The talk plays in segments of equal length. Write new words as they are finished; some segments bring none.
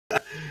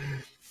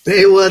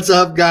Hey, what's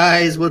up,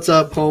 guys? What's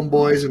up,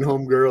 homeboys and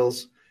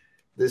homegirls?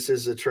 This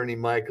is attorney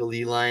Michael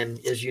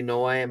Ehline. As you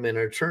know, I am an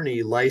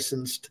attorney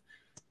licensed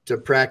to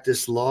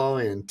practice law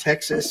in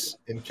Texas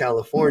and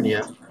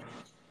California,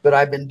 but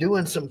I've been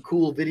doing some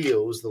cool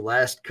videos the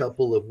last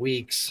couple of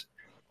weeks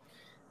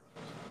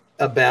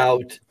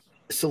about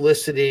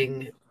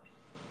soliciting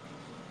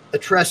a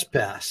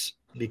trespass,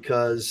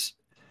 because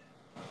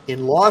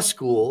in law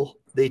school,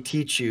 they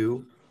teach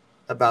you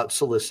about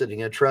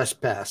soliciting a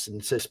trespass, and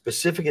it's a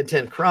specific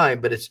intent crime,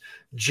 but it's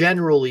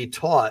generally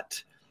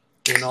taught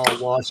in all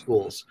law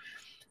schools.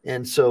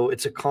 And so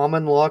it's a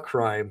common law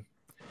crime,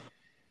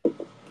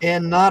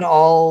 and not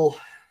all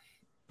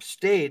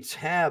states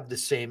have the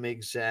same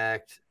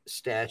exact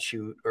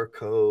statute or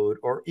code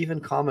or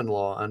even common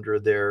law under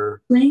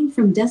their playing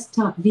from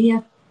desktop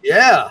via.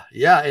 Yeah.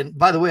 And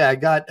by the way, I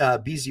got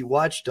BZ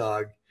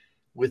Watchdog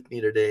with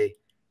me today.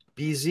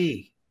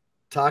 BZ,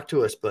 talk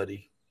to us,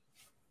 buddy.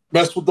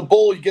 Mess with the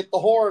bull, you get the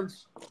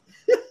horns.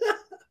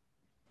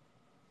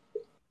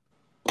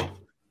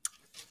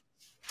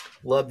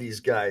 Love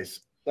these guys.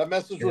 That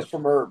message was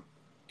from Herb.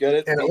 Get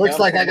it? And it looks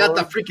like I got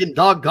the freaking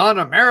doggone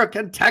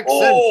American Texan.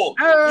 Oh,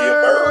 the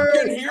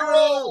American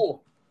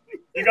hero.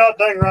 You got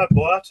dang right,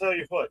 boy. I tell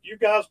you what, you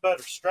guys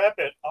better strap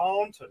it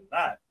on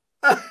tonight.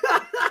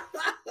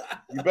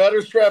 You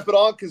better strap it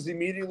on, because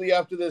immediately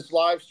after this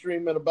live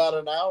stream in about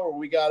an hour,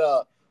 we got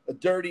a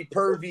dirty,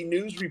 pervy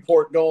news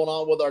report going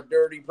on with our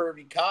dirty,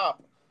 pervy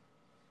cop.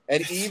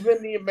 And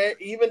even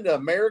the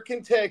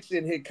American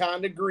Texan, he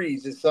kind of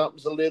agrees that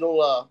something's a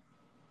little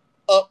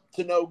up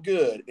to no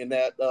good in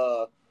that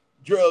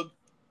drug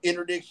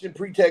interdiction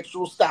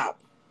pretextual stop.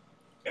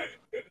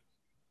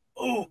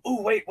 Oh,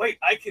 wait.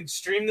 I can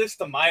stream this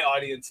to my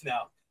audience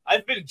now.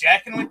 I've been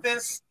jacking with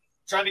this,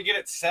 trying to get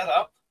it set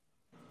up.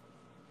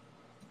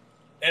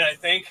 And I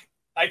think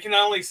I can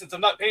only, since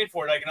I'm not paying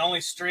for it, I can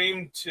only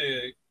stream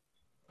to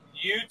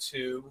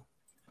YouTube.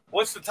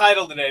 What's the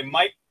title today,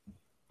 Mike?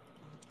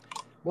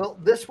 Well,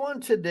 this one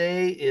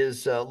today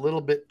is a little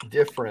bit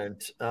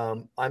different.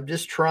 I'm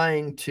just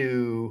trying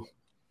to.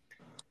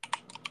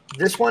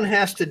 This one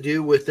has to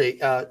do with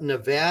a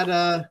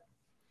Nevada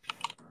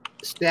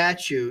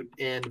statute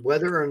and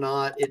whether or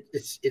not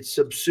it's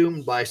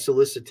subsumed by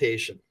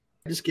solicitation.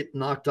 I just get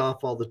knocked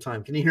off all the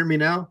time. Can you hear me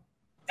now?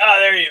 Oh,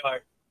 there you are.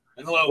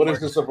 Hello. What is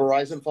this, a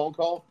Verizon phone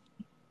call?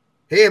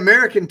 Hey,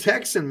 American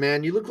Texan,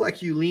 man, you look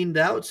like you leaned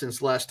out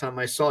since last time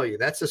I saw you.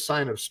 That's a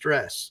sign of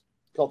stress.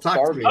 Talk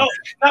to me. Oh,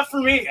 not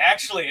for me,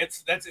 actually.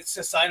 It's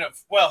a sign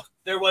of, well,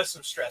 there was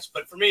some stress,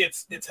 but for me,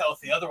 it's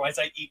healthy. Otherwise,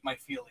 I eat my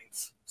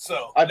feelings.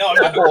 So I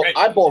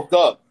bulked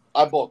up.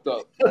 You've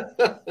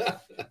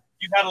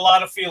had a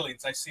lot of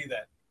feelings. I see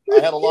that. I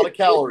had a lot of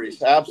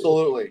calories.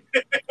 Absolutely.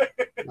 I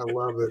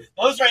love it.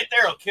 Those right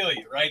there will kill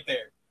you, right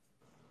there.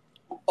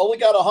 Only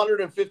got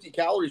 150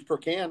 calories per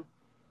can.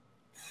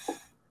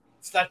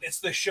 It's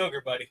the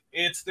sugar, buddy.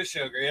 It's the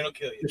sugar. It'll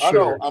kill you. I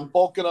know. I'm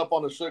bulking up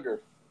on the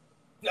sugar.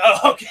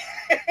 Oh, okay.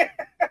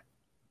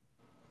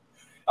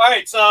 All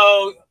right.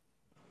 So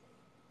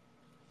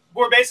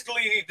we're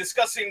basically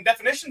discussing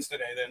definitions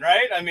today then,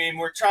 right? I mean,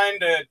 we're trying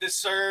to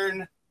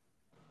discern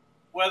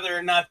whether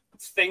or not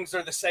things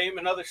are the same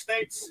in other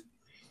states.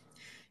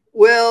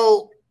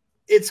 Well,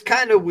 it's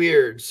kind of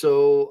weird.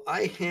 So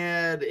I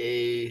had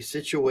a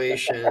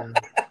situation.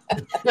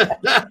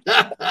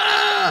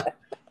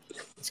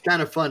 It's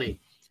kind of funny.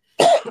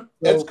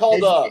 It's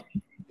called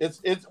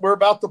we're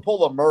about to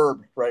pull a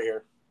MERB right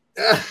here.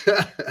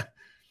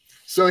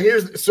 So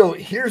here's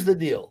the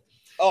deal.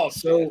 Oh,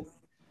 so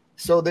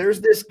there's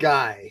this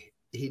guy.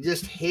 He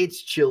just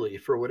hates chili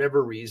for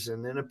whatever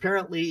reason, and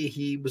apparently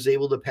he was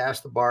able to pass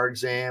the bar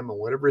exam in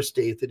whatever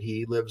state that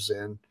he lives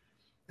in.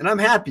 And I'm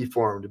happy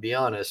for him, to be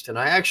honest. And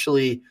I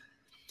actually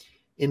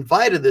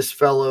invited this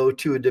fellow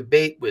to a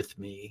debate with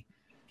me,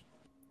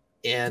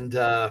 and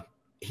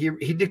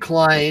he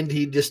declined.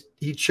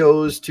 He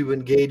chose to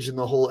engage in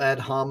the whole ad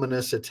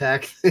hominem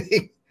attack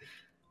thing,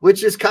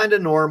 which is kind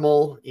of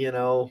normal, you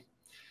know.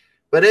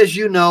 But as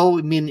you know,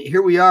 I mean,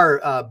 here we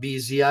are,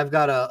 BZ. I've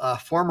got a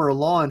former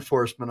law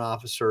enforcement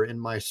officer in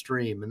my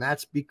stream, and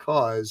that's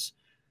because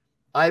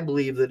I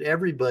believe that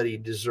everybody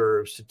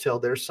deserves to tell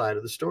their side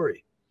of the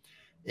story.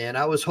 And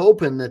I was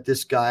hoping that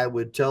this guy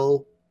would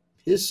tell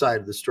his side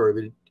of the story,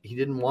 but he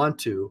didn't want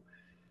to.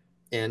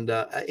 And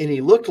he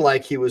looked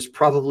like he was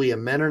probably a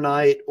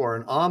Mennonite or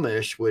an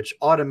Amish, which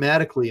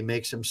automatically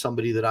makes him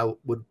somebody that I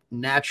would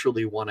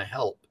naturally want to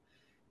help,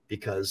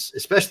 because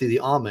especially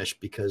the Amish,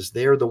 because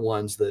they're the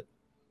ones that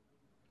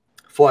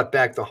fought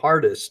back the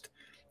hardest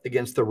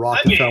against the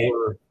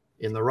Rockefeller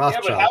in the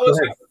Rothschild. Yeah, but how was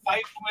he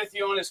fighting with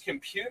you on his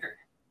computer?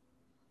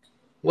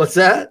 What's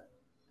that?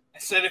 I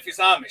said, if he's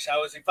Amish,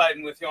 how is he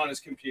fighting with you on his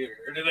computer?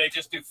 Or do they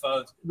just do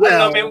phones? Well, I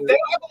don't know, man. They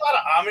don't have a lot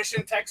of Amish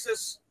in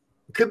Texas.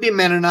 Could be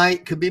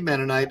Mennonite. Could be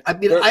Mennonite. I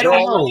mean, I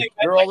don't know.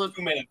 They're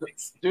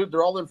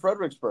all in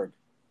Fredericksburg.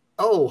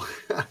 Oh,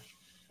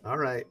 all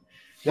right.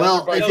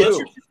 Well, I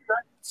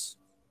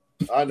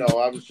know.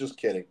 I was just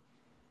kidding.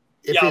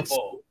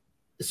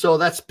 So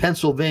that's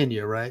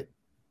Pennsylvania, right?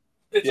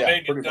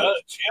 Pennsylvania pretty does.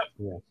 much. Yep.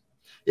 Yeah.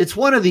 It's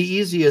one of the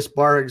easiest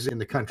bargs in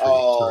the country.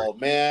 Oh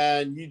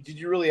man, did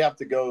you really have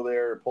to go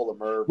there and pull a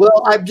MERV?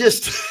 Well, I'm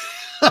just.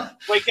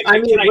 Wait, can I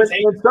mean, I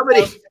take when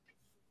somebody.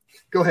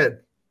 Go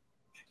ahead.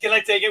 Can I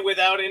take it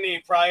without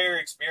any prior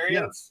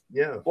experience?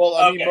 Yeah. Well,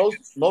 I mean, Okay.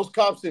 most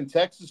cops in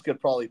Texas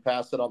could probably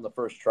pass it on the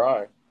first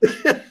try.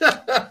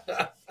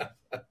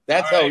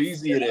 That's how right.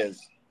 easy it is.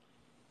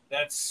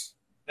 That's.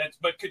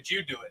 But could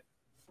you do it?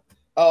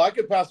 Oh, I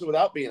could pass it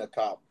without being a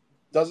cop.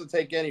 Doesn't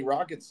take any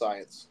rocket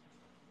science.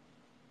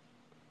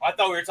 I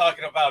thought we were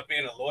talking about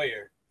being a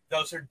lawyer.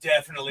 Those are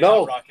definitely No.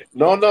 not rocket.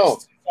 No. Sorry,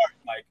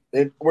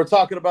 Mike. We're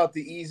talking about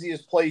the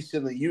easiest place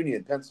in the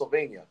Union,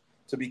 Pennsylvania,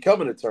 to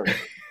become an attorney.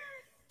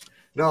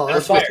 No,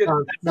 That's that's fair.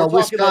 Wisconsin. We're No, talking that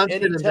Wisconsin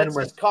any and then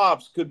Texas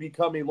cops could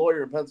become a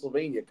lawyer in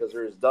Pennsylvania because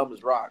they're as dumb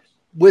as rocks.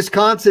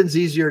 Wisconsin's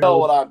easier You know to.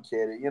 what I'm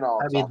kidding. You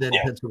know, I mean, than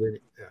Yeah. Pennsylvania.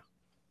 Yeah.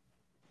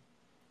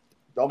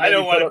 I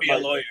don't want to to be a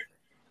lawyer.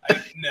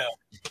 No,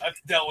 I've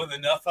dealt with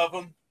enough of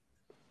them.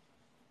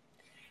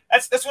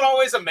 That's what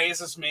always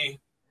amazes me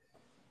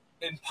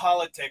in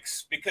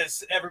politics,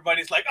 because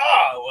everybody's like,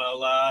 "Oh,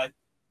 well,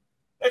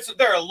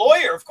 they're a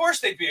lawyer. Of course,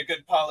 they'd be a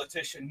good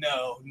politician."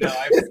 No,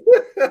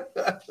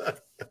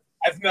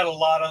 I've met a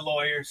lot of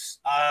lawyers.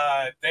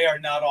 They are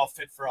not all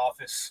fit for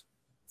office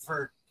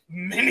for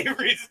many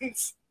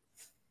reasons.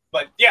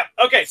 But yeah,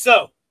 okay.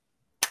 So,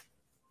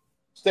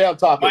 Stay on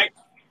topic. Mike.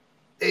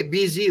 Hey,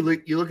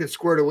 BZ, you're looking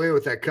squared away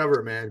with that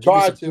cover, man.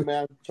 Try to,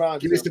 man. Try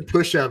Give me to. some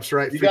push-ups,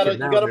 right? You gotta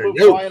now move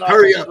there. Yo, Ryan off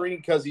hurry the up. screen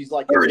because he's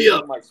like Hurry invading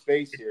up. my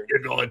space here. You're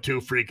going too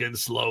freaking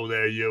slow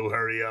there, you.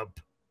 Hurry up.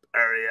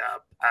 Hurry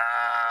up.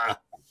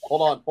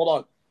 Hold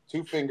on.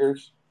 2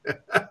 fingers.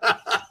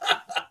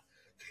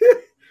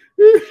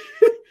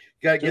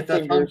 Gotta get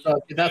that thumb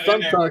tuck. Get that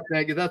thumb tuck,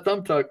 man. Get that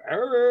thumb tuck.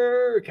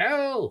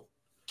 Cal.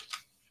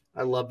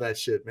 I love that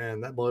shit,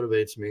 man. That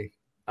motivates me.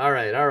 All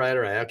right.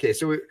 Okay,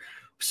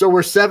 so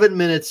we're 7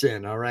 minutes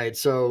in. All right.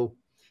 So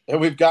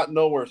And we've got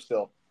nowhere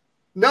still.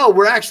 no,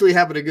 we're actually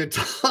having a good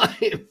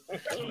time.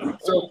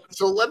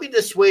 So let me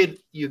dissuade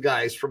you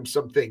guys from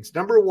some things.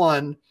 Number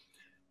one,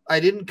 I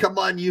didn't come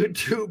on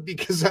YouTube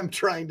because I'm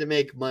trying to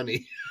make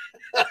money.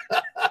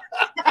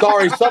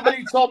 Sorry,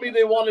 somebody told me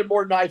they wanted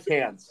more knife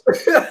hands.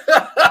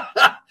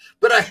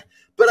 but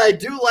I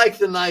do like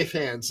the knife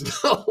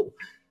hands.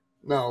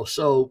 No.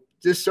 So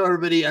just so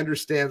everybody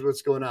understands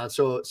what's going on.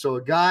 So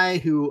a guy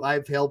who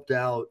I've helped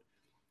out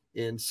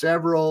in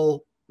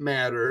several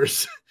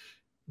matters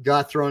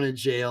got thrown in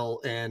jail,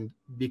 and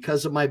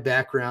because of my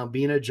background,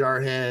 being a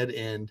jarhead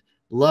and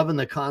loving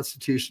the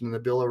Constitution and the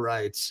Bill of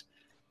Rights,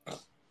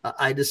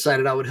 I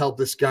decided I would help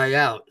this guy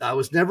out. I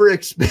was never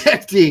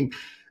expecting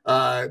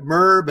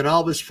Merb and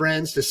all of his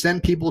friends to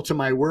send people to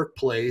my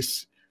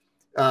workplace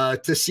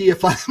to see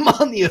if I'm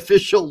on the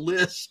official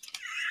list,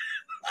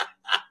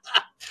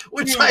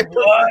 which I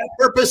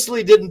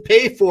purposely didn't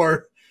pay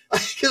for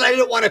because I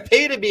didn't want to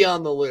pay to be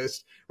on the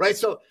list. Right.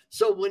 So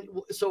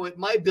at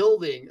my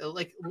building,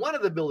 like one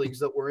of the buildings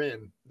that we're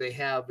in, they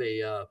have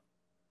a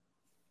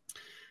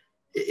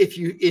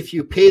if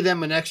you pay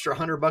them an extra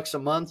 $100 a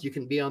month, you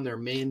can be on their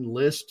main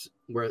list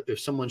where if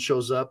someone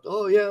shows up,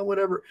 oh yeah,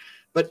 whatever.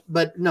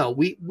 But no,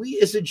 we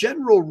as a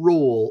general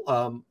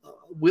rule,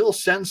 we'll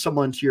send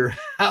someone to your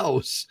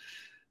house.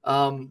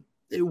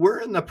 We're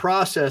in the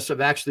process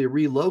of actually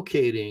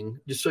relocating,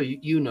 just so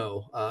you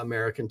know,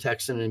 American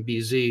Texan and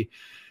BZ,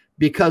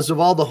 because of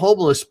all the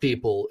homeless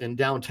people in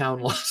downtown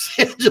Los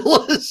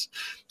Angeles.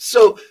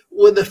 So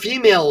when the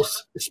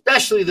females,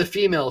 especially the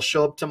females,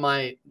 show up to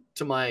my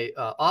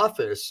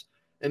office,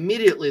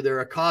 immediately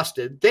they're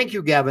accosted. Thank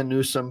you, Gavin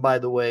Newsom, by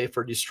the way,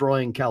 for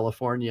destroying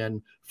California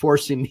and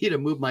forcing me to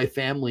move my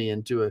family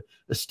into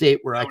a state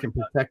where I can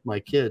protect my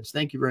kids.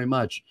 Thank you very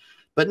much.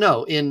 But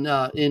no, in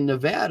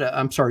Nevada,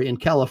 I'm sorry, in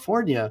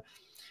California,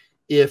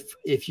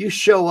 if you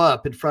show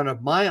up in front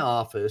of my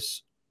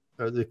office,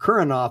 or the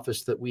current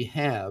office that we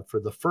have for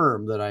the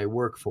firm that I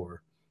work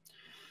for,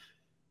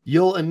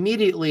 you'll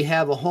immediately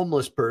have a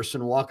homeless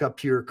person walk up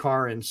to your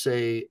car and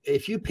say,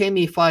 if you pay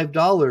me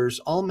 $5,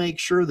 I'll make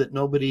sure that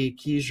nobody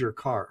keys your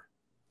car.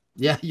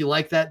 Yeah, you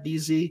like that,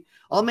 DZ?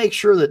 I'll make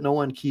sure that no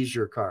one keys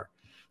your car.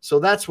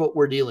 So that's what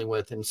we're dealing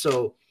with. And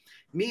so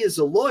me as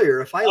a lawyer,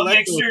 if I'll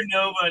make sure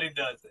nobody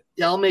does it.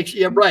 Yeah, I'll make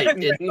sure. Yeah, right.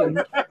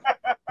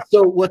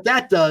 So what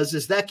that does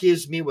is that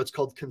gives me what's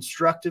called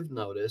constructive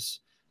notice,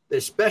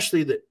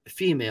 especially the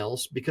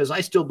females, because I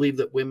still believe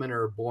that women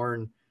are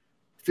born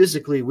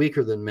physically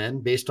weaker than men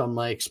based on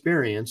my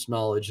experience,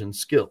 knowledge, and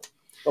skill.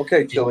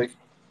 Okay, Chili.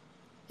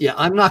 Yeah,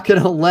 I'm not going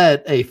to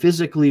let a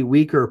physically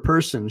weaker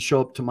person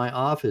show up to my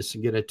office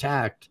and get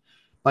attacked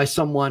by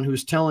someone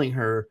who's telling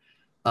her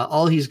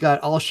all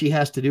she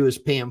has to do is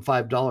pay him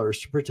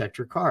 $5 to protect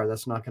her car.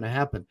 That's not going to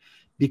happen,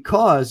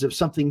 because if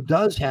something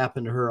does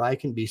happen to her, I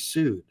can be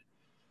sued.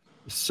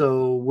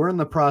 So we're in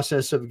the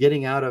process of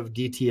getting out of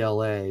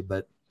DTLA,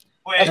 but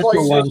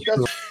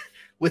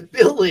with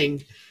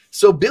billing.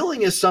 So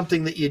billing is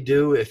something that you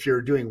do if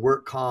you're doing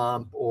work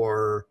comp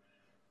or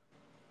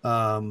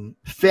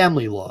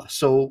family law.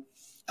 So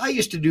I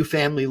used to do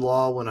family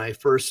law when I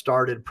first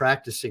started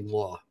practicing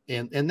law.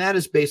 And that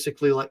is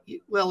basically like,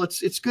 well,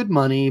 it's good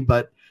money,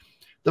 but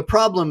the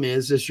problem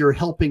is you're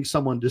helping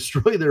someone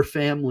destroy their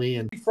family.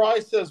 And Fry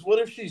says, what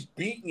if she's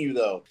beating you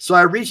though? so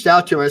I reached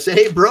out to him. I said,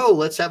 hey, bro,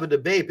 let's have a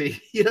debate. But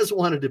he doesn't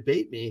want to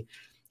debate me.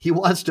 He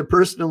wants to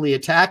personally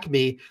attack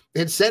me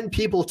and send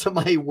people to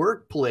my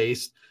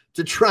workplace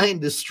to try and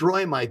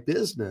destroy my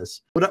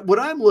business. What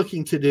I'm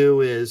looking to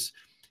do is,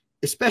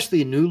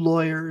 especially new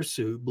lawyers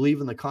who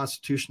believe in the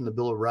Constitution, the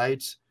Bill of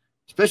Rights,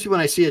 especially when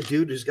I see a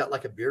dude who's got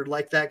like a beard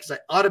like that, because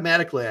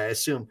I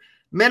assume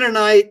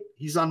Mennonite,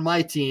 he's on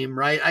my team,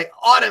 right? I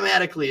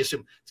automatically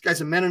assume this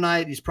guy's a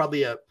Mennonite. He's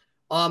probably a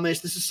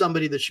Amish. This is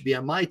somebody that should be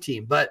on my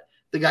team. But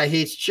the guy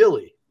hates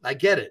chili. I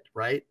get it,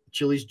 right?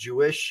 Chili's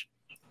Jewish.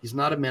 He's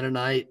not a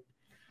Mennonite.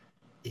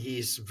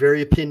 He's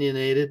very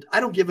opinionated. I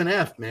don't give an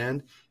F,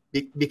 man,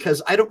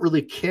 because I don't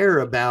really care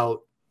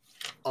about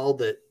all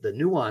the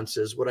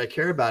nuances. What I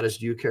care about is,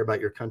 do you care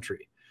about your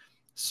country?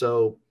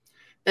 So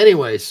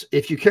anyways,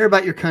 if you care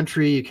about your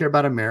country, you care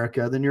about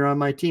America, then you're on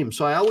my team.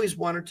 So I always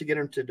wanted to get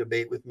him to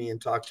debate with me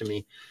and talk to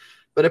me.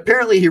 But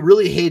apparently he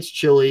really hates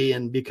chili.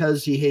 And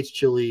because he hates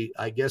chili,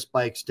 I guess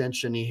by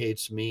extension, he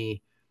hates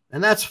me.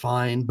 And that's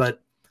fine.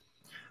 But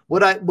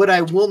what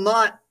I will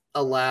not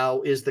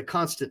allow is the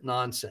constant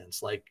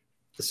nonsense. Like,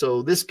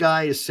 so this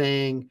guy is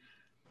saying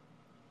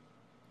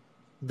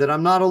that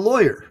I'm not a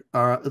lawyer,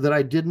 that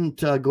I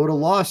didn't go to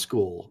law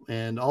school,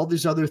 and all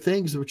these other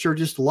things, which are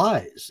just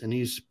lies. And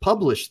he's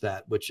published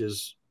that, which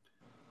is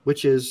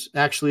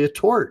actually a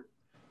tort.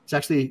 It's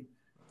actually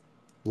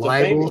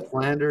libel,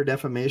 slander,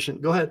 defamation.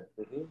 Go ahead.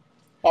 Mm-hmm.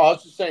 Oh, I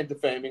was just saying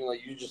defaming,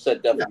 like you just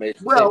said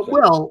defamation. Yeah.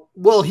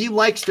 Well, he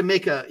likes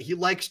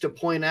to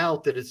point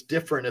out that it's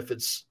different if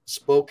it's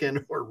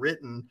spoken or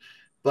written,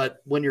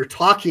 but when you're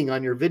talking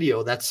on your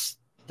video, that's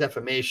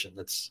defamation.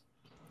 That's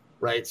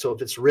right. So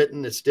if it's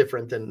written, it's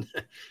different than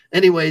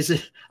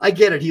anyways, I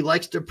get it. He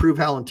likes to prove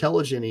how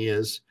intelligent he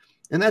is,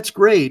 and that's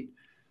great.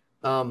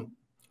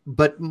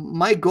 But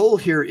my goal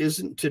here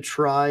isn't to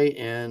try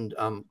and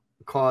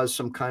cause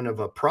some kind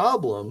of a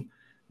problem.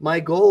 My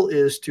goal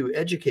is to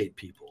educate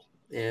people.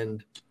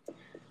 And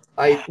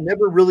I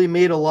never really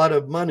made a lot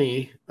of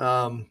money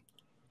by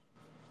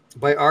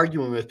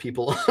arguing with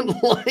people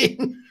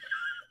online.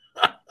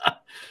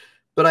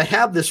 But I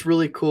have this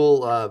really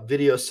cool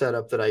video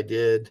setup that I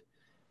did,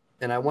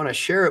 and I want to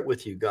share it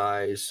with you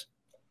guys.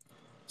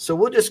 So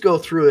we'll just go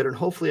through it, and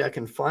hopefully I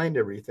can find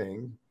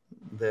everything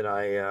that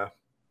I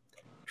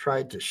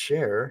tried to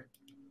share.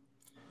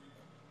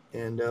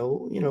 And,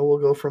 we'll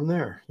go from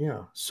there.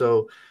 Yeah.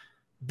 So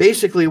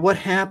basically what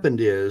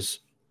happened is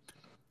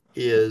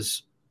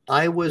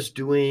I was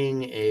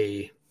doing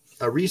a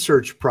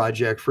research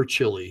project for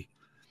Chile,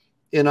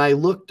 and I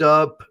looked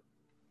up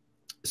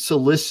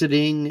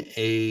soliciting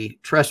a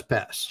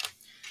trespass.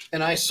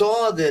 And I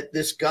saw that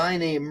this guy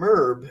named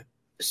Merb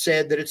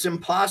said that it's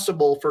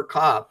impossible for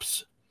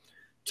cops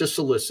to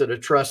solicit a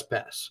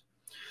trespass,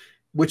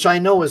 which I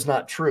know is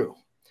not true.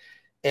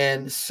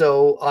 And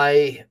so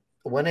I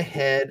went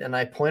ahead and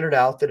I pointed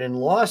out that in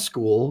law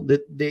school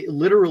that they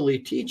literally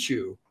teach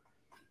you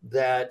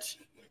that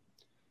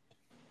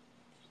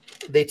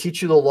they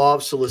teach you the law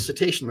of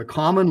solicitation, the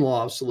common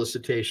law of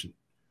solicitation.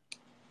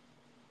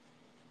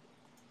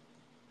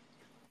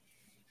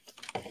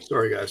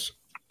 Sorry, guys.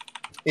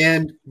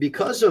 And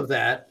because of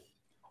that,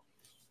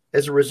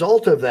 as a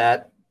result of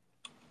that,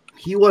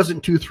 he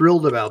wasn't too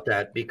thrilled about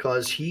that,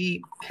 because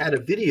he had a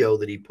video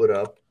that he put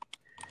up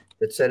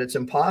that said it's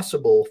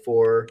impossible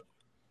for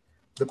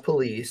the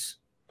police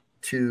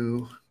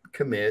to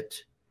commit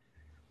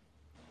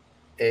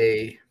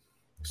a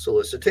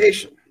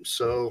solicitation.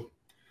 So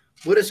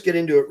we'll just get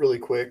into it really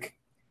quick,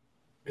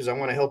 because I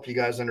want to help you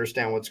guys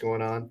understand what's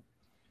going on.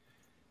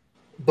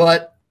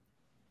 But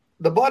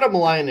the bottom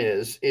line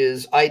is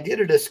I did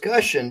a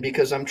discussion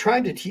because I'm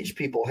trying to teach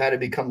people how to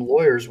become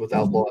lawyers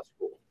without law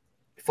school.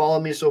 Follow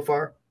me so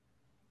far?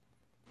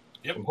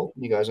 Yep. I'm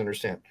hoping you guys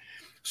understand.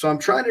 So I'm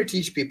trying to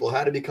teach people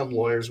how to become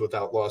lawyers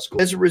without law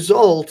school. As a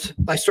result,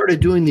 I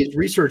started doing these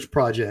research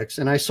projects,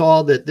 and I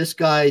saw that this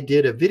guy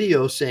did a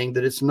video saying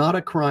that it's not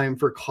a crime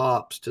for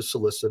cops to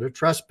solicit a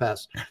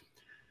trespass.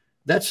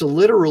 That's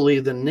literally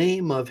the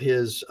name of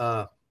his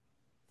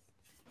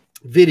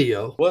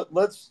video. Well,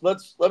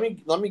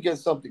 let me get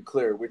something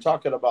clear. We're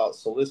talking about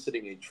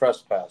soliciting a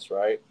trespass,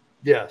 right?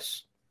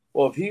 Yes.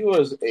 Well, if he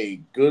was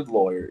a good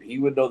lawyer, he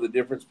would know the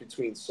difference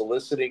between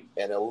soliciting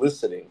and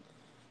eliciting.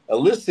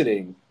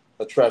 Eliciting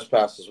a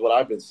trespass is what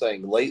I've been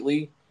saying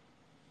lately,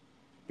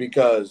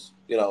 because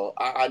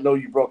I know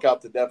you broke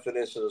out the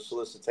definition of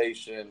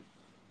solicitation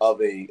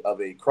of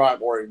a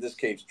crime, or in this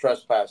case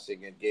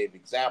trespassing, and gave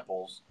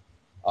examples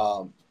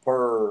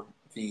per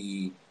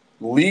the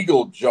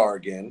legal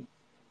jargon.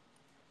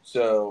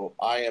 So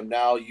I am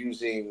now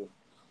using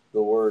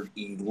the word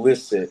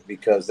elicit,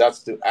 because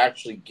that's to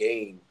actually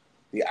gain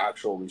the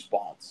actual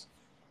response,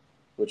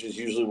 which is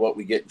usually what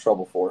we get in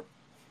trouble for.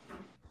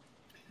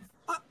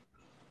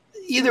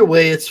 Either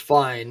way, it's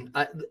fine.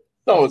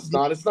 No, it's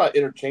not. It's not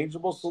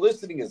interchangeable.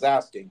 Soliciting is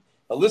asking.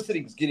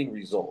 Eliciting is getting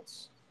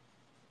results.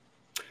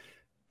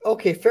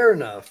 Okay, fair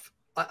enough.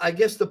 I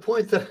guess the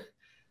point that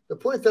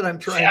I'm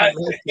trying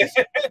to make is,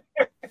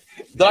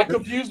 did I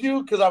confuse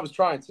you? Because I was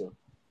trying to.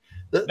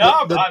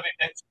 I mean,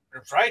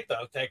 that's right,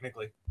 though,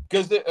 technically.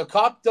 Because a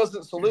cop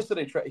doesn't solicit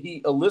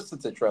he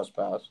elicits a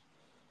trespass,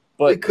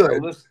 we but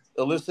could.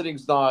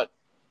 Eliciting's not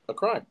a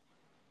crime.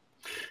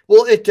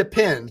 Well, it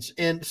depends,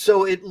 and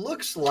so it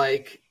looks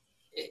like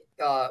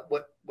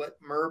what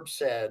Merb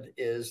said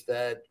is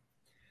that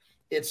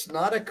it's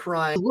not a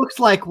crime. It looks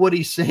like what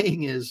he's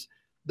saying is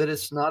that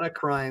it's not a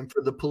crime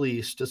for the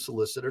police to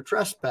solicit a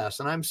trespass,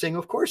 and I'm saying,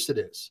 of course, it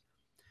is.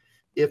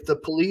 If the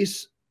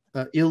police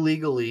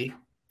illegally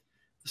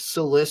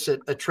solicit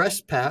a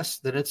trespass,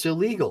 then it's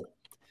illegal.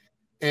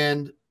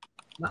 And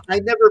I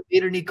never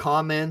made any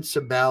comments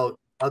about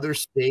other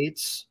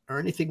states or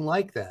anything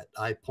like that.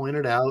 I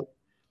pointed out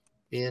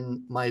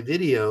in my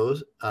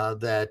videos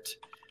that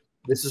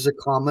this is a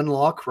common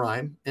law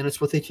crime, and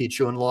it's what they teach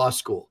you in law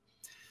school.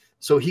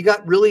 So he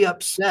got really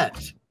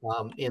upset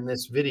in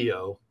this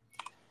video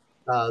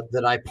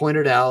that I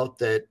pointed out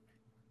that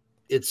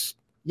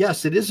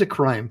yes, it is a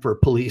crime for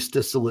police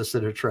to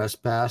solicit a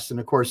trespass. And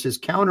of course, his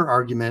counter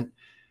argument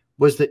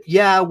was that,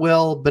 yeah,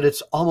 well, but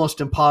it's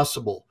almost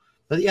impossible.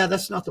 But yeah,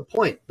 that's not the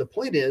point. The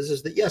point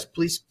is that yes,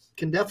 police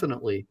can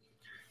definitely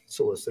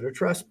solicit a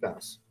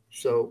trespass.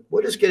 So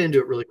we'll just get into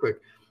it really quick.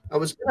 I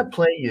was going to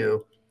play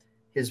you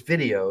his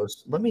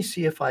videos. Let me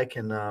see if I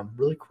can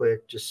really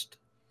quick just.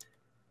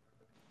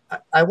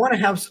 I want to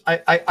have.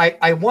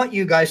 I want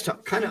you guys to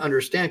kind of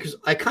understand, because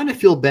I kind of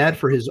feel bad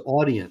for his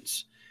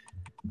audience,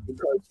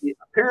 because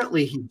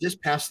apparently he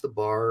just passed the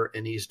bar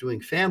and he's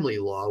doing family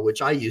law,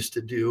 which I used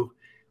to do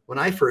when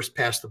I first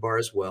passed the bar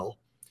as well,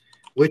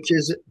 which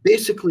is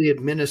basically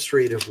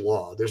administrative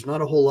law. There's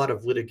not a whole lot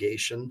of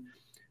litigation.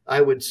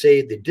 I would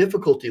say the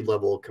difficulty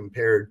level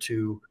compared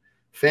to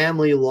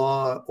family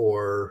law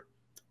or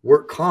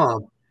work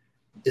comp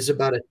is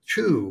about a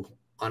 2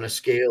 on a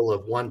scale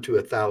of 1 to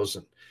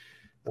 1,000.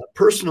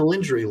 Personal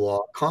injury law,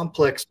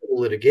 complex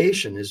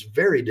litigation, is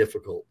very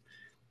difficult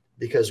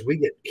because we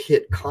get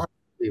hit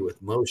constantly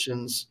with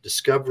motions,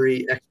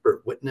 discovery,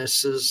 expert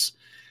witnesses.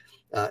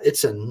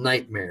 It's a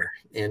nightmare,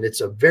 and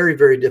it's a very,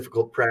 very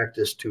difficult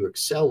practice to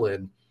excel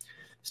in.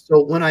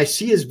 So when I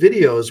see his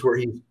videos where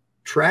he's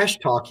trash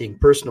talking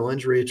personal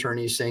injury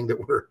attorneys, saying that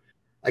we're,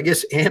 I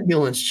guess,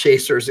 ambulance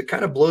chasers, it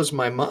kind of blows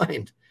my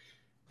mind,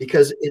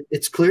 because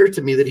it's clear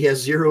to me that he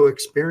has zero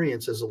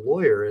experience as a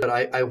lawyer. But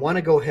I want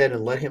to go ahead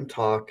and let him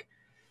talk,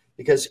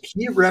 because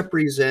he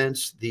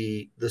represents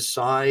the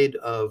side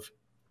of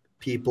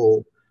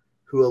people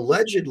who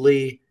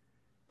allegedly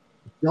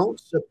don't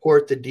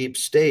support the deep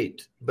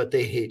state, but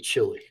they hate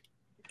Chile.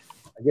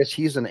 I guess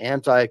he's an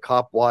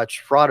anti-cop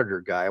watch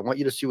frauditor guy. I want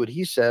you to see what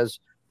he says,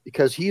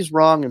 because he's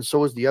wrong and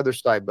so is the other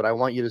side. But I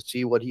want you to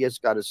see what he has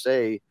got to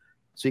say,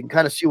 so you can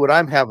kind of see what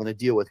I'm having to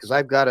deal with, because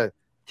I've got to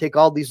take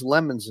all these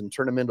lemons and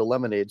turn them into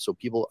lemonade so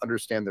people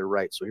understand their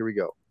rights. So here we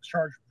go.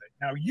 Charged with it.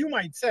 Now, you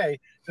might say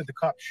that the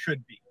cops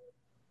should be.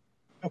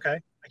 Okay,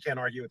 I can't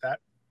argue with that.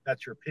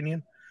 That's your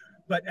opinion.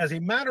 But as a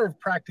matter of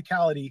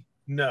practicality,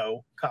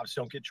 no, cops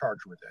don't get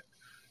charged with it.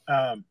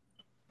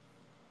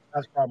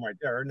 That's a problem right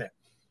there, isn't it?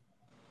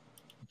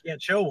 You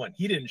can't show one.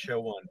 He didn't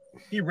show one.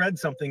 He read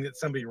something that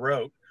somebody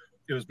wrote.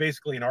 It was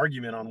basically an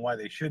argument on why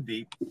they should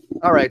be.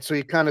 All right, so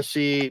you kind of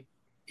see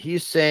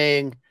he's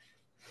saying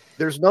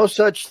there's no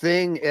such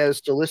thing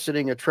as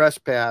soliciting a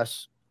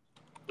trespass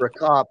for a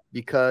cop,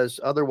 because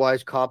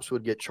otherwise cops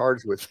would get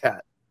charged with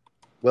that.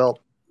 Well,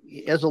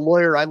 as a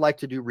lawyer, I like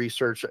to do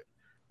research.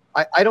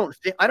 I don't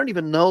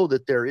even know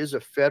that there is a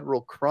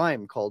federal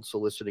crime called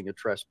soliciting a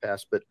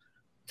trespass. But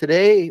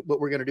today, what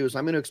we're going to do is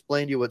I'm going to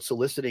explain to you what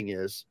soliciting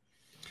is.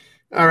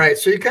 All right,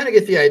 so you kind of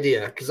get the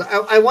idea, because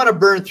I want to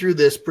burn through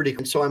this pretty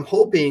quick. So I'm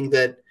hoping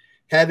that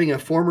having a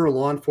former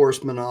law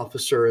enforcement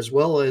officer as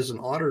well as an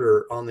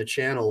auditor on the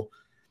channel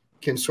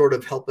can sort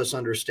of help us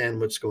understand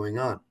what's going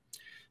on.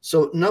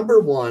 So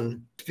number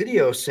one,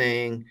 video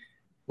saying,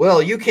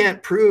 well, you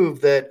can't prove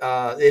that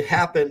it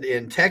happened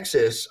in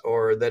Texas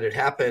or that it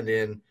happened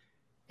in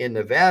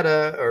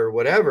Nevada or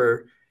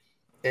whatever.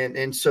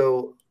 And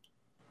so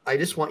I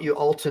just want you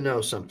all to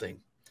know something.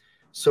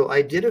 So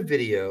I did a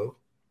video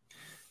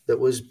that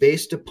was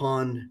based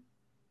upon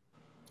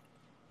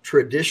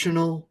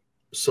traditional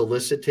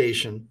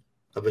solicitation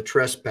of a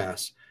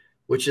trespass,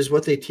 which is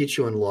what they teach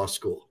you in law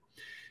school.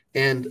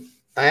 And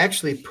I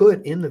actually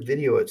put in the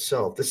video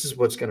itself, this is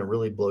what's going to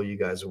really blow you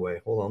guys away.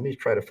 Hold on, let me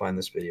try to find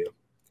this video.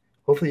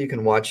 Hopefully you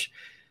can watch.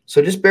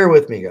 So just bear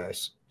with me,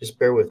 guys. Just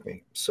bear with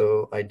me.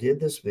 So I did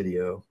this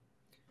video.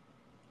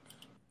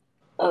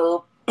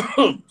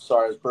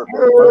 Sorry, it's perfect.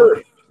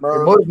 You're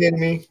motivating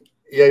me.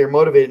 Yeah, you're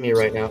motivating me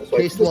right now. So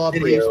case law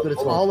briefs, but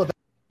it's all about.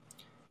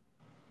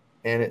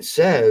 And it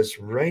says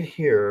right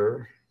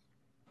here.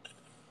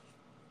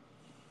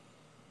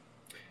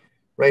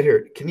 Right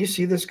here. Can you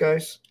see this,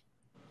 guys?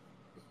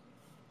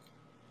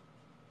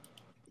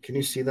 Can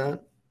you see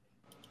that?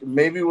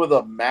 Maybe with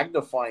a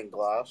magnifying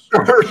glass.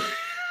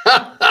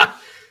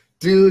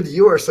 Dude,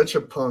 you are such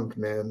a punk,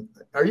 man.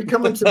 Are you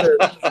coming to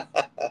the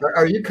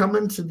Are you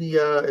coming to the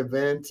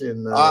event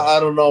in I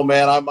don't know,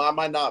 man. I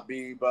might not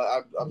be,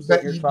 but I'm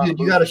sitting here trying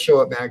you got to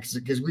show up, Max,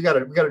 because we got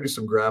to do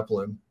some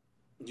grappling.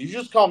 You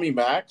just call me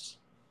Max?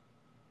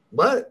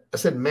 What? I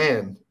said,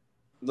 man.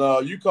 No,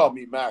 you called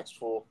me Max,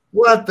 fool.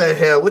 What the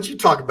hell? What you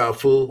talking about,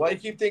 fool? Why you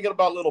keep thinking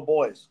about little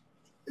boys?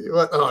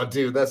 What? Oh,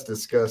 dude, that's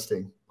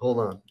disgusting. Hold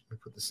on. Let me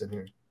put this in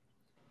here.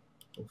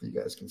 Hopefully you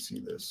guys can see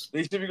this. At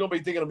least if you're going to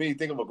be thinking of me,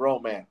 think of a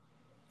grown man.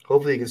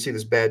 Hopefully you can see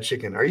this bad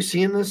chicken. Are you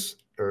seeing this,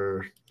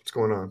 or what's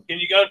going on? Can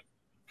you go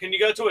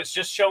to it? It's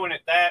just showing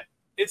it that.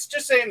 It's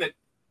just saying that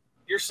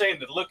you're saying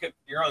to look at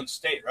your own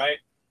state, right?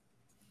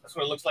 That's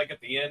what it looks like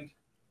at the end.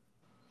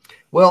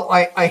 Well,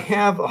 I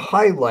have a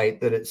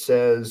highlight that it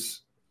says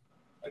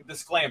A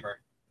disclaimer.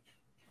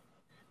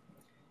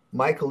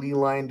 Michael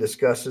Ehline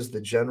discusses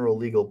the general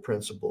legal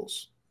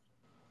principles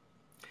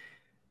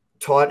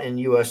taught in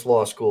U.S.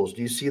 law schools.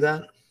 Do you see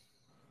that?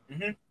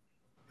 Mm-hmm.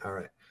 All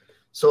right.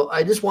 So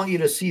I just want you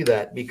to see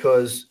that,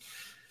 because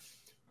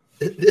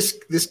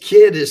this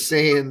kid is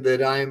saying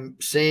that I'm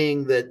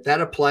saying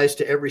that applies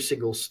to every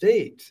single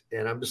state.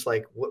 And I'm just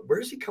like,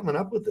 where's he coming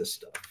up with this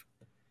stuff?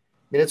 I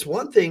mean, it's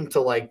one thing to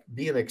like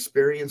be an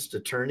experienced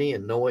attorney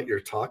and know what you're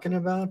talking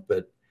about,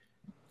 but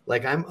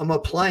like I'm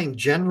applying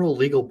general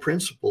legal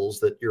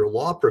principles that your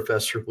law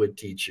professor would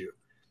teach you.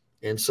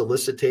 And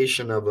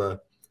solicitation of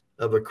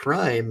a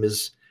crime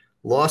is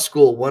law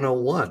school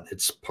 101.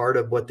 It's part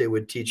of what they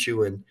would teach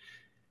you in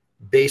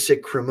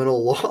basic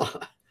criminal law.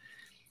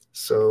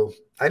 So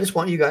I just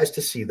want you guys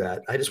to see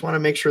that. I just want to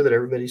make sure that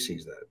everybody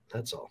sees that.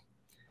 That's all.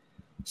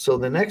 So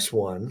the next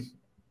one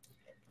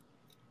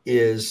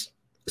is,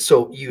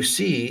 so you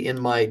see in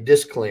my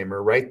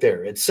disclaimer right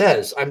there, it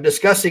says, I'm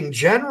discussing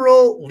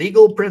general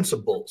legal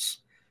principles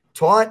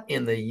taught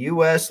in the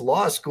U.S.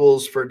 law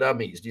schools for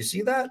dummies. Do you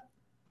see that?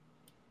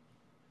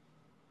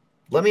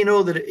 Let me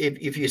know that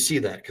if you see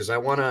that, because I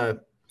want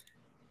to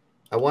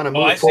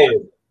move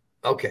forward.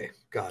 Okay,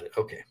 got it.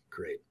 Okay,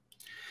 great.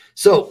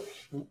 So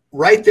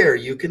right there,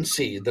 you can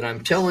see that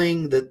I'm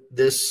telling that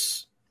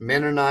this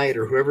Mennonite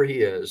or whoever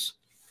he is,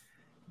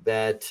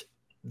 that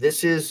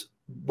this is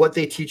what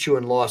they teach you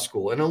in law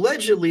school. And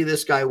allegedly,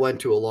 this guy went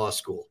to a law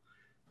school.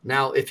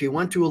 Now, if he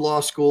went to a law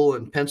school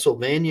in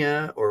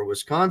Pennsylvania or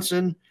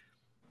Wisconsin,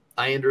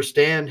 I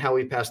understand how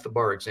he passed the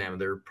bar exam.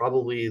 They're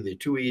probably the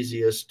two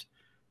easiest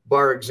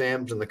bar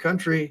exams in the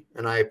country,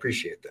 and I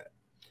appreciate that.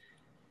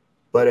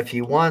 But if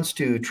he wants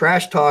to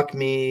trash talk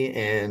me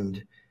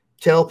and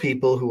tell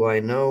people who I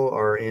know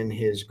are in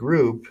his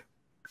group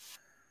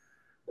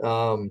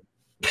and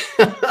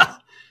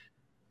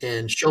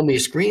show me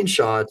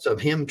screenshots of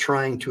him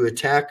trying to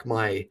attack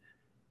my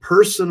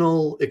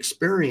personal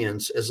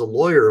experience as a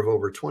lawyer of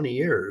over 20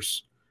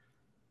 years,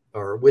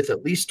 or with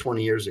at least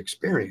 20 years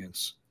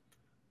experience,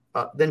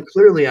 then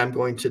clearly I'm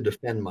going to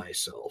defend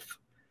myself.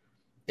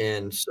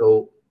 And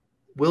so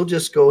we'll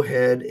just go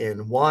ahead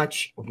and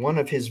watch one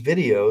of his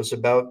videos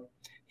about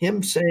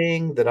him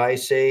saying that I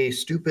say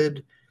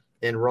stupid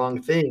and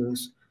wrong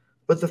things.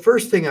 But the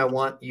first thing I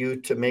want you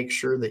to make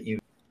sure that you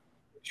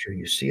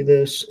see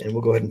this, and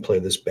we'll go ahead and play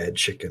this bad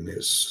chicken,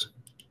 as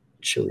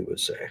Chili would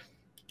say.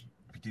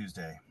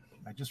 Tuesday,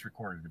 I just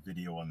recorded a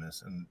video on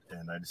this,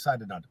 and I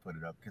decided not to put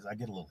it up because I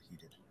get a little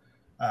heated.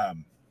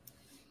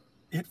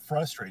 It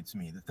frustrates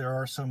me that there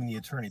are so many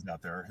attorneys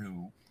out there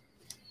who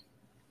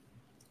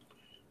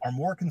are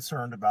more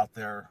concerned about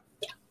their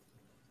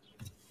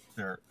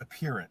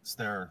appearance,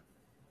 their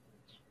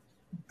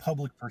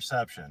public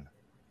perception,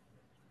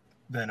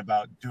 than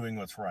about doing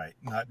what's right,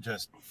 not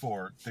just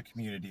for the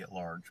community at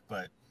large,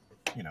 but,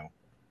 you know,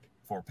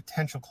 for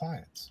potential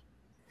clients.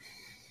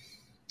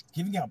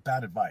 Giving out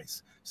bad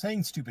advice,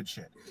 saying stupid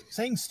shit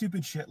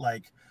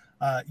like,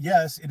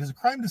 yes, it is a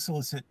crime to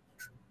solicit.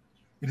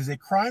 It is a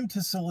crime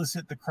to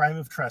solicit the crime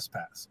of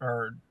trespass,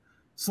 or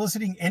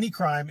soliciting any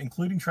crime,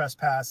 including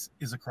trespass,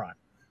 is a crime.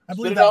 I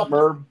believe that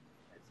Merb.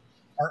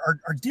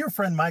 Our dear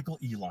friend Michael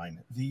Ehline,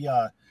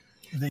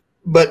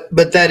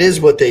 But that is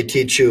what they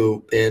teach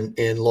you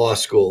in law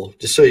school,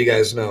 just so you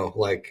guys know.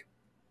 Like,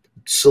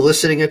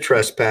 soliciting a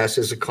trespass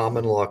is a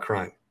common law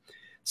crime.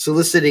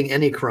 Soliciting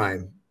any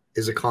crime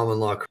is a common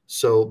law crime.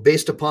 So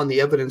based upon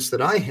the evidence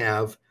that I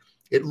have,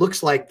 it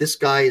looks like this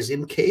guy is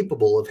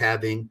incapable of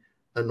having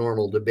a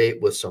normal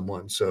debate with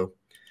someone. So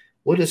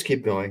we'll just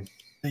keep going.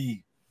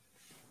 The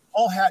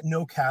all hat,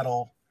 no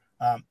cattle,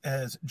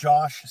 as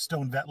Josh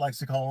Stone Vet likes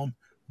to call him,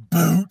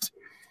 boot.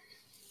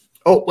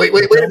 Oh, wait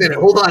a minute.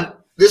 Hold on.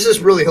 This is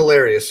really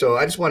hilarious. So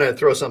I just want to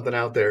throw something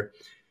out there.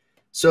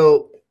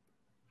 So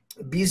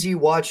BZ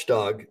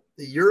Watchdog,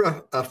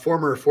 you're a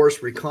former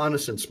Force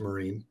Reconnaissance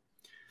Marine,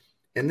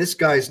 and this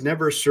guy's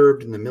never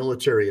served in the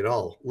military at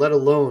all, let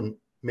alone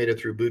made it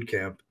through boot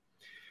camp.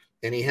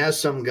 And he has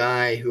some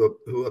guy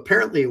who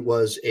apparently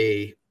was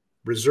a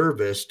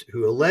reservist,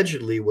 who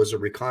allegedly was a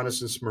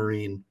reconnaissance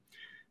Marine,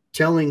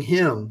 telling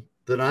him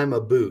that I'm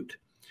a boot.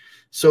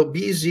 So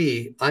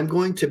BZ, I'm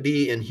going to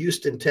be in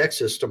Houston,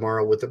 Texas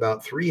tomorrow with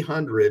about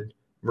 300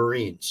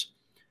 Marines.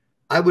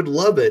 I would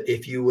love it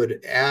if you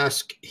would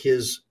ask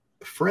his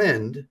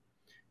friend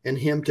and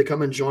him to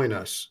come and join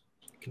us.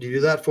 Could you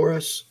do that for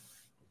us?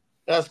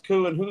 That's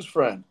cool. And whose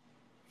friend?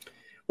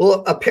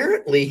 Well,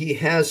 apparently he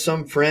has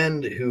some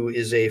friend who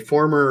is a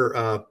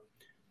former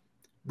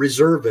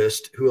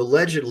reservist who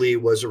allegedly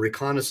was a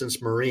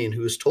reconnaissance Marine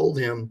who's told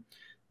him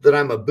that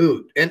I'm a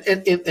boot. And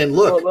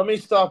look, well, let me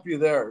stop you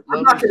there.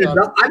 I'm not going to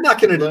deny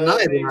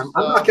that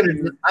I'm not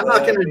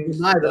going to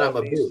deny that I'm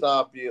a boot.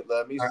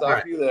 Let me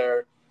stop you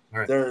there.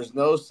 Right. There is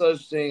no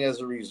such thing as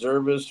a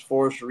reservist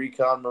force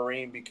recon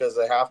Marine because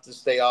they have to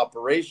stay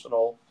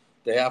operational.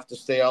 They have to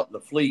stay out in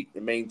the fleet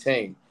and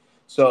maintain.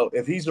 So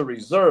if he's a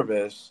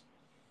reservist,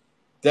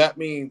 that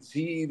means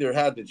he either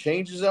had to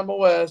change his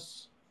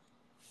MOS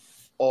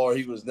or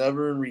he was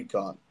never in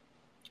recon.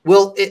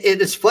 Well,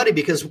 it is funny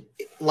because,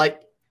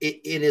 like,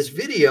 in his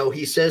video,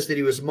 he says that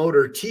he was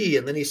motor T,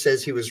 and then he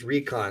says he was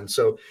recon.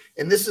 So,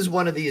 and this is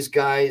one of these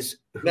guys.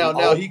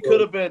 Now he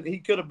could have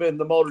been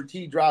the motor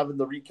T driving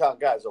the recon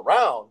guys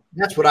around.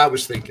 That's what I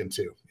was thinking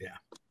too. Yeah.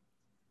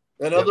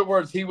 In other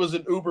words, he was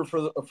an Uber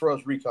for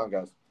us recon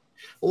guys.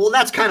 Well,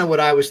 that's kind of what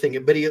I was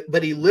thinking. But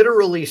he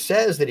literally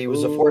says that he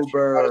was a force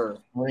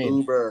Marine.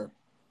 Uber.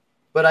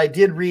 But I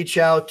did reach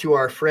out to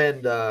our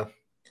friend.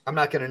 I'm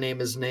not going to name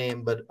his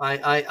name, but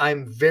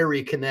I'm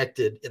very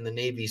connected in the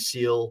Navy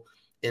SEAL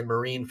and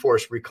Marine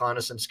Force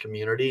reconnaissance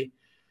community.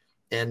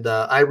 And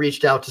I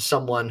reached out to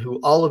someone who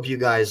all of you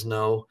guys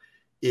know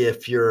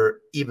if you're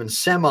even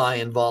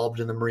semi-involved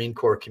in the Marine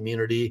Corps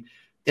community.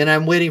 And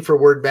I'm waiting for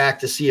word back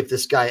to see if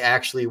this guy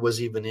actually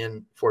was even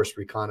in Force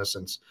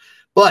reconnaissance.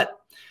 But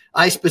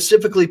I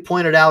specifically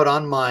pointed out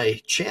on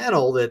my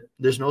channel that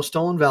there's no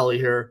stolen valor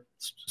here.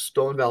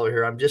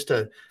 I'm just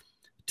a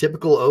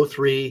typical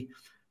 03,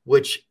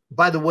 which,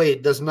 by the way,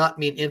 it does not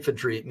mean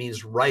infantry. It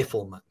means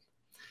rifleman.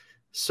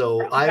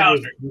 So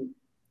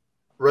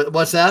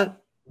what's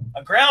that?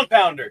 A ground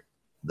pounder.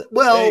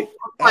 Well, hey,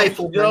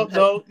 rifleman.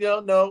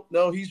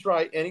 No, he's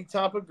right. Any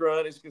type of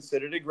grunt is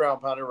considered a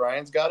ground pounder.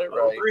 Ryan's got it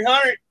right.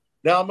 300.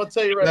 Now, I'm going to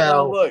tell you right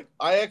now, look,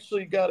 I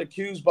actually got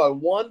accused by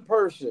one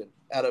person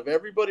out of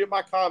everybody in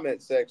my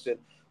comment section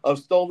of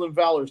stolen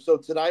valor. So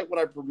tonight when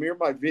I premiere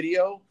my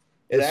video,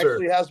 it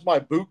actually has my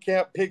boot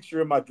camp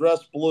picture in my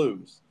dress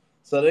blues.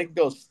 So they can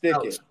go stick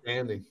it.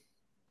 Outstanding.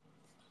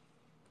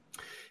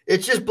 It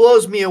just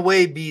blows me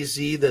away,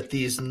 BZ, that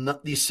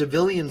these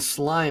civilian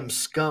slime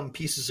scum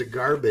pieces of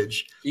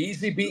garbage. Be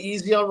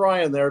easy on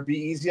Ryan there. Be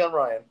easy on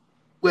Ryan.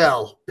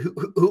 Well,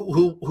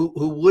 who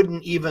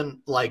wouldn't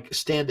even like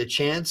stand a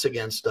chance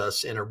against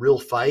us in a real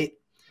fight?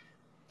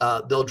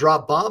 They'll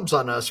drop bombs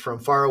on us from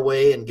far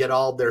away and get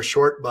all their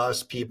short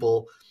bus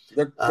people.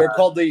 They're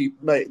called the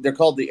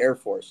Air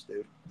Force,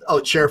 dude.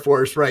 Oh, Air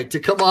Force, right? To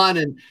come on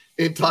and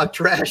talk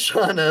trash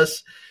on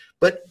us,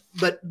 but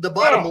the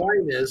bottom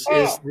line is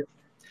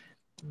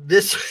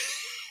this.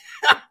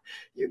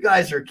 You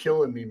guys are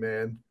killing me,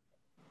 man.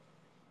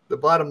 The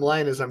bottom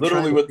line is I'm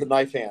literally with the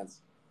knife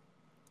hands.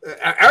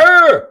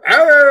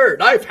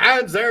 Knife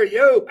hands there,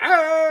 you.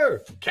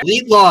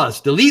 Delete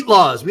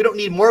laws. We don't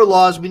need more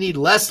laws. We need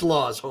less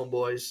laws,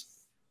 homeboys.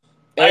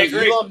 Hey,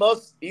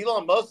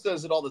 Elon Musk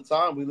says it all the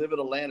time. We live in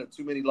a land of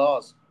too many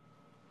laws.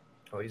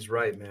 Oh, he's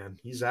right, man.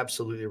 He's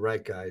absolutely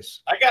right,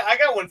 guys. I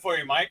got one for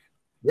you, Mike.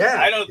 Yeah.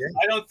 I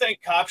don't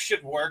think cops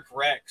should work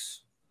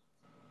Rex.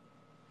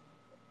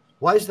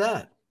 Why is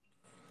that?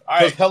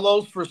 Because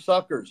hello's for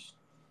suckers.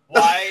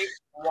 Why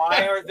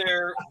are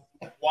there?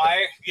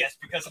 Why? Yes,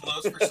 because of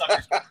those for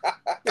suckers.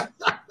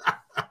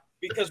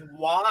 Because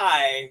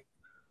why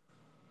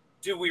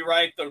do we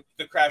write the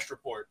crash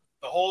report?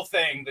 The whole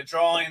thing, the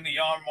drawing, the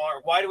arm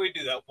mark. Why do we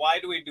do that? Why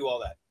do we do all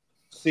that?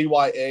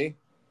 CYA?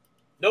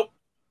 Nope.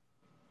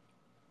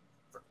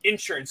 For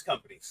insurance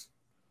companies.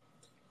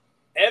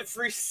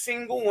 Every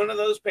single one of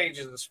those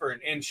pages is for an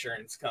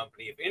insurance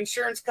company. If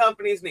insurance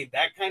companies need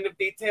that kind of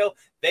detail,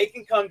 they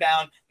can come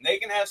down and they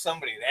can have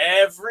somebody in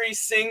every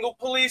single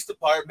police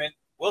department.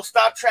 We'll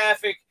stop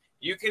traffic.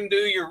 You can do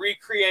your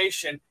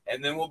recreation,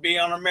 and then we'll be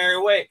on our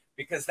merry way,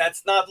 because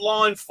that's not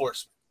law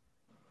enforcement.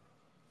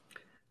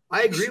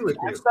 I agree with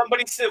you. Have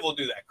somebody civil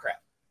do that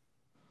crap.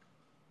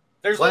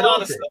 There's a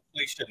lot of stuff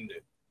police shouldn't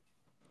do.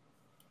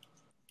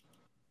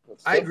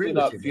 I agree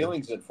with you.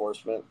 Feelings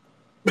enforcement.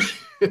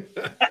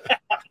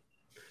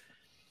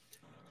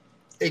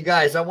 Hey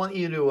guys, I want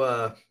you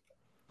to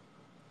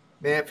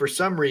man, for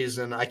some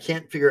reason I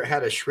can't figure out how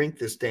to shrink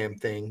this damn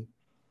thing.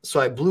 So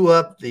I blew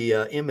up the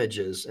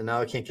images and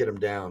now I can't get them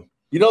down.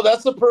 You know,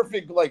 that's a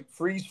perfect like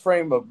freeze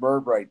frame of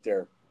Merb right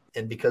there.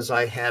 And because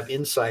I have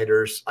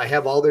insiders, I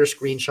have all their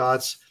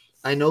screenshots.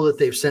 I know that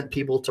they've sent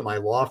people to my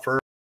law firm.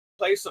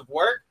 Place of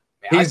work.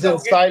 He's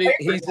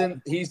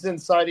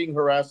inciting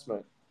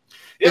harassment.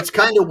 Yep. It's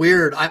kind of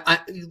weird.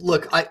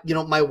 Look,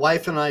 my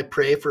wife and I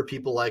pray for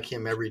people like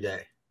him every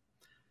day.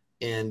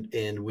 And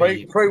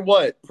we pray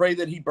what? Pray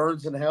that he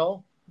burns in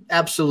hell?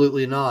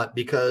 Absolutely not,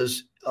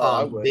 because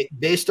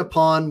based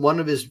upon one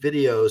of his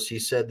videos, he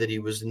said that he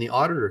was in the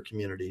auditor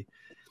community.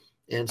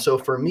 And so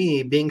for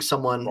me, being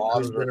someone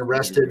who's been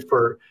arrested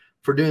for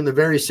for doing the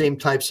very same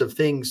types of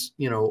things,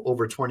 you know,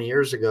 over 20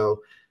 years ago.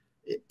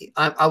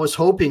 I was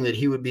hoping that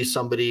he would be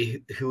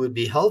somebody who would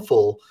be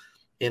helpful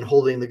in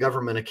holding the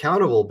government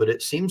accountable, but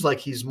it seems like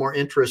he's more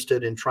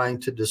interested in trying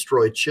to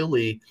destroy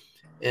Chile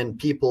and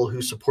people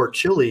who support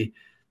Chile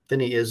than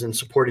he is in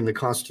supporting the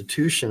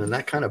Constitution, and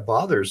that kind of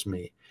bothers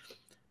me.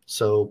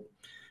 So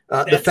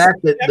the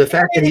fact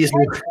that he's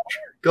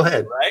go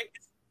ahead, right?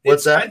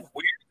 What's that? Kind of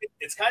weird.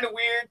 It's kind of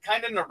weird,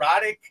 kind of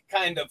neurotic,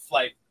 kind of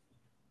like,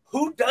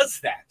 who does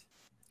that?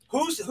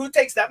 Who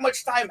takes that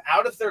much time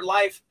out of their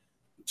life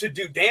to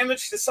do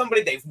damage to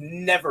somebody they've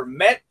never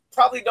met,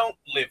 probably don't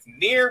live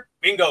near?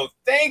 Bingo,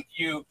 thank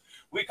you.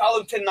 We call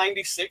him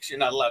 1096. You're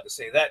not allowed to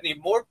say that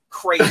anymore.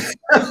 Crazy.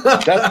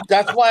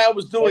 That's why I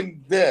was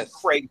doing this.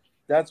 Crazy.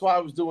 That's why I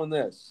was doing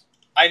this.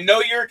 I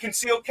know you're a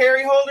concealed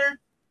carry holder.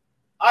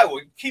 I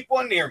would keep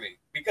one near me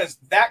because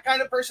that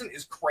kind of person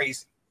is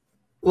crazy.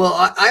 Well,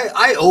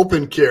 I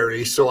open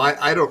carry, so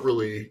I don't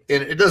really,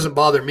 and it doesn't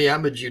bother me.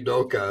 I'm a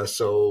judoka,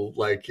 so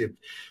like it.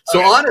 So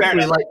okay,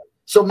 honestly, like,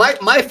 so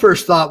my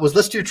first thought was,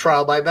 let's do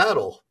trial by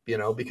battle, you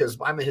know, because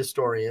I'm a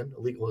historian,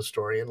 a legal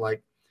historian.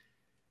 Like,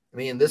 I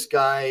mean, this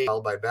guy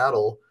trial by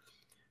battle,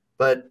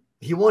 but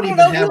he won't even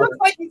have. He looks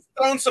like he's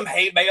thrown some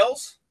hay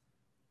bales.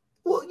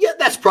 Well, yeah,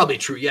 that's probably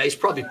true. Yeah, he's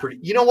probably pretty.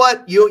 You know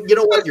what? You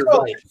know what? You're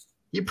right.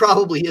 He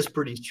probably is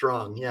pretty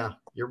strong. Yeah,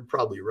 you're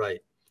probably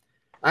right.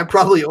 I'm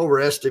probably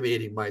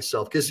overestimating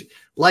myself because,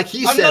 like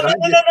he said, no,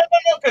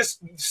 because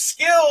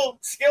skill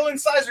and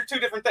size are two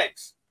different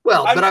things.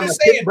 Well, but he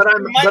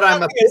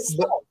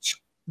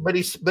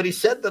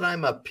said that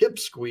I'm a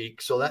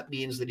pipsqueak, so that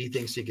means that he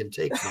thinks he can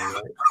take me,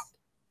 right?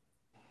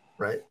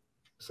 Right.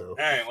 So. All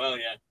right. Well,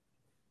 yeah.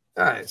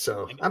 All right.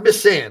 So I'm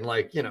just saying,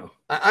 like, you know,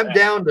 I'm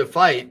down to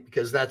fight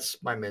because that's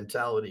my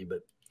mentality. But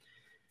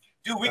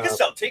dude, we can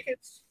sell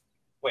tickets.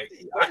 Wait,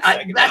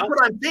 that's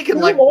what I'm thinking.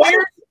 Like,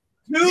 lawyers,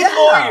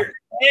 lawyers,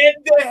 head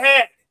to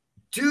head,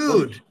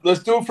 dude.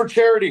 Let's do it for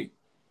charity.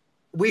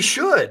 We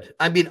should.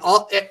 I mean,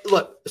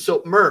 look.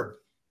 So Merv,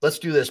 let's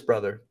do this,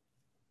 brother.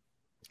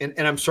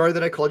 And I'm sorry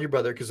that I called you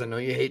brother because I know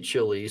you hate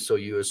Chile, so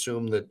you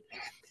assume that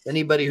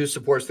anybody who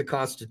supports the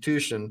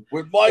Constitution.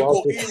 With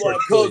Michael Ehline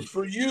comes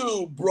for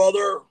you,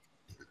 brother.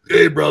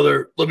 Hey,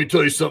 brother. Let me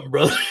tell you something,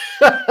 brother.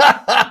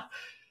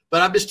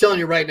 But I'm just telling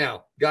you right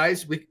now,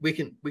 guys, we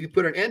can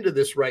put an end to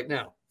this right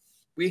now.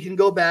 We can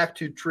go back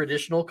to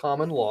traditional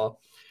common law.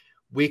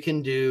 We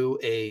can do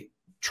a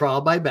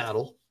trial by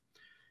battle,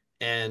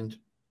 and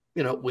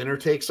you know, winner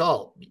takes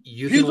all.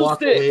 You can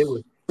walk away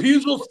with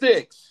puzzle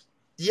sticks.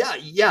 Yeah,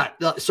 yeah.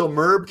 So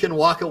Merb can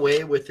walk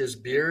away with his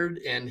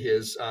beard and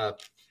his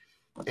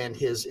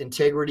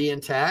integrity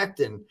intact,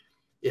 and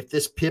if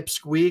this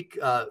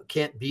pipsqueak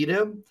can't beat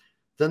him,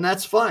 then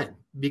that's fine.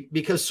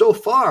 Because so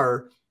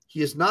far he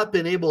has not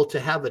been able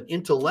to have an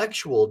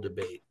intellectual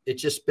debate.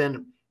 It's just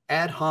been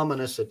ad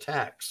hominem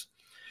attacks.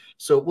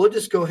 So we'll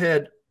just go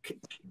ahead.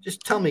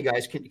 Just tell me,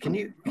 guys, can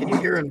you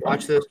hear and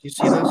watch this? Do you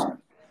see this?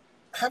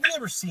 Have you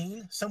ever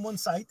seen someone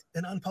cite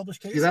an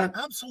unpublished case? See that?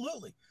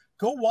 Absolutely.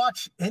 Go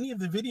watch any of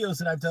the videos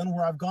that I've done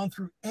where I've gone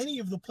through any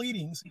of the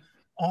pleadings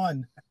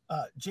on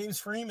James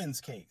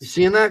Freeman's case. You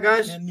seeing that,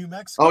 guys? In New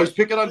Mexico. Oh, he's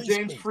picking on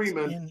James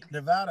Freeman. In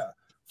Nevada.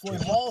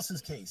 Floyd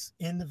Wallace's case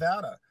in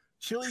Nevada.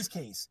 Chile's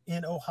case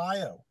in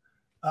Ohio.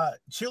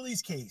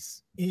 Chile's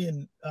case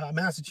in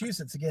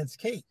Massachusetts against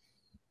Kate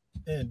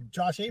and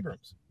Josh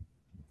Abrams.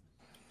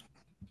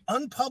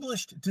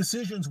 Unpublished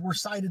decisions were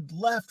cited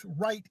left,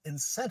 right, and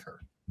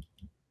center.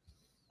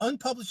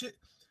 Unpublished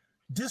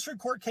district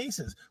court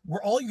cases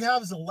where all you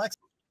have is a lex.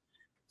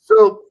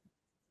 So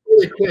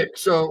really quick.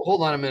 So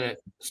hold on a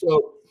minute.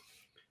 So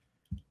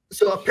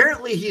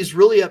apparently he's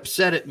really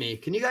upset at me.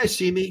 Can you guys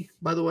see me,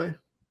 by the way?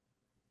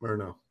 Or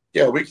no?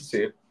 Yeah, we can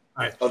see it.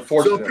 All right.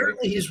 Unfortunately. So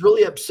apparently he's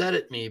really upset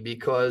at me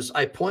because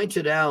I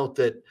pointed out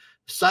that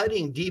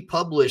citing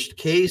depublished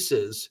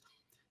cases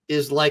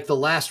is like the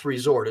last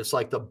resort. It's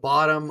like the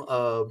bottom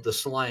of the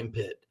slime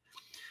pit.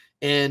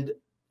 And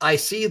I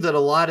see that a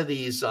lot of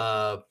these,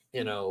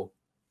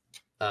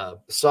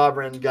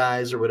 sovereign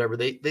guys or whatever,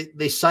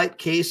 they cite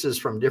cases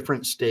from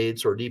different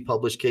states or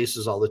depublished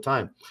cases all the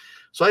time.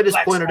 So I just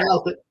pointed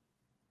out that,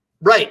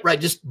 right,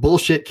 just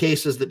bullshit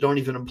cases that don't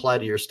even apply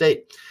to your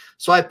state.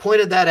 So I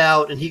pointed that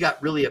out, and he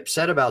got really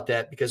upset about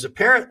that because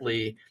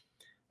apparently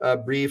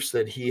briefs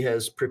that he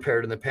has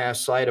prepared in the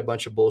past cite a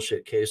bunch of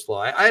bullshit case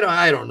law. I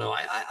don't know.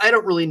 I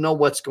don't really know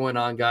what's going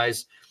on,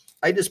 guys.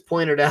 I just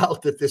pointed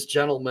out that this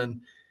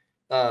gentleman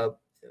made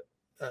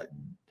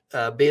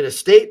a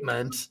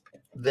statement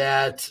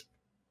that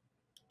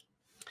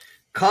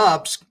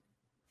cops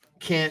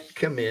can't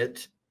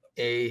commit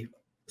a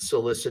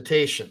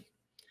solicitation.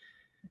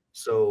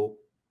 So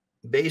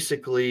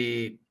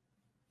basically,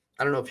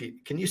 I don't know if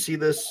can you see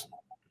this?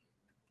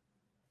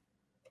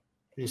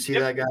 Can you see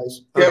that,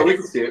 guys? Yeah, okay. We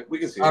can see it. We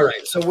can see it. All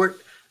right. So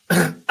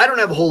I don't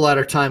have a whole lot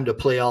of time to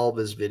play all of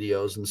his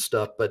videos and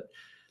stuff, but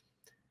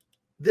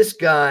this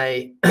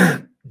guy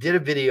did a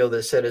video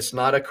that said it's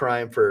not a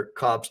crime for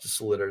cops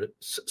to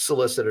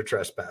solicit or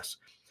trespass.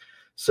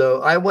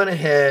 So I went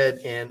ahead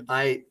and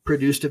I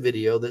produced a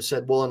video that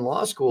said, well, in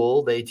law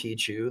school, they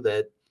teach you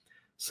that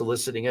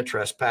soliciting a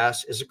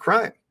trespass is a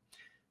crime.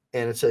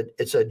 And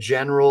it's a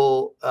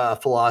general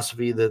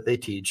philosophy that they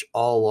teach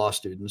all law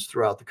students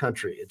throughout the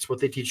country. It's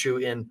what they teach you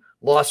in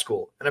law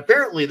school. And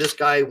apparently this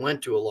guy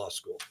went to a law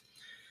school.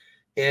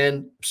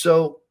 And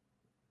so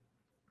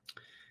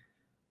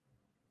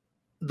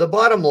the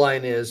bottom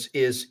line is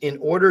in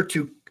order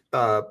to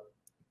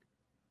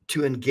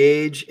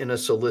engage in a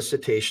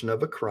solicitation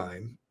of a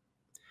crime,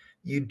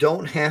 you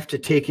don't have to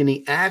take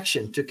any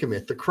action to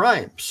commit the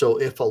crime. So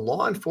if a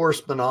law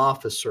enforcement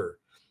officer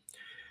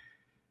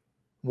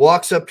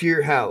walks up to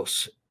your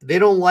house, they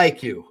don't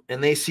like you,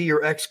 and they see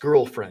your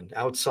ex-girlfriend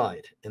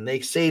outside, and they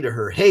say to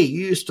her, hey,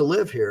 you used to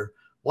live here.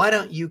 Why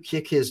don't you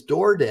kick his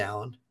door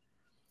down?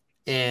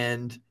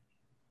 And,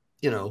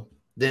 you know,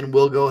 then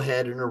we'll go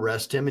ahead and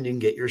arrest him and you can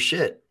get your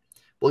shit.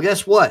 Well,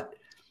 guess what?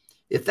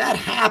 If that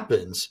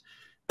happens,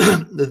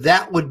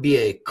 that would be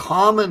a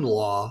common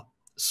law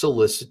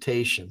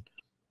solicitation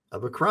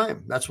of a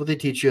crime. That's what they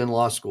teach you in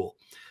law school.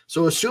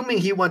 So assuming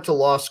he went to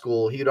law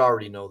school, he'd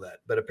already know that,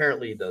 but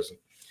apparently he doesn't.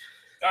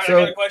 All right, So,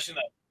 I got a question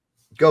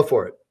though. Go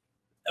for it.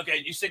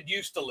 Okay, you said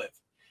used to live.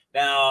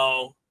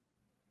 Now,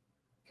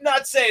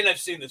 not saying I've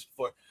seen this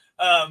before.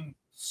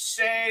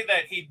 Say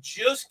that he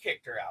just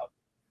kicked her out,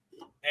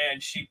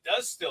 and she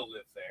does still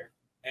live there,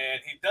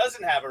 and he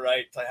doesn't have a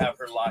right to have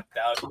her locked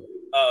out.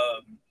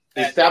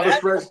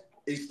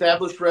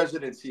 Established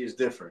residency is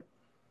different.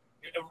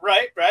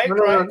 Right.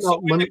 No, So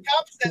when the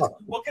cop says,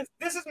 well, because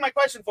this is my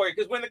question for you,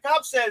 because when the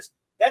cop says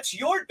that's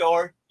your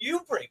door,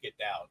 you break it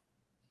down.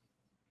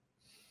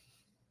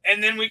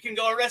 And then we can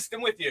go arrest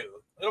him with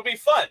you. It'll be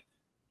fun.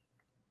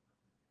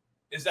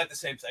 Is that the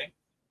same thing?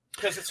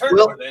 Because it's her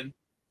door then.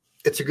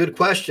 It's a good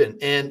question.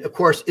 And of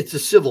course, it's a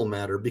civil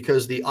matter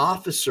because the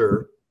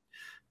officer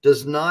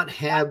does not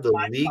have the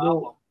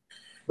legal.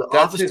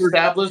 That's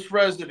established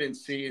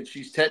residency, and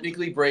she's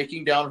technically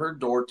breaking down her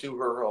door to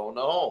her own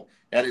home.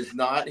 That is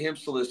not him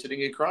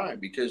soliciting a crime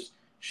because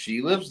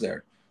she lives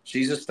there.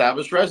 She's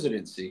established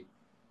residency.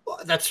 Well,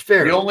 that's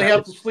fair. You only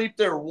have to sleep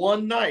there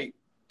one night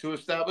to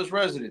establish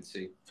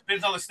residency.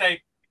 Depends on the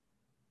state.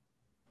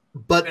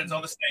 Depends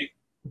on the state.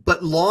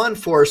 But law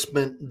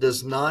enforcement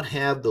does not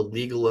have the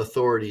legal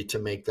authority to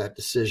make that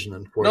decision,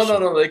 unfortunately.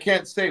 No. They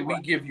can't say we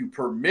give you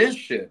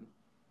permission.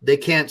 They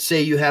can't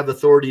say you have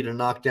authority to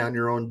knock down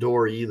your own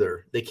door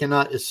either. They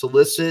cannot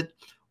solicit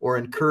or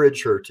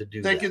encourage her to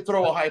do that. They can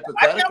throw a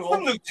hypothetical. I've got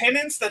some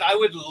lieutenants that I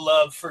would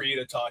love for you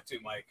to talk to,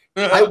 Mike.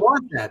 I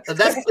want that.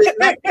 That's what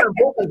I'm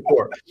hoping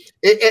for.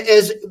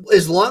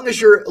 As long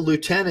as your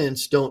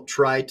lieutenants don't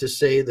try to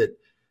say that,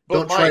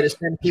 try to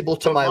send people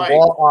to my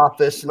law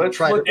office and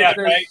try to. Yeah,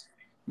 right.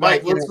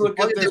 Mike, let's look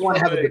at this. Want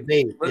to have a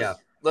debate.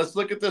 Let's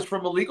look at this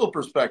from a legal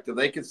perspective.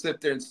 They can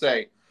sit there and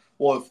say,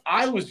 well, if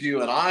I was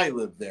you and I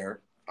lived there,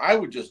 I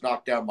would just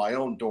knock down my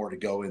own door to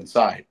go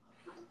inside.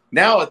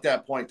 Now, at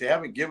that point, they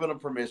haven't given them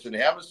permission. They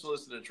haven't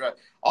solicited a trap.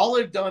 All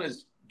they've done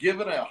is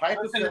given a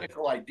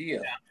hypothetical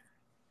idea.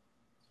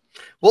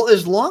 Well,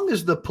 as long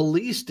as the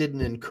police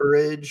didn't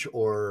encourage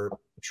or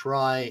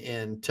try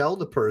and tell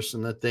the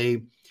person that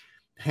they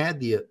had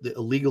the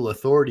legal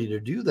authority to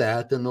do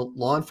that, then the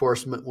law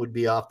enforcement would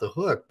be off the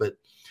hook. But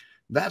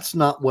that's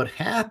not what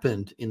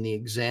happened in the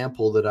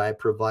example that I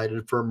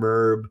provided for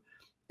Merb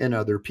and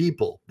other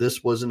people.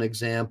 This was an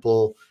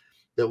example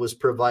that was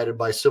provided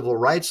by a civil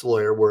rights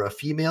lawyer where a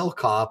female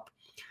cop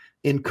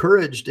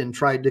encouraged and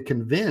tried to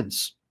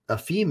convince a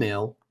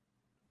female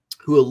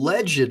who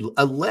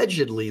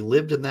allegedly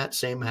lived in that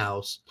same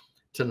house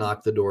to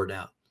knock the door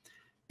down.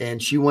 And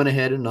she went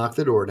ahead and knocked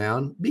the door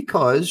down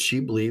because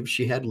she believed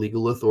she had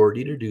legal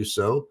authority to do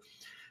so,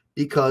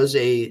 because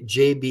a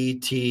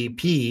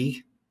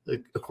JBTP,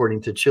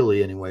 according to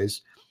Chile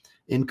anyways,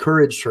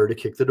 encouraged her to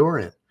kick the door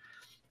in.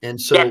 And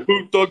so,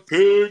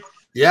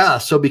 yeah,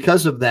 so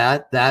because of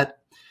that,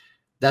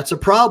 that's a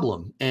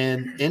problem.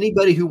 And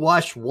anybody who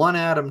watched 1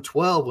 Adam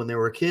 12 when they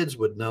were kids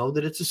would know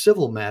that it's a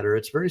civil matter.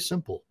 It's very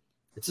simple.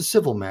 It's a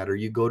civil matter.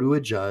 You go to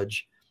a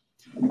judge,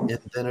 and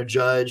then a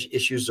judge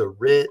issues a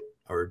writ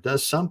or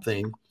does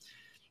something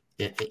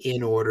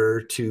in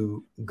order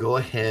to go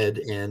ahead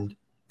and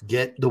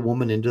get the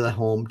woman into the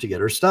home to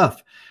get her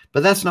stuff.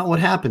 But that's not what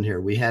happened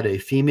here. We had a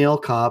female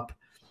cop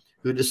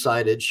who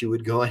decided she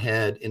would go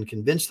ahead and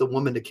convince the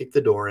woman to kick the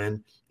door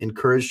in,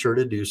 encouraged her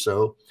to do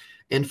so,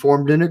 and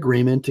formed an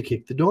agreement to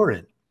kick the door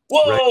in.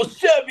 Whoa, right?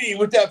 Chevy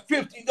with that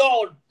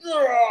 $50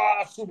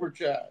 super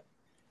chat.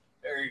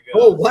 There you go.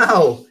 Oh,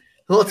 wow.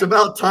 Well, it's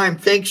about time.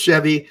 Thanks,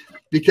 Chevy,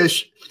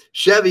 because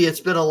Chevy,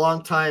 it's been a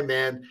long time,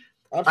 man.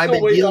 I'm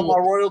still waiting on my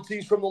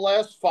royalties from the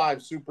last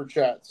 5 super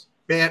chats.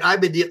 Man,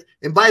 I've been dealing.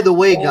 And by the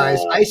way, guys,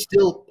 I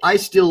still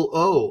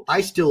owe,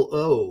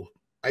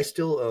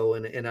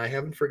 and I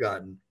haven't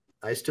forgotten.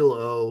 I still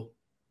owe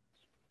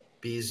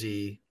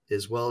BZ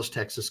as well as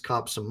Texas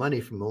Cop some money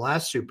from the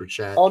last super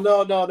chat. Oh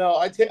no!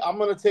 I'm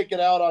going to take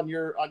it out on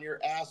your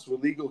ass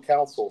with legal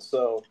counsel.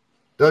 So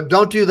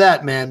don't do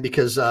that, man,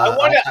 because I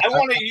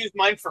want to use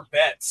mine for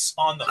bets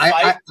on the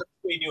fight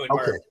between you and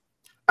Merv.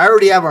 I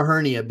already have a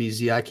hernia,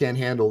 BZ. I can't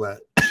handle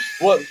that.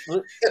 What?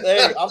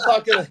 Hey, I'm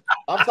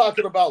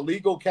talking about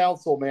legal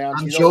counsel, man.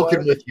 I'm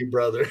joking with you,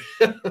 brother.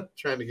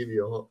 Trying to give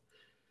you a hope.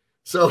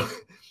 So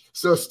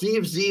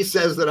Steve Z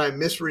says that I'm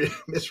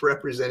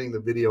misrepresenting the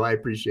video. I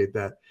appreciate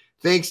that.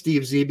 Thanks,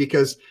 Steve Z,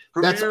 because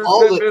that's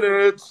all that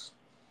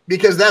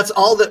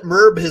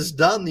Merb has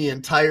done the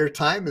entire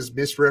time is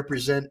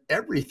misrepresent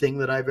everything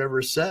that I've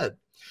ever said.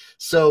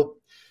 So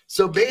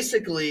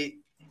basically,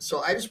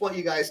 I just want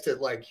you guys to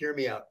like hear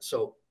me out.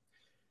 So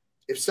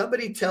if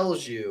somebody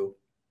tells you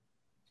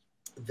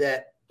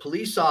that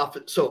police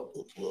officer, so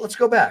let's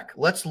go back.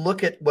 Let's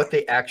look at what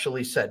they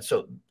actually said.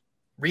 So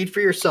read for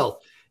yourself.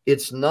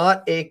 It's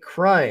not a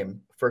crime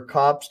for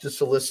cops to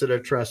solicit a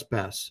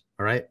trespass.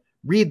 All right.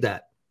 Read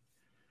that.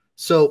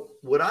 So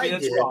what I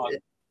did,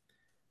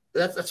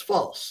 that's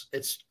false.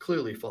 It's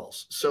clearly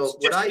false. So it's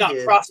what I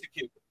did,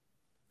 prosecute.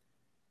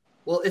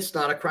 Well, it's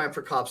not a crime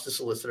for cops to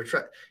solicit a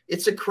trespass.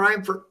 It's a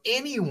crime for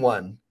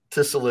anyone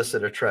to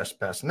solicit a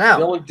trespass. Now,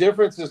 the only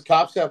difference is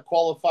cops have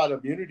qualified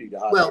immunity to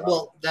hide.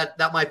 Well,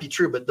 that might be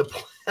true, but the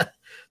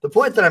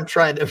point that I'm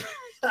trying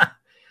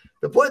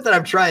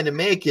to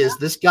make is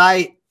this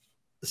guy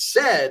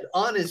said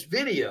on his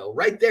video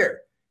right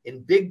there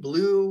in big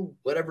blue,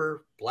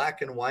 whatever,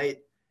 black and white,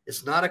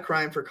 it's not a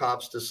crime for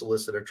cops to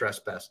solicit a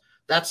trespass.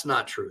 That's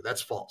not true.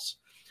 That's false.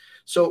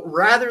 So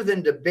rather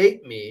than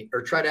debate me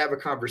or try to have a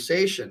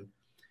conversation,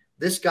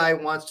 this guy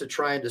wants to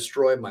try and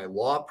destroy my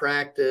law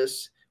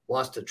practice,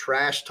 wants to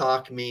trash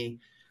talk me,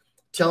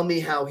 tell me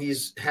how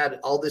he's had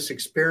all this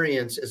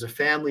experience as a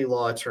family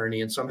law attorney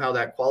and somehow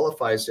that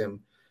qualifies him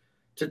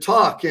to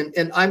talk.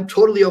 And I'm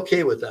totally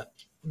okay with that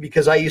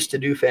because I used to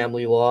do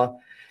family law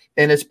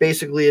and it's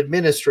basically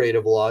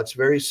administrative law. It's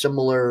very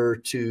similar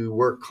to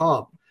work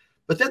comp.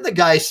 But then the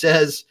guy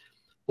says,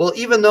 well,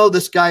 even though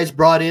this guy's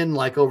brought in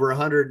like over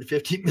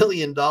 $150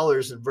 million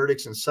in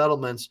verdicts and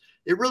settlements,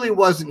 it really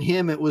wasn't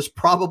him. It was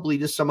probably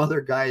just some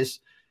other guys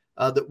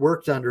that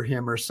worked under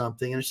him or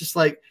something. And it's just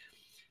like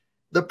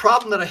the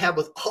problem that I have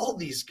with all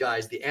these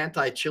guys, the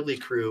anti-Chili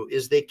crew,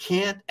 is they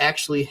can't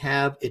actually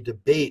have a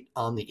debate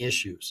on the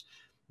issues.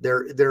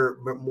 They're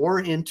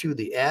more into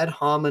the ad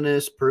hominem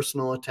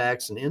personal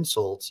attacks and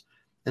insults,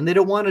 and they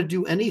don't want to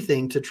do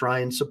anything to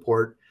try and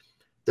support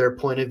their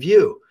point of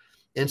view.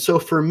 And so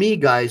for me,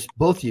 guys,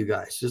 both of you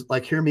guys, just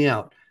like, hear me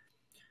out.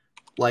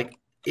 Like,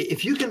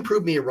 if you can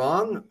prove me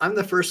wrong, I'm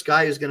the first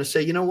guy who's going to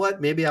say, you know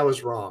what, maybe I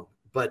was wrong.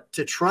 But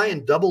to try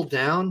and double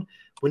down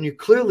when you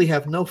clearly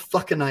have no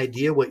fucking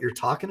idea what you're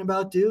talking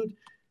about, dude,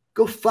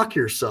 go fuck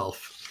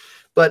yourself.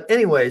 But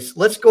anyways,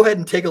 let's go ahead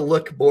and take a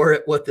look more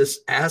at what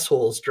this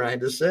asshole is trying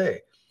to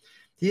say.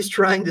 He's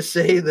trying to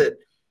say that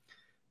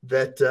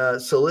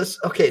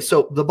okay,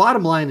 so the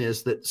bottom line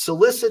is that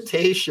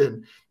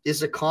solicitation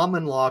is a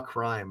common law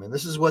crime, and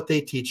this is what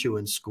they teach you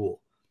in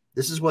school.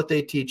 This is what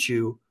they teach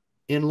you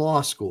in law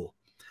school.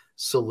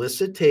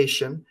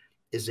 Solicitation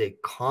is a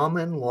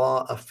common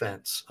law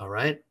offense, all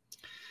right?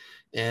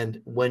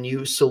 And when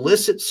you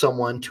solicit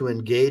someone to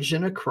engage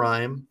in a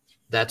crime,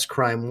 that's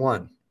crime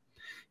one.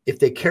 If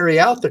they carry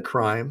out the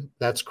crime,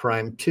 that's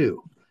crime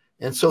two.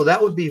 And so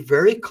that would be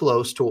very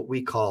close to what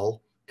we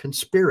call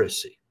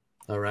conspiracy,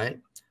 all right?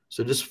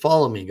 So just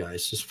follow me,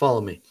 guys. Just follow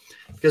me.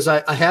 Because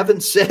I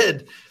haven't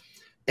said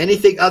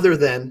anything other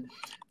than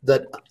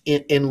that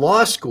in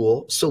law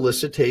school,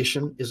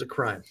 solicitation is a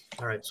crime.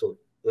 All right, so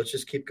let's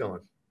just keep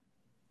going.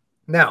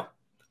 Now,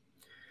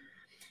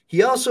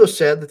 he also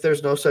said that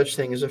there's no such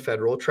thing as a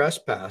federal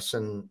trespass.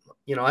 And,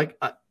 you know,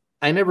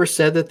 I never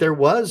said that there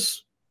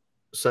was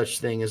such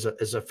thing as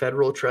a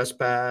federal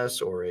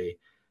trespass or a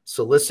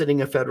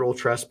soliciting a federal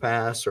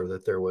trespass or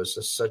that there was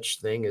a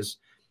such thing as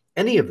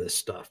any of this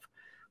stuff.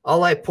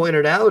 All I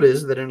pointed out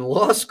is that in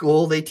law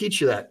school, they teach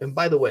you that. And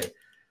by the way,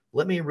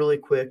 let me really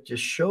quick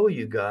just show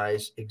you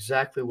guys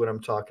exactly what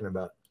I'm talking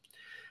about.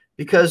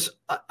 Because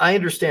I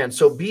understand.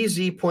 So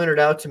BZ pointed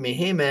out to me,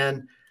 hey,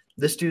 man,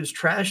 this dude's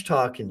trash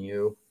talking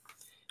you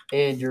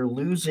and you're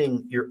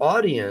losing your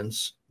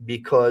audience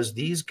because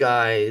these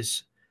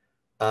guys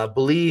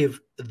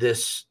believe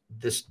this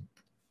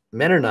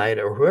Mennonite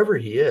or whoever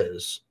he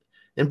is.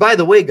 And by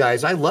the way,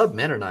 guys, I love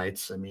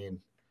Mennonites. I mean,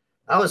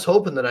 I was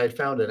hoping that I'd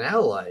found an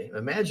ally.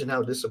 Imagine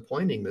how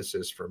disappointing this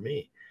is for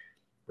me,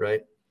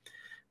 right?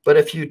 But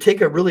if you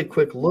take a really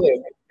quick look,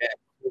 if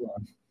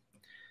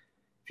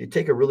you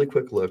take a really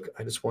quick look,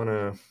 I just want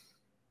to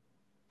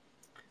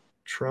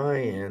try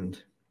and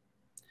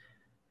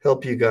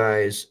help you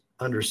guys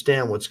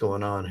understand what's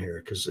going on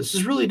here, because this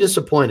is really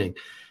disappointing.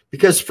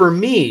 Because for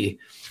me,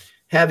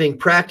 having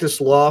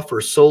practiced law for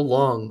so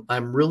long,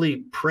 I'm really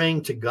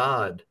praying to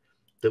God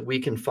that we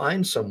can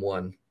find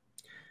someone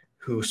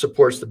who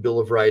supports the Bill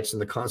of Rights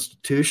and the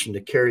Constitution to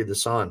carry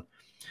this on.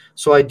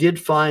 So I did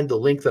find the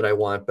link that I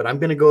want, but I'm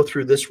going to go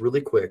through this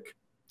really quick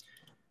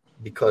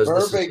because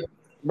this is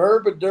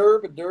Look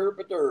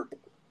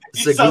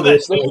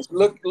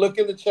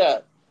in the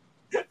chat.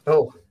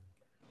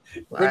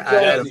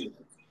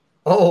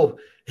 Oh,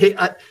 hey,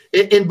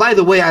 and by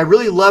the way, I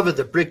really love it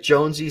that Brick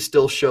Jonesy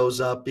still shows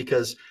up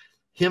because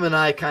him and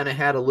I kind of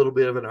had a little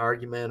bit of an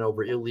argument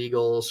over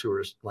illegals who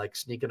were like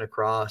sneaking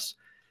across.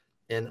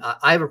 And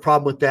I have a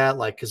problem with that,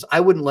 like, because I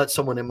wouldn't let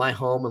someone in my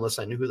home unless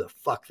I knew who the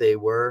fuck they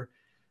were.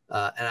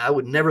 And I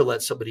would never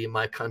let somebody in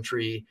my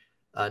country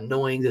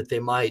knowing that they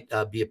might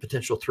be a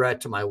potential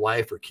threat to my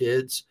wife or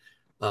kids.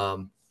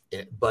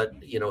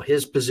 But, you know,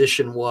 his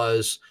position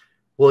was,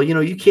 well, you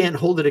know, you can't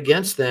hold it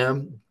against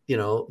them. You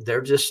know,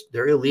 they're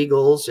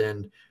illegals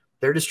and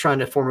they're just trying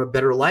to form a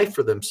better life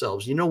for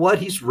themselves. You know what?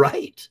 He's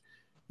right.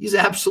 He's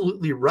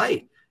absolutely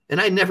right.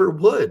 And I never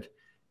would.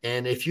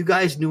 And if you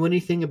guys knew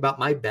anything about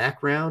my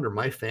background or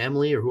my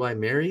family or who I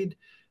married,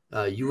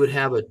 you would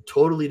have a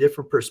totally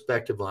different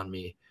perspective on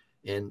me.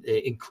 And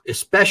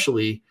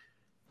especially,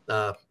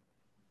 well,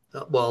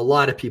 a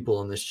lot of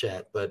people in this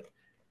chat, but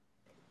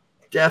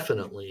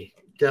definitely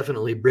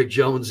Brick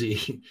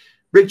Jonesy.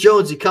 Brick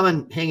Jonesy, come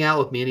and hang out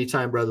with me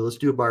anytime, brother. Let's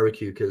do a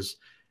barbecue, because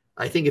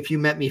I think if you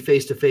met me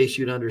face to face,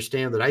 you'd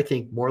understand that I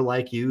think more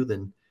like you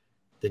than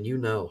you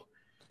know.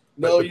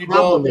 No, you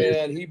don't,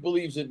 man. He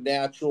believes in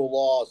natural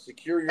law.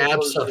 Secure your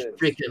persons.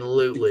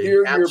 Absolutely.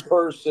 Secure your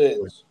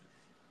persons.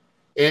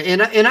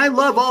 And I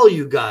love all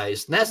you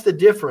guys. And that's the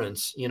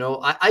difference. You know,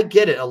 I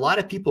get it. A lot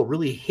of people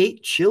really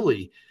hate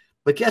chili.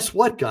 But guess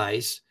what,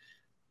 guys?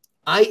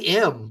 I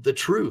am the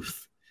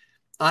truth.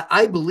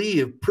 I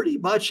believe pretty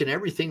much in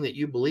everything that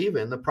you believe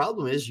in. The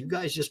problem is you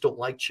guys just don't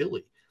like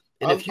chili.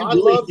 And if you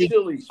really love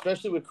chili,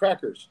 especially with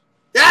crackers.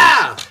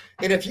 Yeah.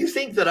 And if you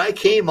think that I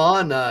came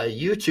on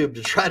YouTube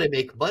to try to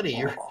make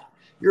money,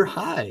 you're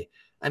high.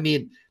 I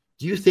mean,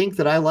 do you think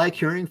that I like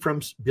hearing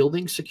from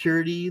building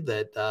security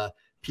that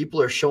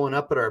people are showing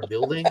up at our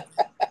building?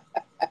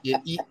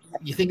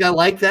 You think I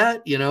like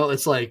that? You know,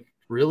 it's like,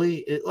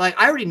 really? Like,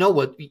 I already know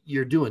what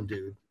you're doing,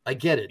 dude. I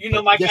get it. You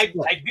know, Mike, I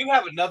do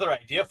have another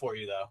idea for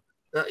you,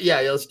 though.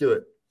 Yeah, let's do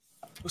it.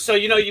 So,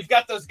 you know, you've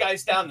got those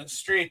guys down the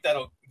street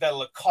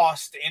that'll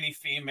accost any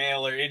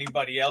female or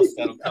anybody else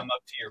that'll come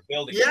up to your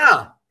building.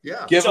 Yeah.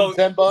 Give them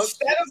 $10.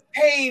 Instead of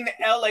paying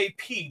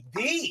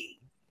LAPD,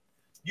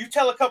 you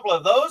tell a couple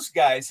of those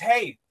guys,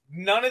 hey,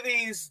 none of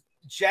these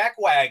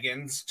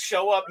jackwagons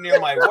show up near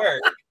my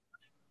work.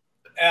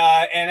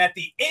 And at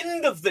the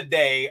end of the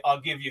day,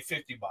 I'll give you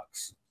 $50.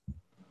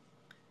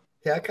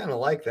 Yeah, I kind of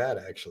like that,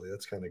 actually.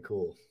 That's kind of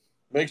cool.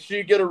 Make sure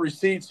you get a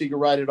receipt so you can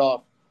write it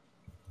off.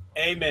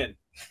 Amen.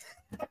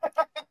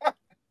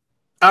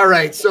 All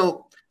right.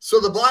 So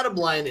the bottom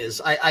line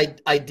is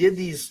I did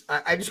these.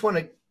 I just want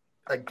to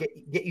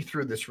get you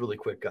through this really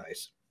quick,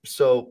 guys.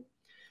 So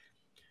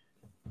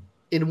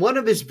in one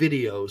of his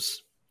videos,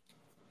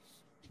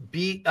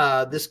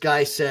 this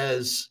guy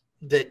says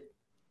that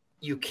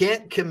you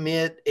can't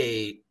commit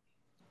a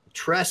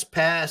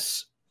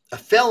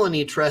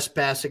felony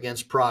trespass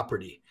against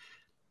property.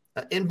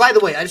 And by the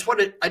way, I just want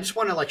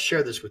to like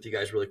share this with you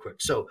guys really quick.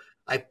 So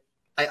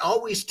I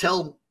always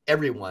tell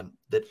everyone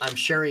that I'm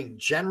sharing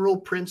general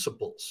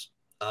principles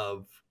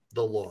of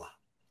the law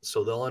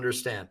so they'll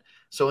understand.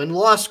 So in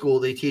law school,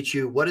 they teach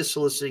you what is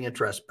soliciting a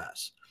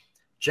trespass,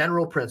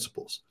 general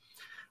principles.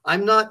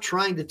 I'm not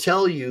trying to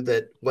tell you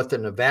that what the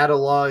Nevada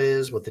law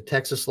is, what the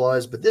Texas law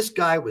is, but this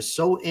guy was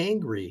so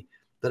angry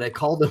that I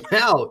called him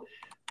out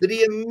that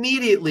he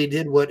immediately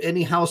did what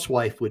any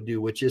housewife would do,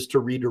 which is to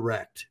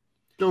redirect.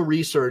 No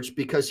research,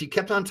 because he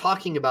kept on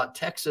talking about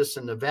Texas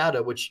and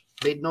Nevada, which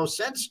made no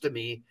sense to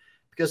me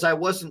because I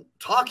wasn't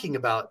talking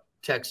about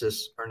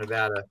Texas or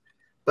Nevada.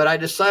 But I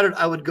decided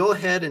I would go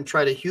ahead and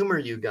try to humor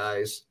you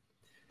guys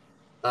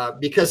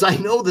because I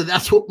know that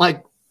that's what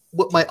my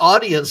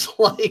audience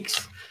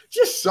likes.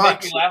 Just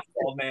sucks. Make me laugh,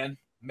 old man.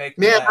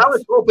 Man, I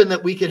was hoping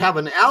that we could have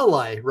an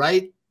ally,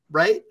 right?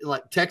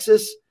 Like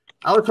Texas.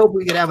 I was hoping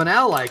we could have an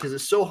ally because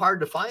it's so hard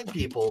to find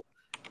people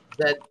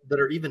that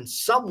are even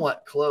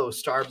somewhat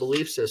close to our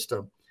belief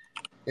system.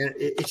 And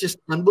it's just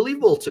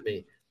unbelievable to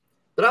me.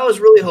 But I was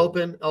really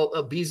hoping,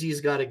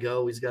 BZ's got to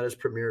go. He's got his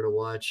premiere to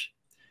watch.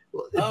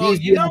 Oh,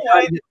 you know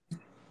what,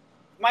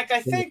 Mike?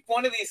 I think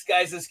one of these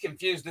guys is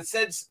confused. It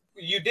says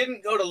you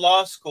didn't go to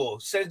law school.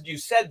 You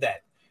said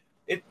that.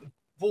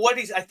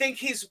 I think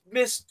he's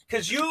missed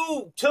because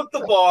you took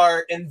the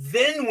bar and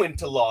then went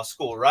to law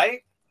school,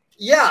 right?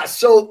 Yeah.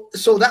 So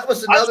that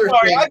was another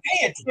thing. I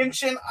pay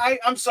attention.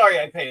 I'm sorry.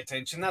 I pay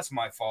attention. That's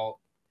my fault.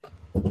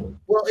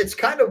 Well, it's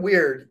kind of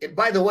weird. And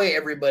by the way,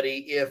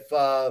 everybody,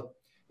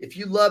 if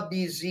you love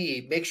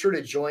BZ, make sure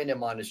to join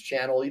him on his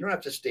channel. You don't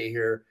have to stay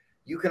here.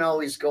 You can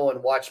always go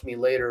and watch me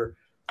later.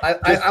 I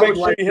would make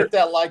sure you hit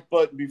that like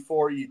button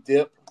before you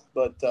dip.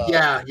 But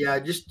yeah,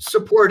 just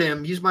support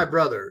him. He's my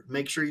brother.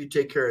 Make sure you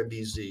take care of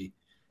BZ.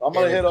 I'm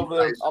gonna head over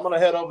there. I'm gonna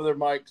head over there,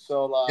 Mike.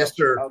 So yes,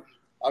 sir.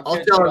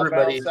 I'll tell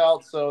everybody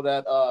out so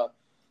that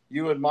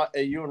you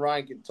and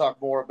Ryan can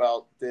talk more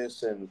about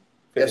this and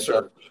finish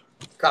up.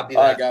 Copy that.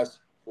 All right, guys.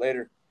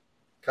 Later.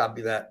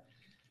 Copy that.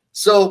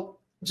 So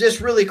just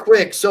really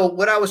quick. So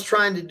what I was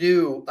trying to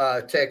do,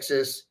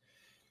 Texas,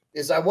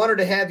 is I wanted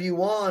to have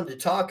you on to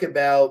talk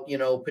about,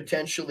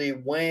 potentially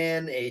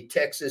when a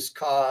Texas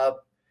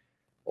cop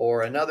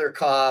or another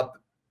cop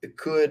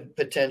could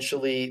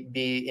potentially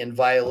be in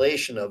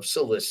violation of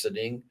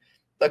soliciting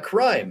a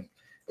crime.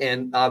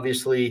 And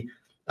obviously,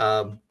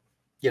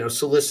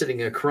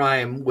 soliciting a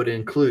crime would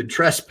include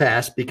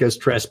trespass, because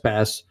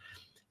trespass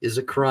is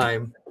a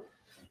crime.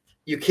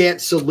 You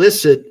can't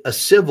solicit a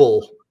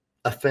civil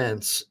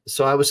offense.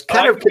 So I was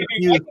kind of confused.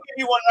 I can give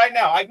you one right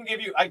now. I can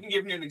give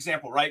you an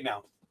example right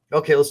now.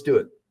 Okay, let's do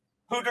it.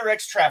 Who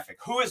directs traffic?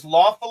 Who is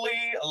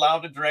lawfully allowed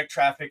to direct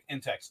traffic in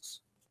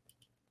Texas?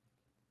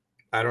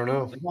 I don't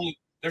know.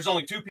 There's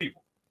only two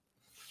people.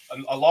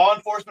 A law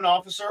enforcement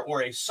officer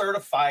or a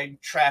certified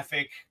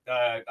traffic,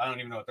 I don't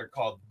even know what they're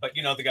called, but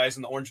you know, the guys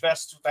in the orange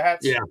vests with the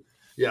hats?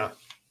 Yeah.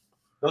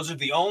 Those are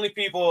the only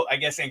people, I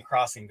guess, and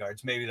crossing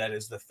guards. Maybe that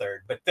is the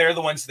third, but they're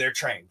the ones they're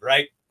trained,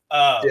 right?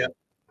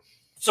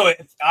 So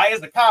if I,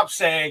 as the cop,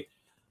 say,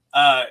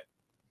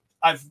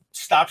 I've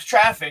stopped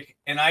traffic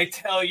and I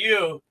tell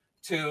you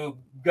to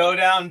go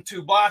down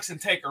 2 blocks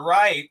and take a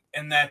right,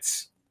 and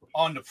that's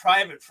onto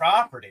private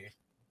property,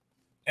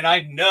 and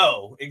I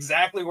know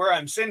exactly where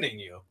I'm sending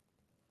you.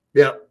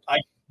 Yeah.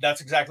 That's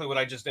exactly what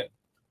I just did.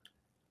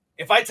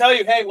 If I tell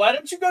you, hey, why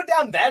don't you go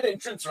down that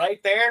entrance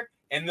right there,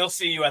 and they'll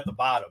see you at the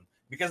bottom,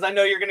 because I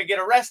know you're going to get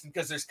arrested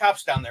because there's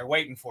cops down there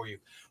waiting for you.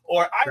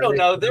 Or I don't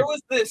know, there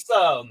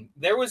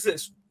was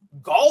this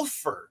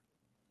golfer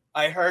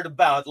I heard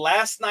about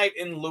last night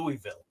in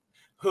Louisville,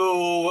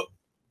 who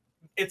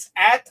it's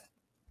at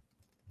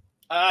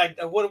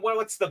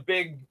what's the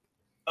big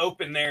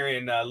open there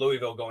in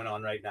Louisville going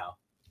on right now?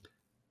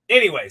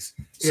 Anyways,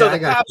 so the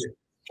cops,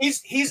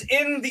 he's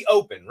in the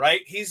open,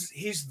 right?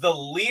 He's the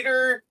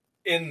leader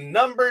in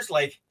numbers.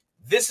 Like,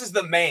 this is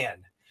the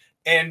man,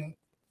 and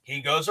he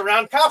goes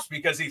around cops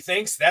because he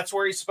thinks that's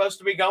where he's supposed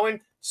to be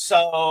going.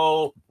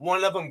 So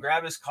one of them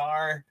grabbed his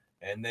car,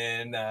 and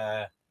then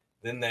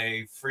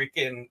they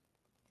freaking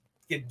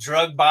get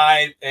drugged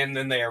by, and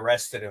then they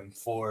arrested him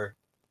for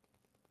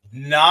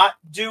not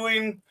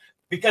doing,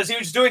 because he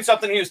was doing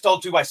something he was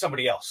told to by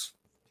somebody else.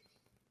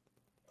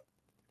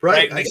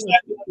 Right?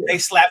 They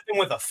slapped him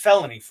with a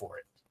felony for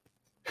it.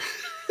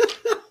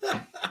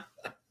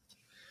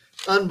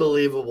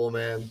 Unbelievable,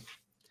 man.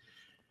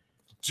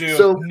 Dude,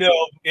 so, no,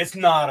 it's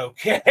not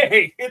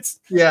okay.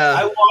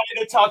 I wanted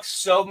to talk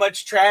so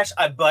much trash,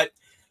 but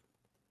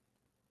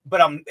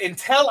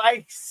until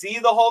I see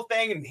the whole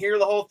thing and hear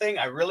the whole thing,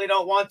 I really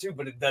don't want to,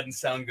 but it doesn't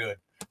sound good.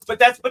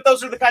 But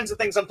those are the kinds of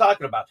things I'm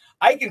talking about.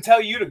 I can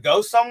tell you to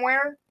go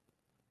somewhere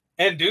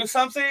and do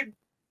something,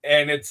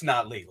 and it's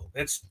not legal.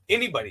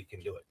 Anybody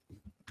can do it.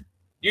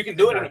 You can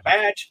do it in a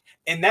badge,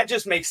 and that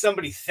just makes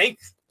somebody think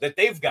that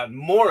they've got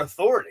more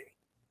authority.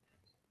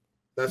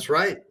 That's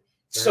right.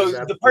 So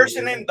the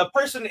person,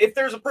 if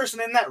there's a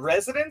person in that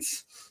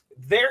residence,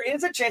 there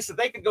is a chance that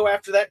they could go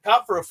after that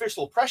cop for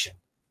official oppression.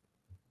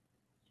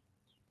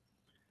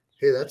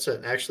 Hey, that's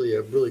actually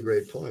a really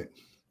great point.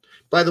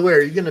 By the way,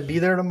 are you going to be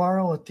there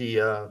tomorrow at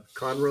the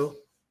Conroe?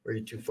 Or are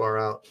you too far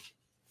out?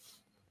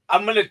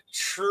 I'm going to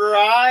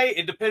try.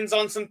 It depends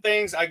on some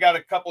things. I got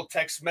a couple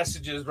text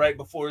messages right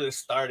before this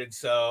started.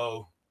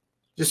 So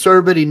just so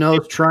everybody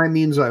knows, try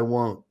means I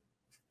won't.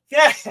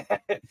 Yeah.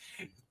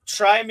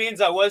 Try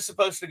means I was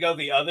supposed to go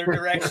the other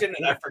direction,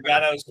 and I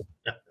forgot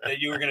that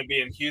you were going to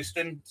be in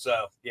Houston.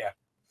 So, yeah.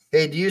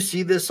 Hey, do you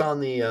see this on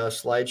the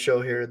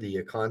slideshow here,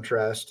 the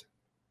contrast?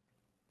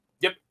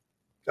 Yep.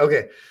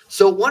 Okay.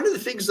 So one of the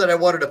things that I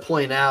wanted to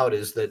point out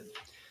is that,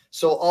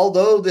 so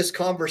although this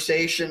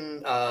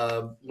conversation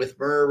with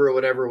Merv or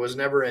whatever was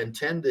never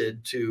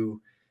intended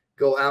to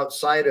go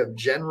outside of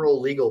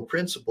general legal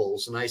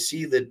principles, and I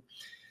see that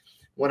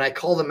when I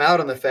called him out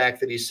on the fact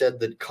that he said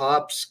that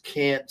cops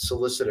can't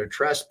solicit a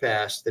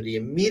trespass, that he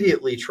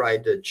immediately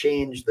tried to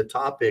change the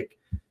topic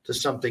to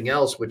something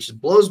else, which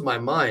blows my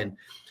mind.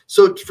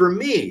 So for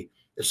me,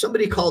 if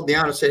somebody called me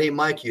out and said, hey,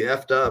 Mike, you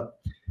effed up,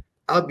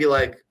 I would be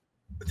like,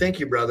 thank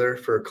you, brother,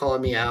 for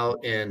calling me out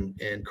and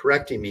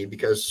correcting me,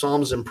 because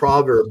Psalms and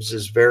Proverbs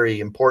is very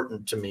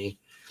important to me.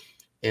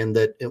 And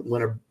that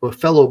when a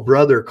fellow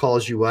brother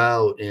calls you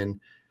out and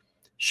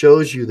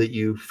shows you that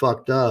you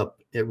fucked up,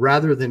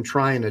 rather than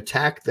try and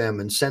attack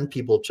them and send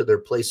people to their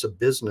place of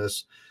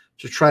business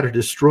to try to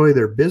destroy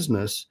their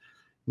business,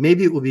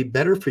 maybe it would be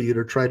better for you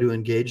to try to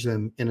engage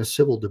them in a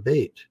civil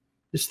debate.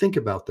 Just think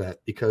about that,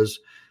 because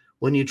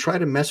when you try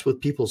to mess with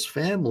people's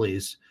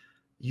families,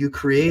 you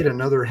create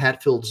another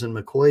Hatfields and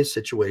McCoy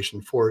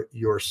situation for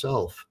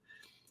yourself.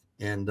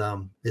 And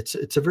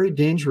it's a very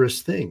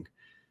dangerous thing.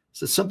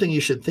 So it's something you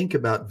should think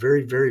about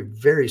very, very,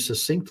 very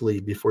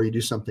succinctly before you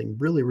do something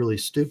really, really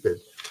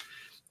stupid.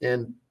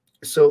 And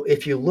so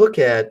if you look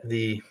at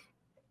because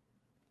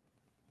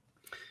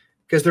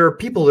there are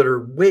people that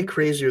are way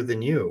crazier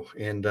than you,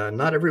 and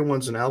not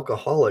everyone's an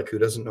alcoholic who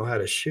doesn't know how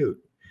to shoot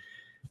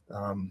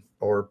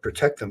or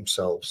protect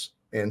themselves.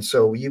 And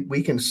so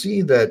we can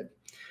see that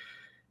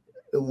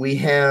we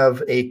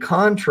have a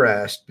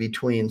contrast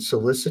between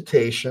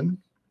solicitation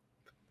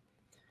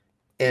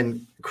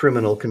and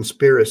criminal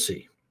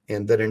conspiracy,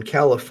 and that in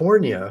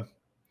California,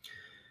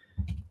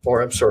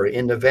 or I'm sorry,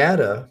 in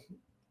Nevada,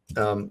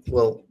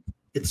 well,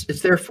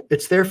 it's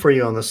there for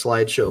you on the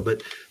slideshow.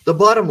 But the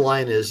bottom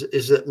line is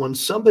that when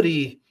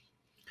somebody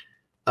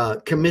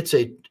commits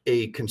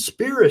a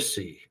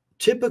conspiracy,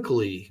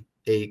 typically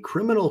a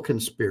criminal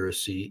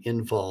conspiracy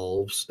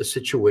involves a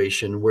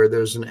situation where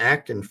there's an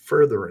act in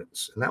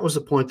furtherance. And that was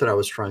the point that I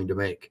was trying to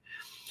make,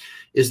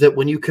 is that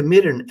when you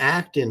commit an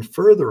act in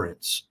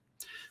furtherance,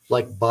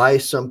 like buy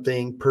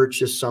something,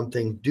 purchase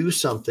something, do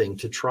something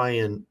to try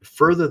and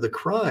further the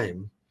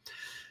crime,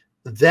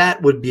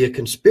 that would be a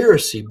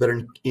conspiracy. But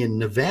in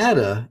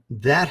Nevada,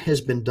 that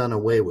has been done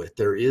away with.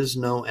 There is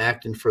no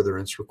act in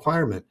furtherance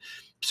requirement.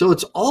 So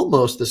it's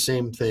almost the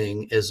same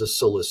thing as a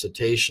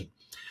solicitation.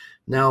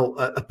 Now,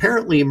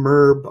 apparently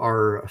Merb,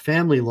 our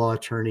family law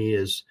attorney,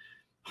 is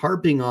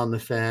harping on the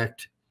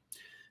fact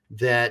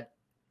that,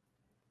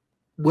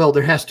 well,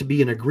 there has to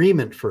be an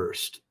agreement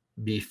first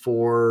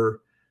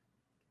before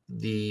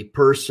the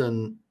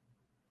person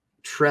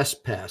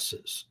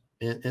trespasses.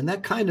 And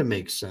that kind of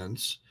makes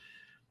sense.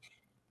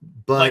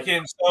 But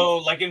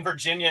like in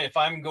Virginia, if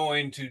I'm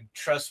going to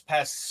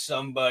trespass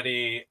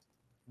somebody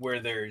where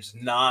there's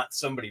not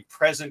somebody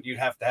present, you'd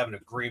have to have an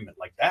agreement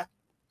like that.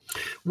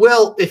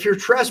 Well, if you're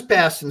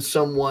trespassing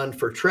someone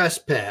for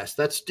trespass,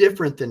 that's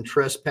different than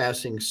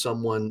trespassing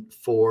someone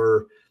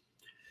for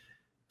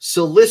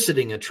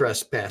soliciting a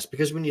trespass,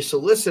 because when you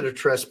solicit a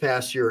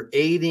trespass, you're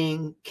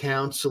aiding,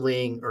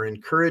 counseling, or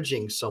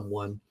encouraging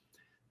someone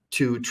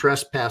to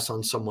trespass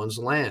on someone's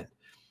land.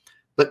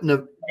 But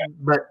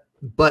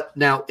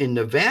now in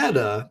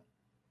Nevada,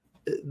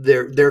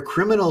 their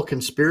criminal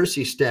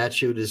conspiracy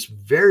statute is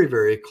very,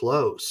 very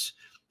close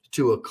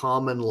to a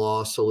common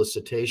law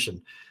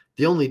solicitation.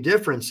 The only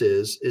difference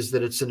is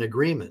that it's an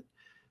agreement.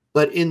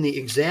 But in the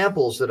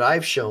examples that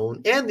I've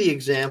shown and the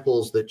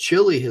examples that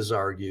Chile has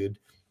argued,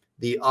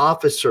 the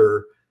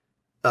officer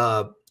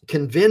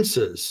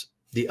convinces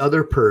the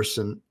other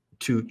person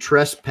to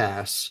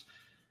trespass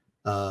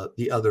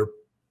the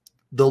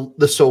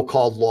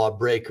so-called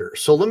lawbreaker.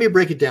 So let me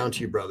break it down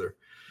to you, brother.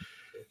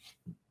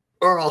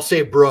 Or I'll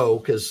say bro,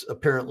 because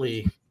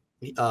apparently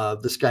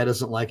this guy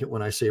doesn't like it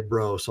when I say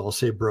bro. So I'll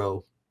say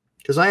bro,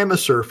 because I am a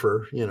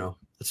surfer, you know.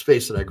 Let's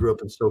face it, I grew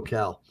up in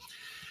SoCal.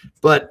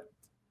 But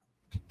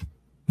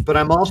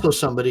I'm also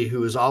somebody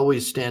who is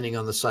always standing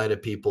on the side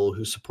of people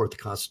who support the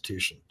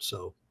Constitution.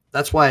 So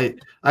that's why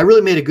I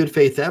really made a good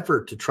faith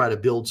effort to try to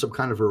build some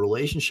kind of a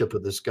relationship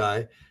with this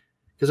guy,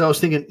 because I was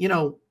thinking, you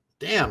know,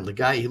 damn, the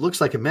guy, he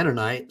looks like a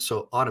Mennonite,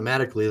 so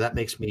automatically that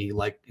makes me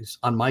like he's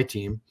on my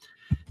team.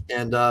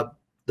 And the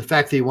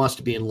fact that he wants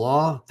to be in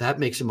law, that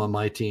makes him on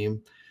my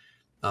team.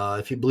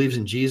 If he believes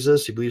in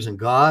Jesus, he believes in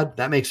God,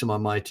 that makes him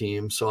on my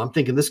team. So I'm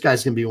thinking this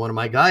guy's going to be one of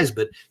my guys,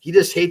 but he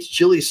just hates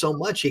Chile so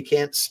much. He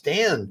can't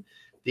stand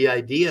the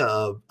idea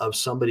of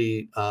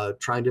somebody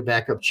trying to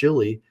back up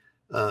Chile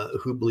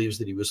who believes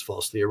that he was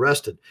falsely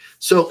arrested.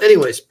 So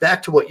anyways,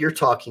 back to what you're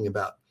talking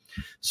about.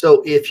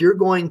 So if you're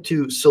going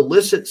to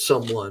solicit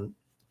someone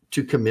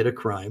to commit a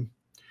crime,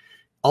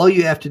 all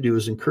you have to do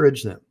is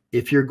encourage them.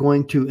 If you're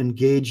going to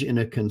engage in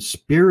a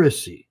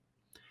conspiracy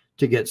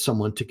to get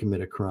someone to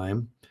commit a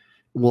crime,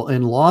 well,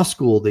 in law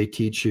school, they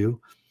teach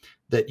you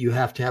that you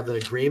have to have an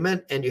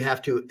agreement and you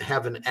have to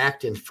have an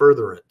act in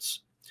furtherance.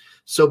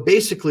 So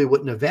basically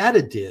what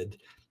Nevada did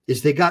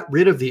is they got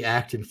rid of the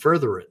act in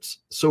furtherance.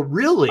 So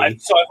really,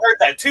 so I've heard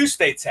that 2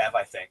 states have,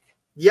 I think.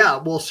 Yeah,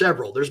 well,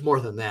 several. There's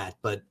more than that,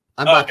 but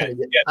I'm not going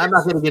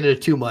to get into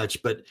too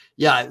much. But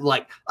yeah,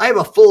 like I have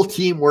a full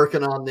team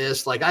working on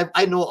this. Like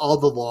I know all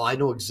the law. I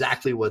know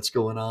exactly what's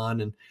going on,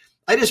 and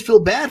I just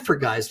feel bad for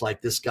guys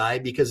like this guy,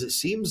 because it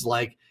seems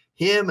like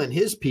him and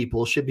his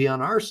people should be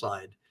on our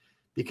side,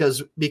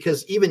 because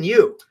even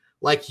you,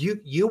 like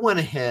you went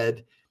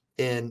ahead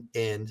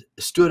and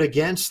stood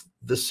against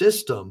the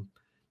system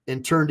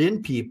and turned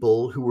in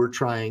people who were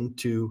trying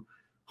to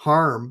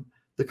harm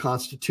the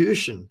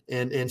Constitution.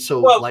 And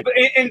so, well, like,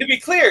 and to be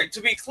clear,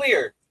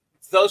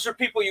 those are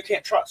people you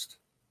can't trust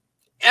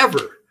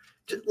ever.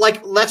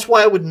 Like, that's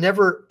why I would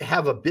never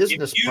have a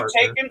business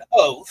partner.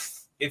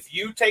 If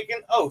you take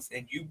an oath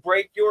and you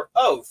break your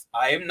oath,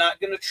 I am not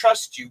going to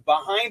trust you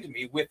behind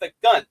me with a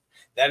gun.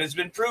 That has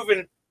been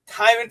proven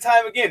time and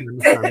time again.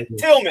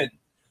 Tillman,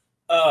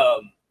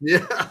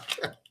 yeah,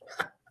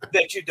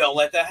 that you don't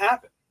let that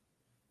happen.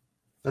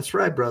 That's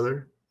right,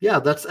 brother. Yeah,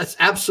 that's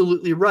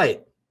absolutely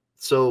right.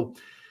 So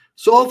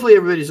hopefully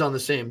everybody's on the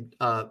same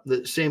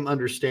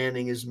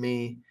understanding as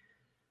me.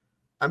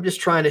 I'm just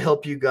trying to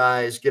help you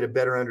guys get a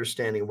better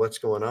understanding of what's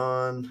going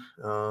on.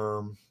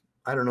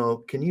 I don't know.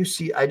 Can you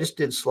see? I just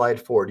did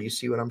slide 4. Do you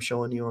see what I'm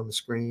showing you on the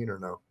screen or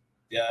no?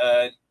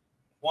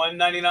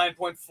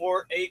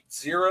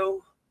 199.480.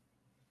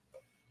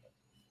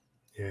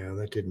 Yeah,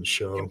 that didn't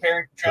show.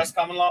 Comparing contrast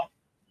common law.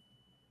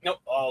 Nope.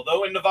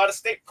 Although in Nevada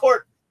State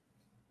Court.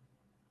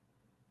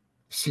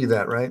 See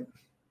that, right?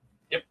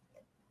 Yep.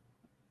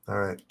 All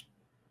right.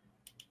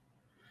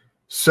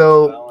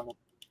 So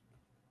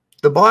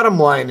the bottom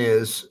line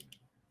is,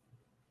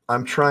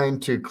 I'm trying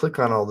to click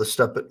on all this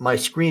stuff, but my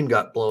screen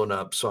got blown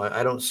up, so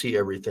I don't see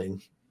everything.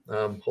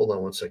 Hold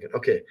on one second.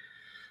 Okay.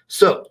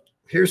 So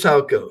here's how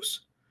it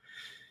goes.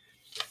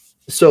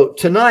 So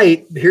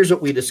tonight, here's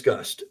what we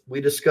discussed.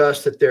 We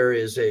discussed that there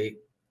is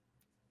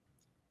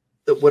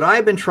what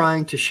I've been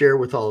trying to share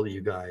with all of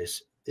you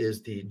guys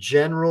is the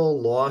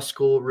general law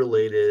school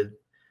related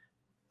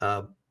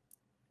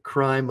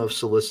crime of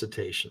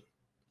solicitation.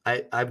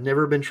 I've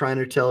never been trying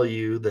to tell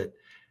you that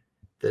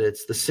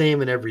it's the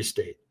same in every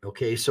state.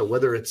 Okay. So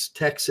whether it's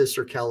Texas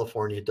or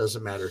California, it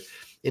doesn't matter.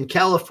 In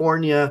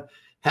California,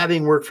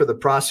 having worked for the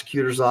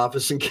prosecutor's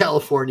office in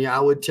California, I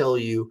would tell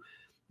you,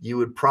 you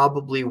would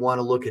probably want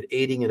to look at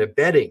aiding and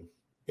abetting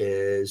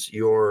as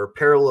your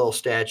parallel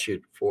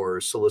statute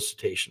for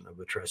solicitation of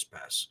a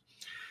trespass.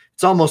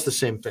 It's almost the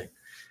same thing.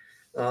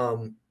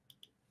 Now,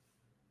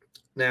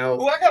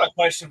 I got a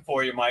question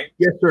for you, Mike.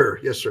 Yes, sir.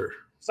 Yes, sir.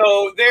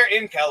 So they're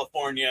in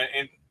California,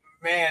 and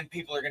man,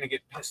 people are going to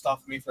get pissed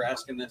off at me for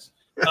asking this.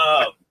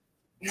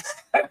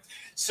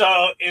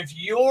 So if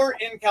you're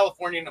in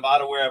California,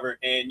 Nevada, wherever,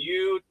 and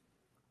you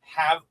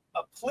have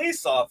a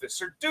police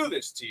officer do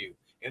this to you,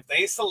 if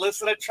they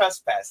solicit a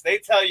trespass, they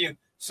tell you,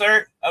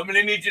 sir, I'm going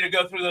to need you to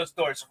go through those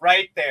doors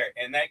right there,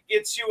 and that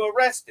gets you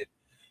arrested.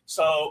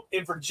 So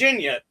in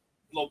Virginia,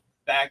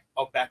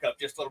 I'll back up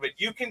just a little bit.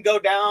 You can go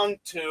down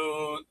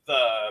to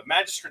the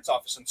magistrate's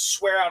office and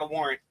swear out a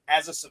warrant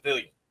as a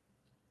civilian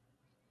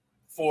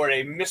for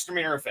a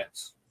misdemeanor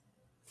offense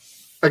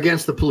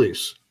Against the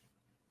police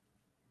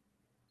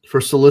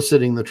for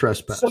soliciting the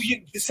trespass.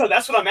 So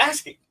that's what I'm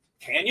asking.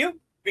 Can you?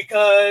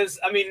 Because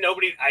I mean,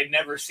 I'd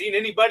never seen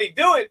anybody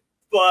do it,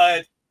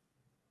 but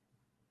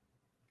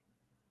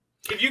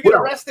if you get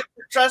arrested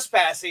for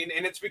trespassing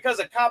and it's because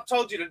a cop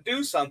told you to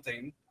do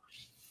something,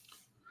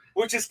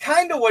 which is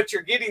kind of what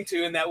you're getting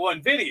to in that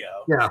one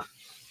video. Yeah.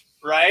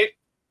 Right?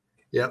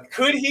 Yep.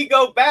 Could he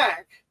go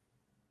back,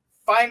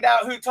 find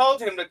out who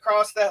told him to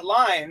cross that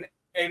line,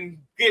 and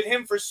get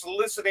him for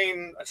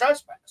soliciting a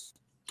trespass?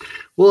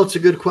 Well, it's a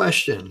good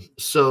question.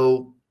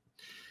 So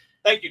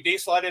thank you,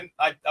 Diesel.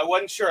 I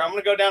wasn't sure. I'm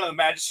going to go down to the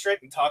magistrate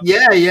and talk.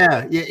 Yeah.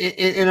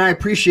 And I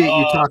appreciate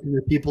you talking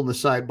to people in the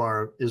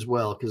sidebar as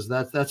well, because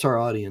that's our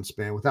audience,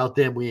 man. Without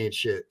them, we ain't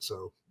shit.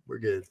 So we're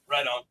good.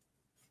 Right on.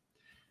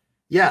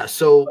 Yeah.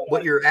 So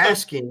what you're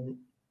asking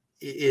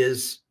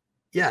is,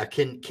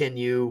 can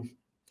you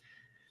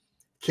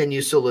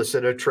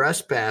solicit a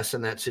trespass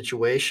in that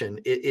situation?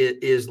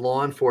 Is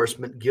law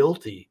enforcement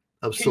guilty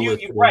of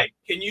soliciting?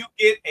 Can you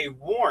get a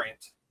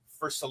warrant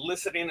for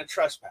soliciting a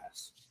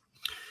trespass?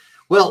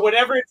 Well,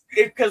 whatever,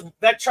 because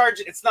that charge,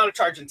 it's not a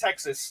charge in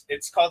Texas.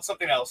 It's called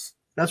something else.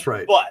 That's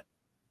right. But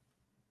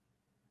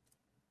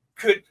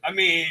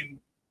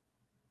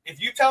if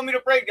you tell me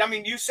to break,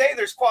 you say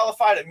there's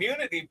qualified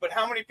immunity, but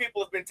how many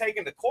people have been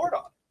taken to court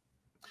on it?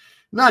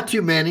 Not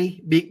too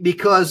many,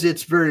 because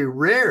it's very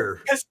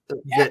rare. Because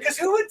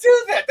who would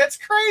do that? That's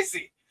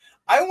crazy.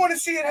 I want to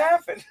see it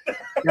happen.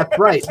 That's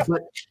right.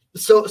 But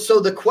so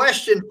the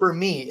question for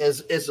me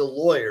as a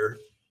lawyer,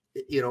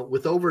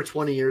 with over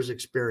 20 years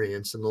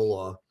experience in the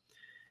law,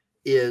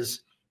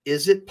 is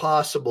it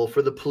possible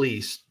for the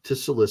police to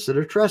solicit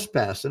a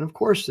trespass? And of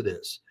course it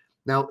is.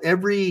 Now,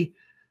 every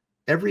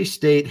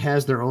state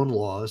has their own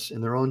laws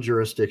and their own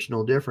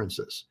jurisdictional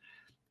differences.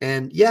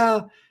 And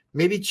yeah,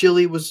 maybe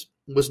Chile was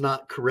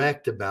not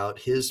correct about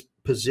his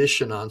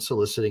position on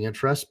soliciting a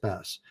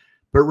trespass.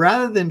 But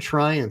rather than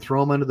try and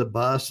throw him under the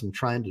bus and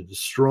trying to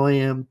destroy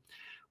him,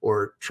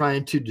 or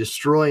trying to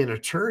destroy an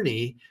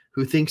attorney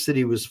who thinks that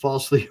he was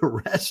falsely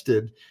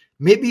arrested,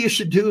 maybe you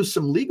should do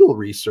some legal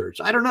research.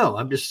 I don't know.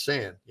 I'm just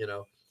saying,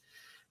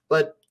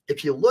 But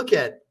if you look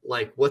at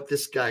what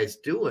this guy's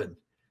doing,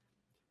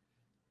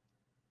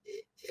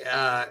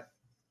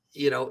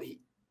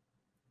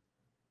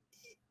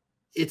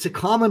 it's a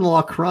common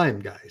law crime,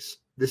 guys.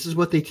 This is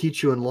what they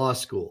teach you in law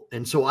school.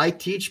 And so I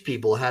teach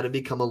people how to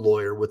become a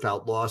lawyer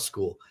without law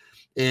school.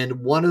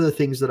 And one of the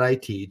things that I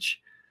teach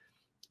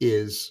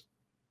is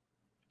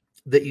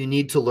that you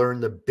need to learn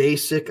the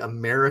basic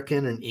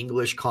American and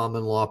English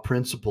common law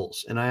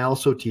principles. And I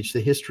also teach the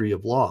history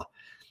of law.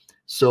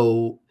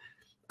 So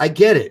I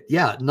get it.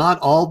 Yeah, not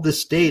all the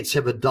states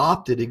have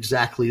adopted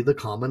exactly the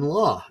common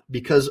law,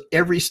 because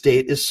every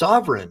state is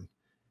sovereign.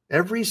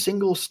 Every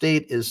single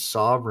state is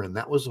sovereign.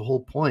 That was the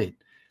whole point,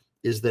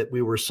 is that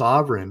we were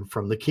sovereign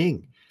from the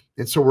king.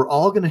 And so we're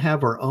all going to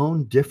have our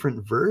own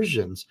different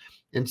versions.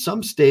 And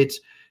some states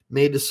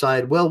may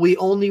decide, well, we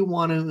only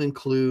want to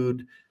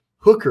include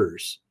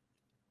hookers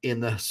in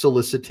the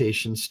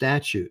solicitation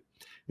statute.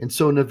 And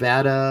so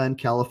Nevada and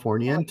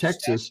California and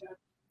Texas. Statute?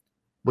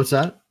 What's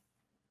that?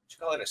 Did you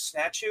call it a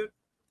statute?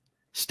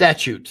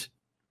 Statute.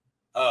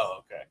 Oh,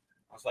 okay.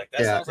 I was like,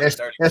 that sounds like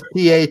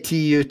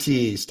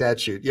S-T-A-T-U-T,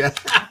 statute. Yeah.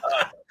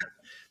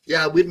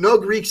 Yeah, we no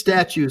Greek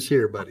statues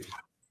here, buddy.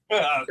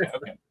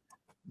 Okay.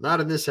 Not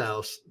in this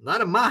house.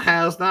 Not in my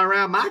house. Not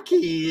around my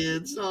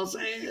kids. You know what I'm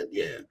saying?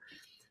 Yeah.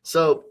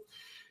 So.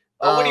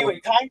 What are you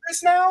in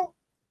Congress now?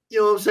 You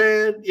know what I'm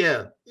saying?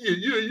 Yeah.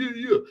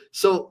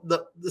 So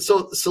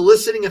so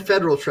soliciting a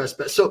federal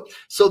trespass.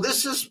 So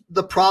this is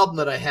the problem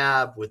that I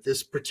have with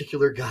this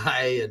particular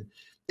guy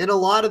and a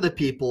lot of the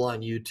people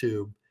on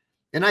YouTube.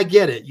 And I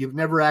get it. You've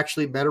never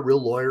actually met a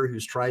real lawyer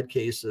who's tried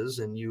cases,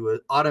 and you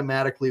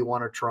automatically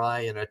want to try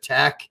and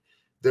attack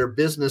their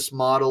business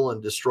model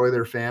and destroy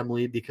their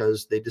family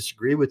because they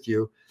disagree with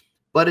you.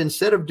 But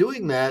instead of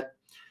doing that,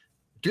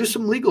 do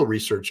some legal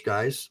research,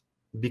 guys,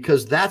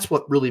 because that's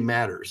what really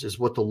matters, is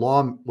what the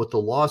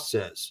law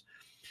says.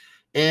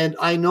 And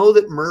I know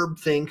that Merb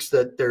thinks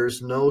that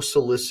there's no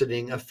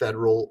soliciting a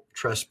federal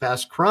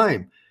trespass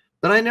crime,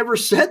 but I never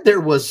said there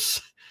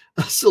was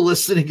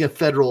soliciting a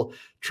federal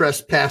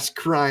trespass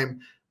crime.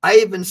 I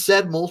even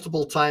said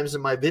multiple times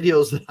in my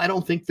videos that I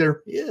don't think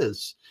there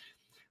is.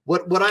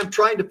 What I'm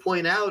trying to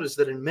point out is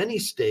that in many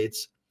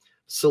states,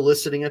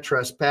 soliciting a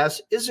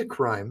trespass is a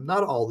crime,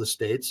 not all the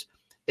states.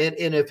 And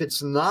if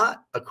it's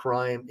not a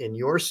crime in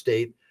your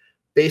state,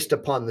 based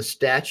upon the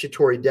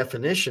statutory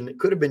definition, it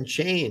could have been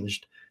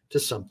changed to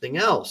something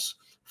else.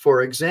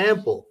 For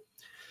example,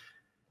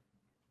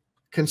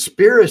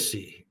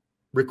 conspiracy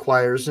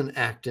requires an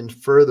act in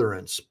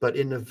furtherance, but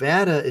in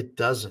Nevada, it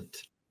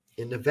doesn't.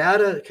 In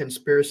Nevada,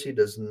 conspiracy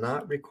does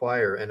not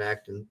require an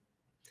act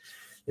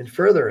in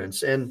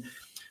furtherance. And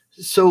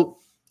so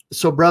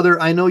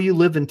brother, I know you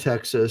live in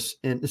Texas.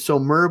 And so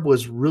Merb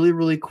was really,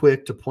 really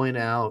quick to point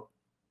out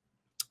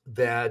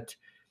that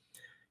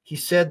he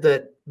said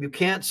that you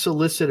can't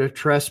solicit a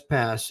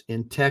trespass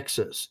in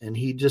Texas. And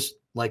he just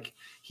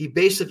he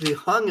basically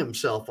hung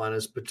himself on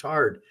his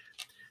petard.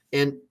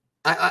 And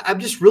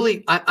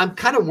I'm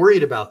kind of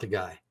worried about the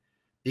guy,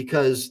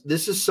 because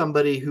this is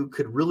somebody who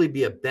could really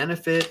be a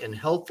benefit and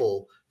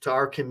helpful to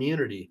our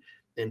community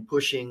in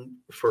pushing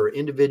for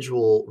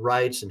individual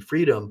rights and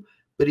freedom.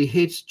 But he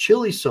hates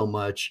Chili so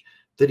much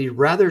that he'd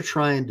rather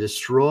try and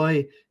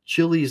destroy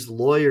Chili's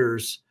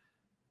lawyers'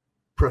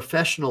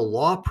 professional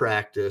law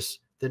practice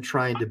than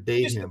try and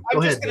debate him.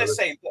 I'm just going to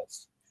say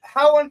this.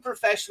 How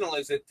unprofessional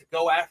is it to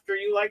go after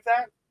you like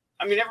that?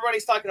 I mean,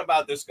 everybody's talking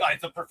about this guy.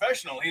 He's a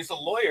professional. He's a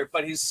lawyer,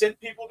 but he's sent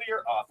people to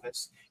your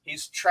office.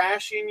 He's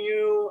trashing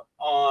you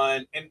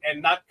on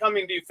and not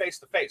coming to you face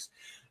to face.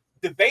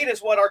 Debate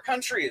is what our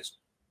country is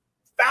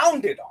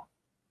founded on.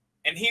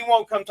 And he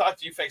won't come talk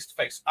to you face to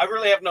face. I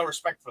really have no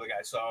respect for the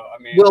guy. So,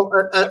 I mean, well,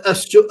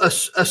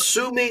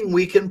 assuming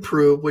we can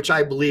prove, which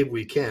I believe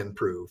we can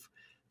prove,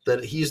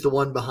 that he's the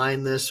one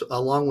behind this,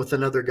 along with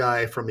another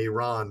guy from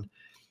Iran,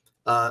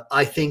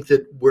 I think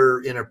that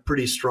we're in a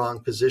pretty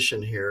strong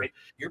position here.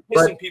 You're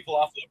pissing people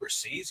off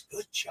overseas.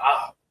 Good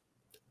job.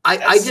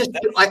 I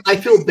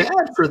feel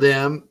bad for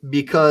them,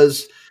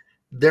 because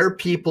they're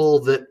people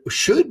that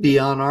should be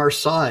on our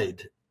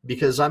side,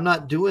 because I'm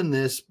not doing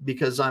this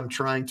because I'm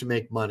trying to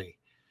make money.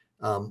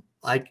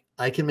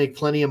 I can make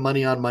plenty of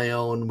money on my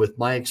own with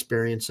my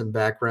experience and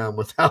background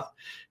without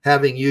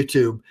having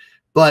YouTube.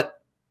 But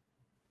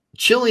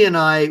Chili and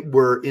I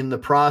were in the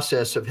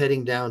process of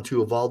heading down to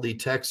Uvalde,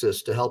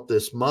 Texas, to help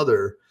this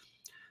mother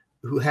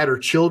who had her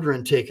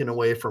children taken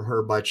away from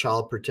her by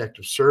Child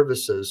Protective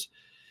Services.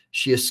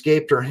 She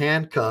escaped her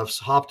handcuffs,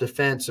 hopped a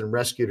fence, and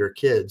rescued her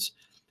kids.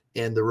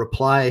 And the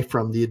reply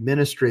from the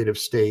administrative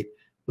state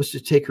was to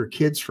take her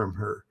kids from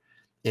her.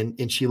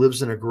 And she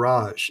lives in a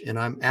garage. And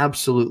I'm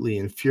absolutely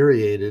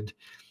infuriated.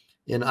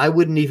 And I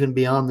wouldn't even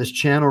be on this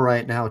channel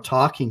right now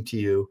talking to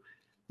you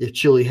if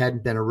Chili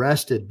hadn't been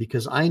arrested,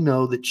 because I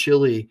know that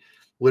Chili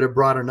would have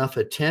brought enough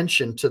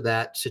attention to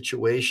that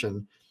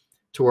situation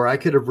to where I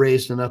could have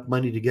raised enough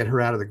money to get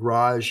her out of the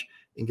garage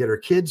and get her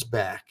kids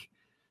back.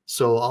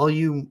 So all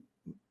you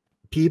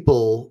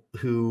people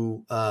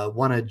who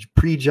want to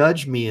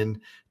prejudge me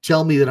and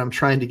tell me that I'm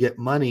trying to get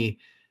money,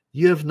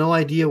 you have no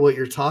idea what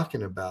you're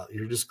talking about.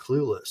 You're just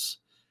clueless.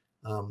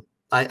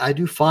 I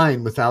do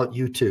fine without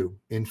YouTube.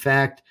 In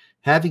fact,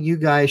 having you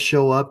guys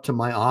show up to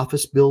my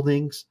office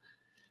buildings,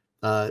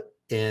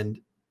 and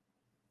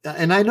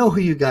I know who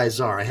you guys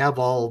are. I have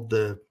all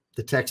the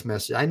text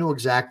message. I know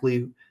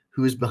exactly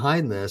who's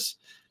behind this.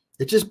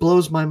 It just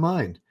blows my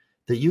mind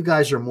that you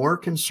guys are more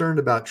concerned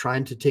about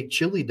trying to take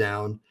Chili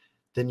down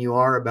than you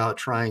are about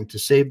trying to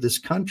save this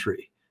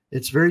country.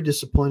 It's very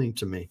disappointing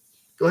to me.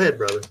 Go ahead,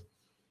 brother.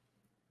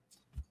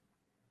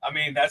 I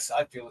mean,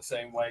 I feel the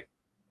same way.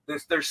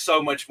 There's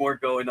so much more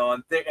going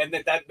on there, and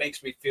that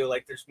makes me feel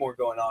like there's more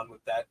going on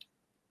with that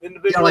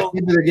individual. Yeah, like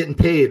maybe they're getting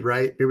paid,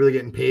 right? Maybe they're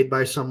getting paid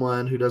by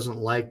someone who doesn't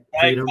like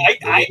freedom.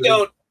 I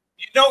don't.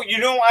 You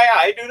know why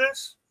I do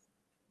this?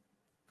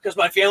 Because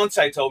my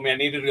fiance told me I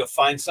needed to go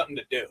find something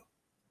to do.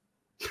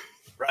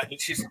 Right?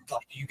 And she's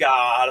like, "You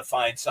gotta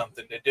find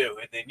something to do."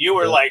 And then you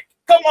were like,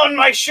 "Come on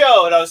my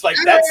show," and I was like,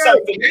 "That's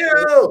something."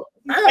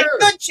 Like,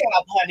 good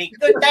job, honey.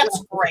 Good.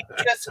 That's great.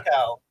 Just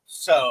go.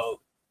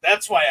 So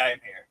that's why I'm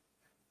here.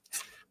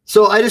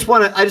 So I just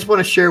want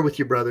to share with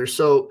you, brother.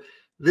 So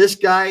this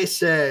guy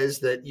says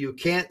that you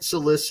can't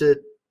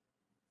solicit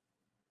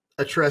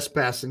a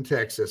trespass in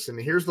Texas, and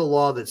here's the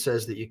law that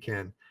says that you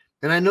can.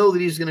 And I know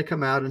that he's going to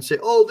come out and say,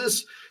 "Oh,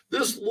 this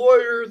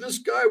lawyer, this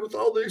guy with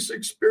all this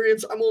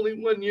experience, I'm only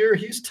 1 year.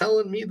 He's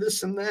telling me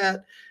this and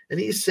that," and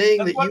he's saying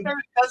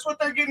that's what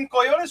they're getting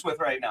coyotes with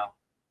right now.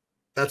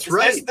 That's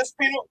right. This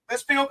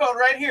penal code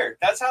right here.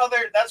 That's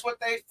what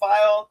they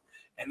file,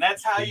 and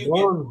that's how you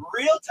get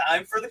real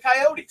time for the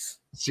coyotes.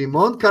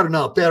 Simón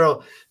Carnal,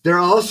 pero they're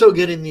also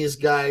getting these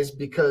guys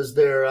because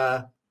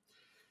they're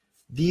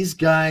these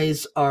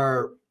guys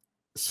are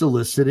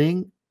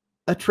soliciting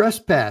a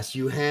trespass.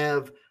 You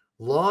have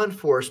law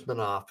enforcement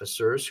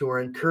officers who are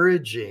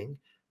encouraging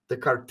the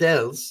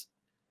cartels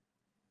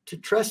to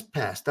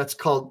trespass. That's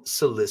called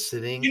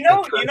soliciting. You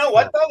know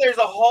what though? There's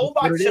a whole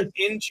bunch of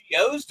is.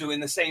 NGOs doing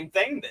the same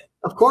thing then.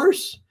 Of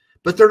course,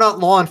 but they're not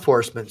law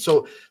enforcement.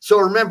 So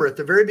remember, at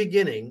the very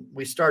beginning,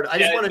 we started. I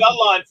just want to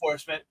law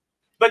enforcement,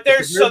 but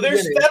there's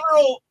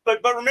federal.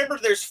 But remember,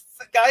 there's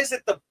guys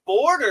at the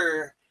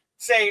border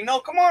saying, "No,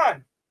 come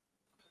on."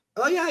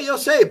 Oh yeah, you'll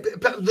say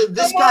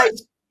this guy.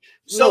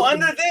 So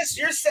under this,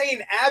 you're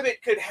saying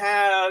Abbott could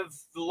have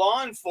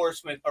law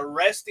enforcement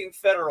arresting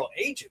federal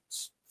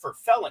agents for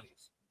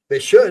felonies. They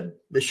should.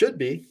 They should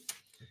be.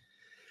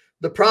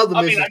 The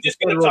problem is, I'm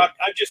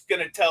just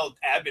gonna tell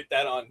Abbott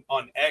that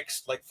on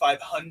X like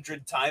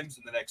 500 times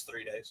in the next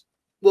 3 days.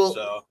 Well,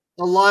 so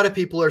a lot of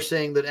people are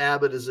saying that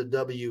Abbott is a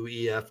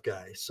WEF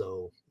guy,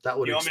 so that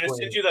would. You want me to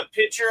send you the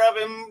picture of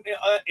him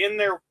in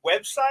their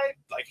website?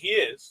 Like he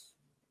is.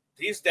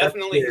 He's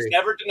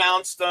never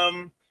denounced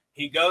them.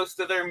 He goes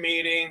to their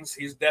meetings.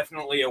 He's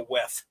definitely a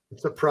WEF.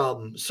 It's a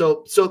problem.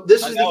 So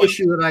this is the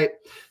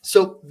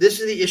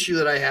issue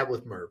that I have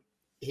with Merv.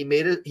 He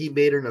made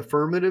an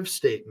affirmative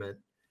statement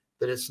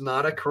that it's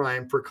not a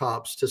crime for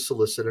cops to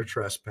solicit a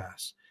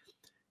trespass.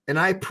 And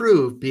I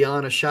proved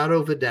beyond a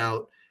shadow of a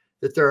doubt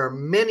that there are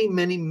many,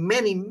 many,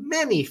 many,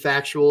 many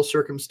factual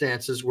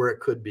circumstances where it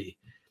could be.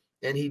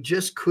 And he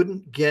just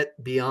couldn't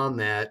get beyond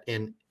that.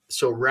 And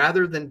so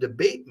rather than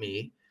debate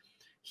me,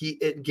 he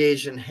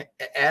engaged in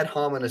ad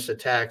hominem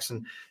attacks.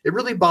 And it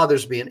really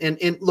bothers me.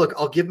 And look,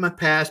 I'll give him a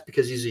pass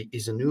because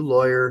he's a new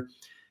lawyer.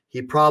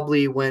 He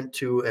probably went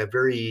to a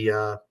very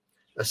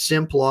a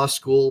simp law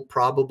school,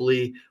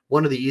 probably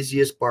one of the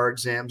easiest bar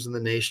exams in the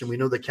nation. We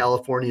know that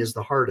California is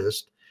the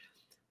hardest.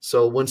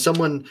 So when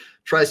someone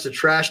tries to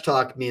trash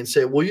talk me and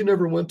say, well, you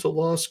never went to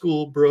law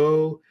school,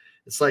 bro.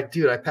 It's like,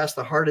 dude, I passed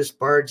the hardest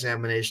bar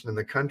examination in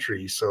the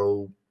country.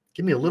 So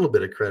give me a little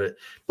bit of credit.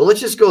 But let's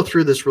just go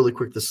through this really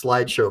quick, the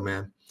slideshow,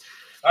 man.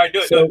 All right,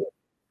 do it.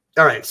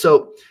 All right.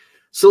 So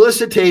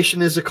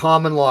solicitation is a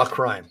common law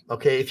crime.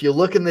 Okay. If you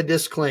look in the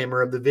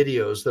disclaimer of the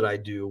videos that I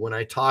do, when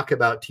I talk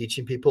about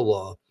teaching people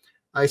law,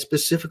 I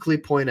specifically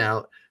point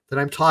out that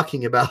I'm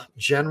talking about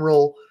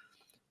general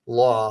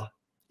law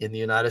in the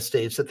United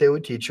States that they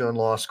would teach you in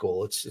law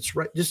school. It's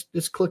right.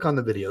 Just click on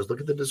the videos, look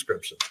at the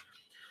description.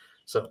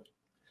 So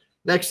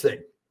next thing,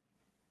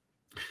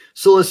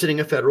 soliciting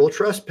a federal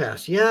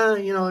trespass. Yeah,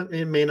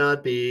 it may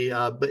not be,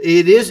 but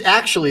it is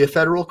actually a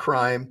federal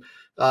crime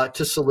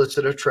to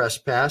solicit a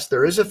trespass.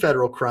 There is a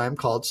federal crime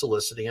called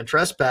soliciting a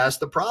trespass.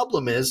 The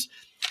problem is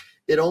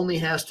it only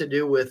has to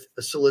do with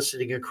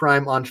soliciting a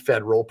crime on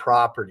federal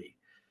property.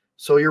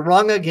 So you're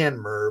wrong again,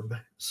 Merb.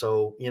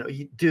 So,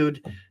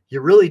 dude,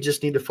 you really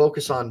just need to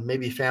focus on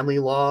maybe family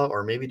law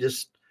or maybe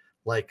just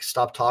like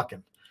stop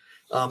talking.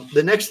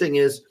 The next thing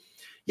is,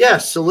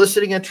 yes,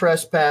 soliciting a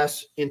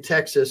trespass in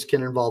Texas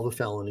can involve a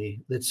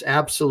felony. It's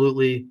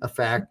absolutely a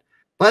fact.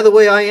 By the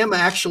way, I am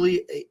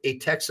actually a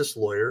Texas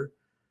lawyer,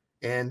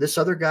 and this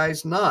other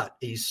guy's not.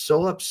 He's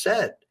so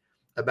upset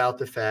about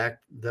the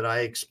fact that I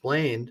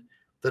explained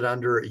that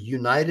under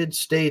United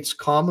States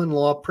common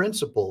law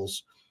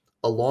principles,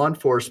 a law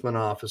enforcement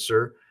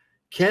officer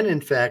can, in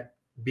fact,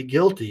 be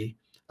guilty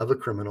of a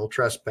criminal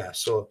trespass.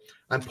 So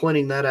I'm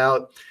pointing that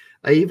out.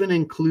 I even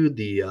include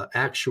the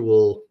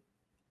actual,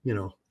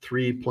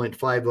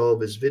 3.50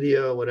 of his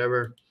video,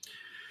 whatever.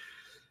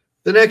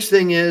 The next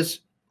thing is,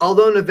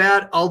 although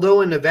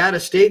in Nevada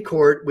State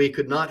Court, we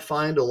could not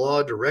find a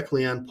law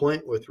directly on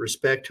point with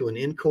respect to an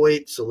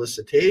inchoate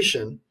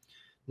solicitation,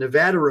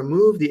 Nevada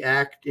removed the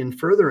act in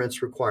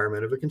furtherance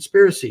requirement of a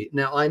conspiracy.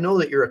 Now, I know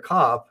that you're a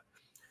cop,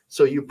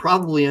 so you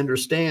probably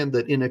understand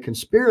that in a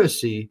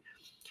conspiracy,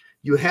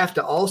 you have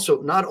to also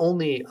not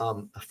only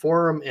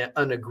form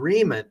an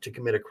agreement to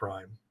commit a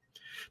crime,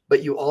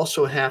 but you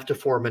also have to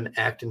form an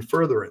act in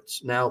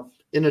furtherance. Now,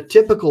 in a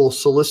typical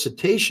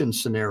solicitation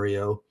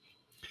scenario,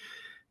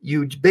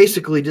 you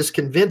basically just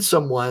convince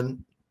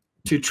someone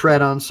to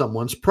tread on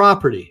someone's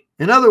property.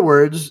 In other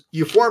words,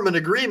 you form an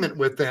agreement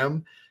with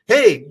them.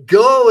 Hey,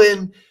 go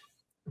and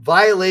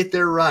violate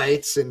their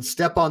rights and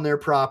step on their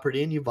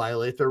property, and you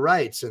violate their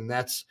rights. And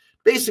that's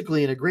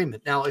basically an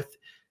agreement. Now, if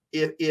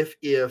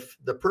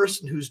the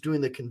person who's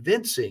doing the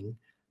convincing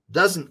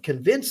doesn't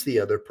convince the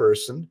other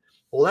person,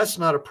 well, that's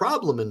not a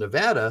problem in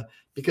Nevada,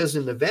 because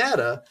in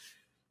Nevada,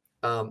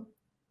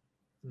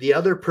 the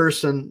other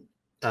person,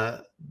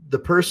 the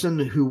person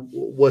who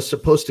was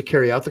supposed to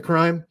carry out the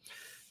crime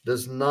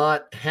does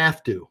not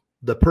have to.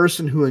 The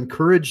person who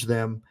encouraged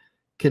them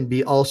can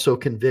be also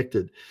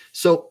convicted.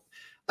 So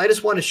I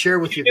just want to share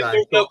with you guys.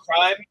 There's no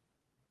crime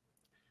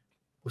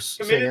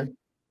committed.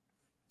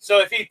 So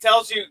if he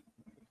tells you,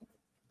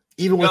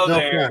 even with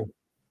no crime.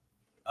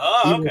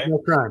 Oh, okay. No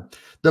crime.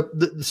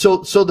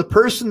 So the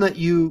person that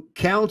you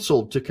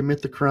counseled to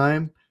commit the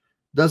crime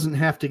doesn't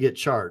have to get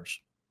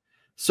charged.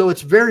 So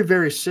it's very,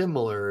 very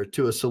similar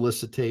to a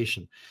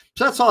solicitation.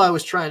 So that's all I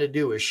was trying to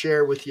do, is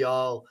share with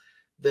y'all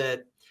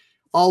that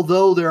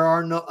although there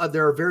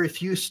are very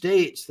few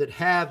states that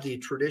have the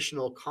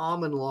traditional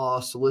common law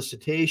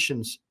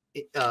solicitations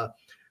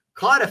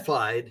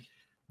codified,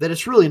 that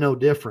it's really no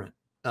different.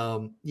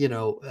 In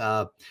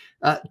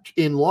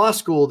law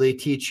school, they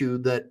teach you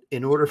that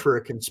in order for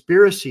a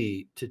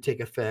conspiracy to take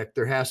effect,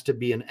 there has to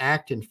be an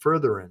act in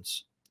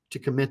furtherance to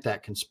commit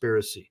that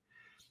conspiracy.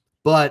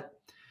 But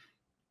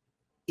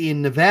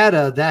in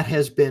Nevada, that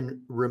has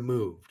been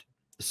removed.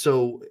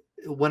 So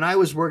when I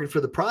was working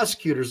for the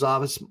prosecutor's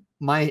office,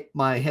 my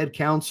head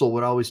counsel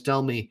would always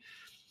tell me,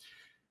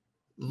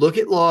 look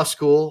at law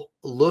school,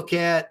 look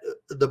at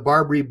the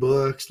Barbary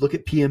books, look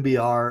at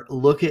PMBR,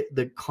 look at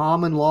the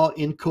common law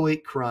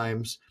inchoate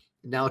crimes.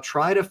 Now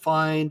try to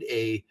find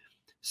a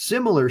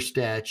similar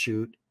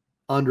statute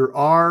under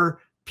our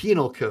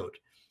penal code.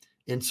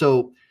 And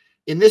so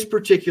in this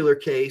particular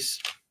case,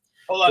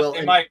 hold on,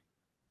 hey, Mike.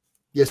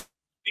 Yes.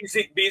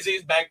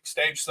 BZ's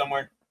backstage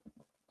somewhere.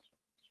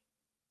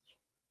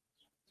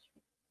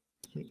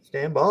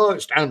 Stand by.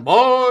 Stand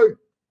by.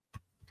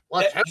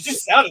 You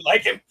just sounded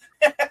like him.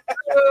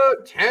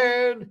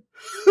 10.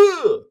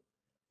 Oh.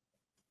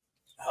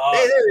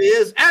 Hey, there he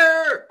is.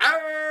 Arr,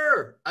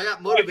 arr. I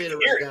got motivated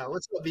right now.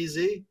 What's up,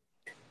 BZ?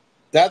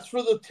 That's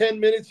for the 10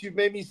 minutes you've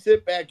made me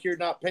sit back here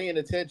not paying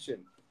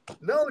attention.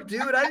 No,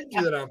 dude, I didn't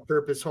do that on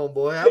purpose,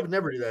 homeboy. I would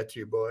never do that to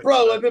you, boy.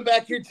 Bro, I've been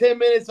back here 10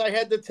 minutes. I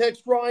had to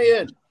text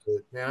Ryan.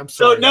 Man, I'm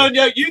sorry. So,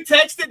 no, you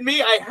texted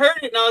me. I heard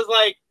it, and I was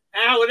like,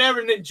 whatever.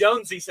 And then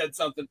Jonesy said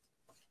something.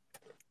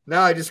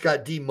 Now I just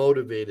got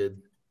demotivated.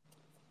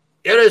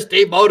 You just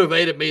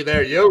demotivated me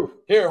there, you.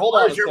 Here, hold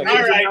on a second.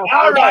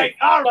 All right.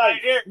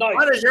 Here. Nice,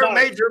 what is your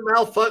major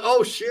malfunction?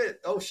 Oh,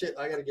 shit.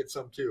 I got to get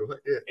some, too.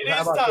 It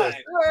is time.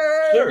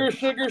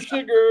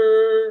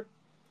 Sugar.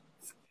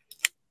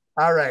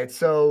 All right,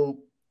 so.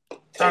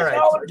 All right.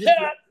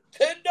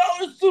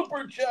 $10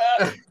 super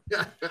chat.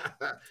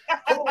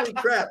 Holy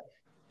crap.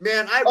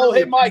 Man,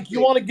 hey, Mike,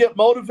 you want to get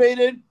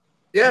motivated?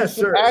 Yes,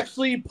 sir.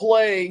 Actually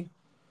play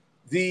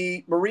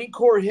the Marine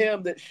Corps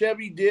hymn that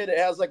Chevy did. It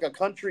has like a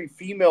country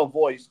female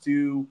voice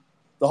to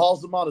the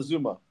Halls of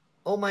Montezuma.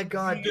 Oh my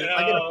God, dude,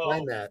 I gotta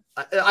find that.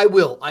 I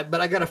will,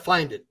 but I gotta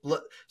find it.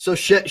 So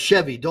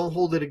Chevy, don't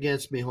hold it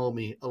against me,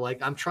 homie.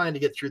 Like, I'm trying to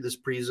get through this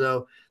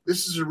prezo.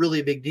 This is a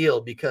really big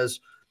deal because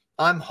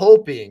I'm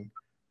hoping,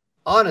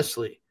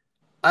 honestly,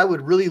 I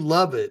would really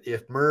love it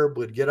if Merb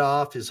would get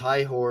off his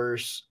high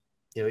horse.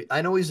 You know,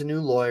 I know he's a new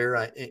lawyer.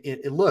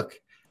 And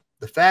look,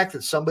 the fact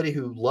that somebody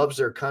who loves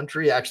their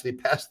country actually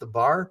passed the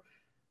bar,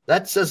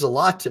 that says a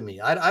lot to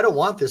me. I don't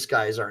want this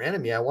guy as our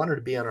enemy. I want her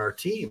to be on our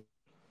team.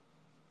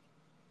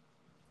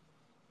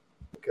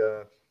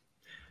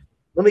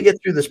 Let me get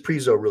through this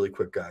prezo really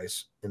quick,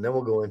 guys, and then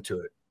we'll go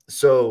into it.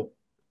 So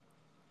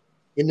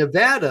in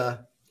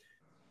Nevada,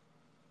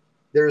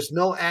 there's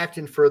no act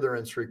in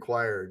furtherance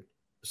required.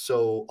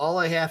 So all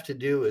I have to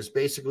do is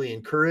basically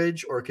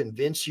encourage or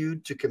convince you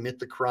to commit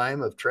the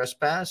crime of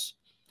trespass.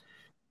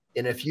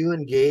 And if you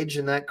engage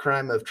in that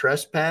crime of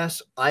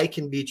trespass, I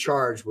can be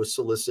charged with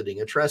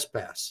soliciting a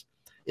trespass.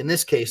 In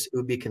this case, it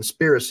would be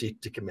conspiracy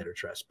to commit a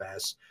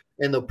trespass.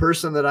 And the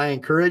person that I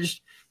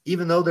encouraged,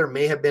 even though there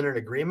may have been an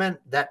agreement,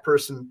 that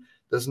person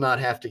does not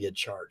have to get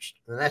charged.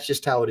 And that's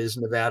just how it is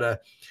in Nevada.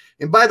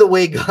 And by the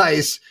way,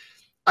 guys,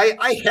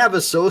 I have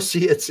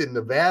associates in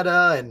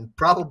Nevada and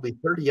probably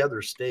 30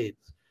 other states.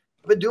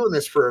 I've been doing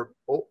this for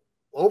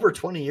over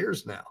 20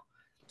 years now.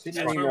 That's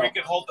where we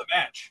could hold the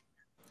match.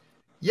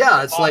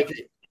 Yeah, it's like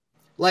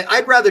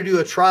I'd rather do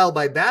a trial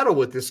by battle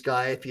with this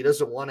guy if he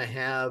doesn't want to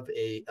have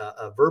a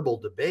verbal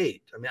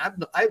debate. I mean,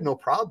 I have no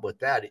problem with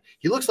that.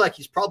 He looks like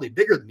he's probably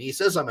bigger than me. He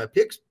says I'm a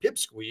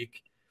pipsqueak.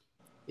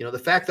 You know, the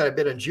fact that I've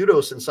been in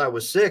judo since I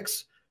was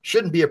 6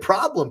 shouldn't be a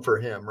problem for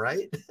him,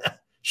 right?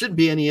 Shouldn't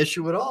be any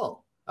issue at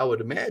all, I would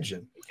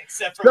imagine.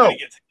 Except for when he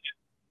gets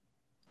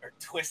hit or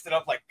twisted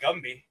up like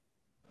Gumby.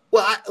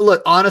 Well,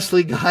 look,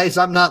 honestly, guys,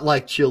 I'm not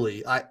like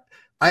Chili. I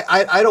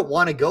don't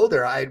want to go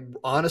there. I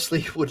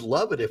honestly would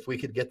love it if we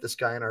could get this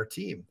guy on our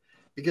team,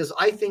 because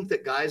I think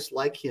that guys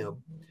like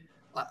him,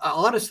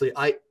 honestly,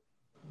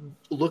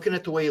 looking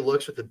at the way he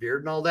looks with the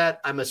beard and all that,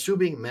 I'm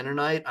assuming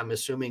Mennonite. I'm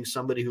assuming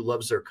somebody who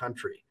loves their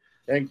country.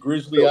 And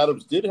Grizzly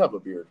Adams did have a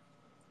beard.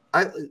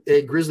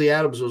 Grizzly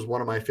Adams was one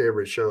of my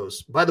favorite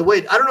shows. By the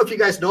way, I don't know if you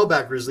guys know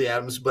about Grizzly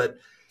Adams, but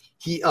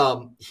he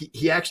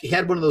actually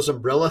had one of those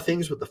umbrella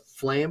things with the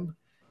flame.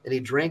 And he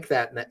drank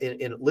that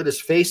and it lit his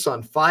face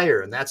on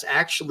fire. And that's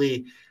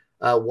actually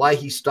why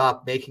he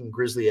stopped making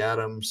Grizzly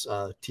Adams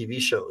TV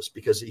shows,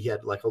 because he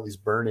had like all these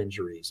burn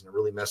injuries and it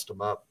really messed him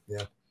up.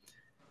 Yeah.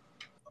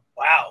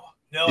 Wow.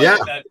 No. Yeah.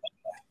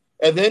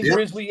 And then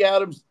Grizzly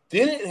Adams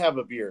didn't have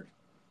a beard.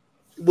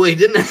 Well, he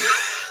didn't.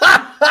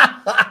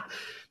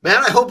 Man,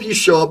 I hope you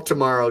show up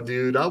tomorrow,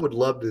 dude. I would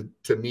love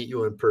to meet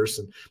you in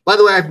person. By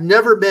the way, I've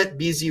never met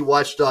BZ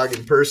Watchdog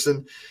in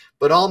person.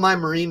 But all my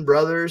Marine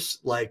brothers,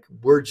 like,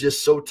 we're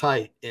just so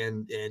tight,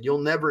 and you'll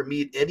never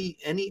meet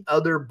any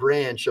other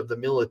branch of the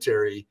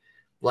military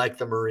like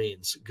the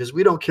Marines, because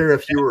we don't care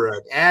if you were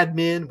an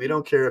admin, we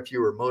don't care if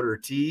you were motor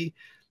T.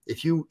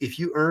 If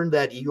you earned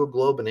that Eagle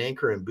Globe and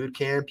Anchor in boot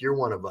camp, you're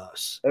one of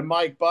us. And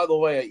Mike, by the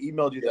way, I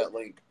emailed you that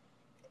link.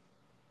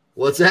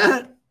 What's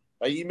that?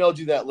 I emailed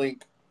you that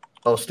link.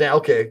 Oh,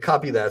 okay.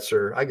 Copy that,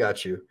 sir. I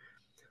got you.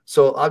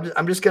 So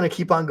I'm just going to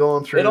keep on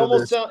going through. It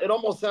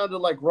almost sounded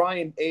like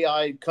Ryan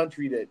AI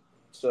country did.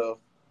 So,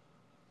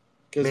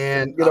 because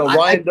man,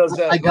 Ryan does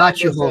that. I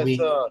got you,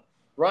 homie.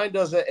 Ryan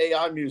does that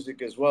AI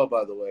music as well,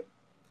 by the way.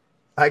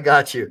 I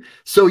got you.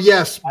 So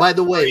yes, by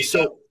the way,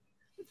 so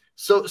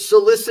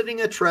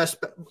soliciting a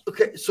trespass.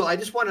 Okay, so I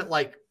just want to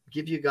like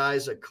give you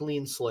guys a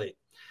clean slate.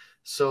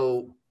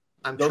 So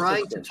I'm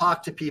trying to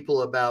talk to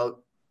people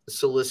about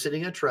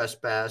soliciting a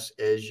trespass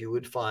as you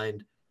would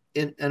find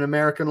in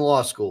American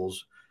law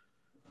schools.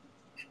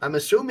 I'm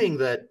assuming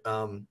that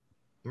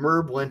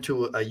Merb went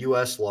to a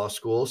U.S. law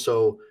school,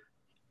 so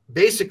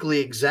basically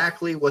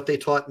exactly what they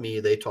taught me,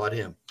 they taught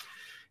him.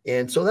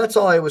 And so that's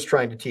all I was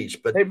trying to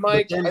teach. But hey,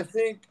 Mike, but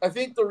then, I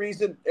think the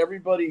reason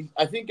everybody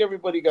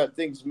got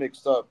things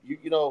mixed up.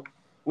 You know,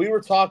 we were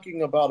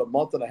talking about a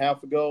month and a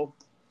half ago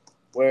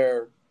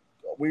where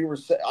we were,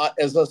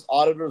 as us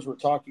auditors were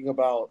talking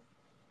about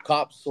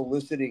cops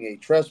soliciting a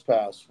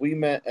trespass. We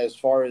meant as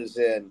far as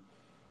in,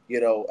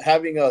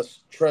 having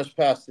us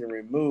trespassed and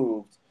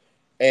removed.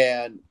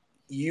 And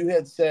you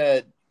had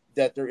said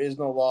that there is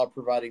no law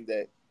providing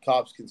that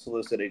cops can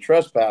solicit a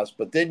trespass,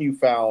 but then you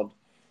found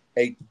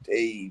a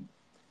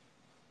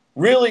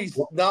really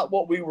not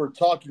what we were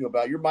talking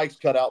about. Your mic's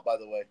cut out, by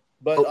the way,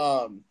 but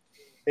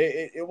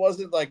it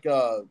wasn't like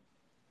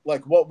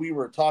what we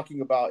were talking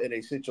about in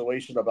a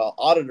situation about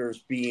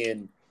auditors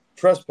being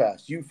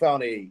trespassed. You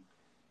found a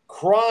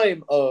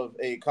crime of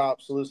a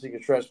cop soliciting a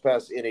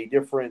trespass in a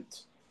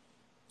different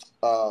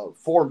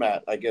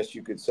format, I guess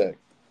you could say.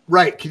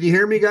 Right. Can you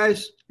hear me,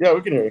 guys? Yeah,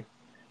 we can hear you.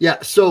 Yeah.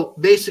 So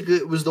basically,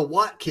 it was the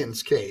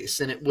Watkins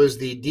case, and it was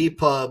the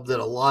DPUB that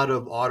a lot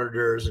of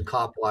auditors and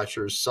cop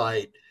watchers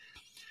cite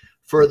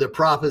for the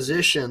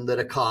proposition that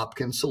a cop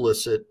can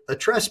solicit a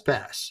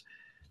trespass.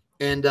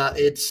 And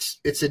it's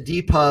a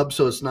DPUB,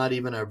 so it's not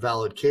even a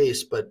valid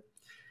case. But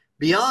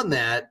beyond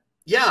that,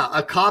 yeah,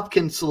 a cop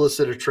can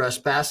solicit a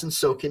trespass, and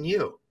so can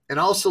you. And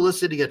all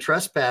soliciting a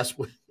trespass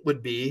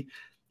would be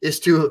is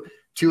to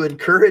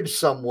encourage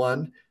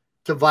someone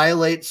to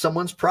violate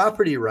someone's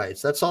property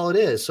rights. That's all it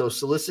is. So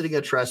soliciting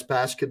a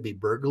trespass could be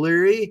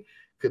burglary,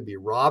 could be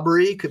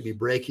robbery, could be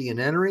breaking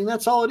and entering.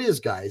 That's all it is,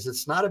 guys.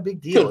 It's not a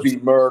big deal. Could be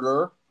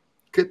murder.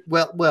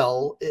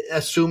 Well,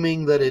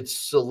 assuming that it's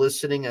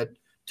soliciting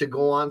to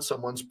go on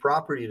someone's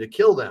property to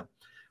kill them.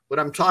 What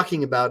I'm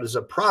talking about is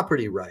a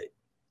property right,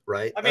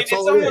 right? I mean,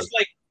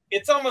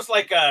 it's almost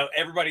like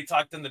everybody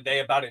talked in the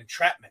day about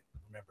entrapment.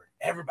 Remember,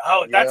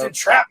 that's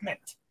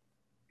entrapment.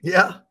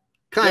 Yeah,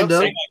 kind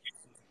of.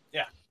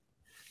 Yeah.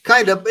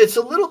 Kind of. It's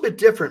a little bit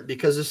different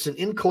because it's an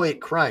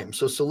inchoate crime.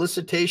 So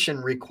solicitation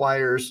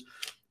requires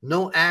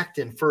no act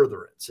in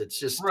furtherance. It's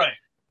just right.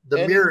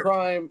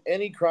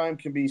 Any crime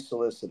can be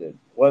solicited.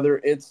 Whether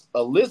it's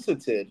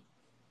elicited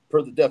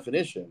per the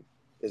definition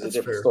is a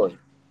different story.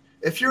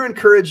 If you're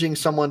encouraging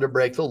someone to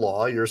break the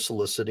law, you're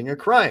soliciting a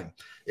crime.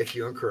 If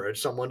you encourage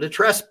someone to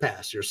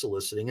trespass, you're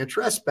soliciting a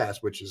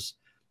trespass, which is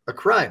a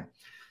crime.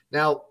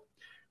 Now,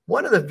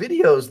 one of the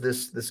videos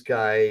this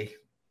guy,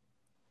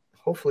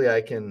 hopefully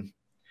I can.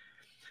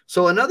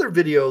 So another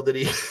video that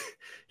he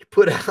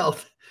put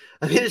out,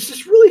 I mean, it's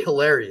just really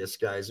hilarious,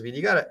 guys. I mean,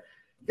 you gotta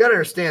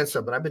understand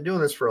something. I've been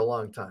doing this for a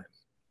long time,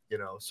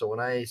 so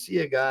when I see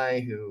a guy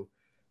who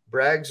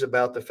brags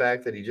about the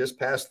fact that he just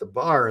passed the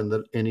bar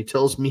and he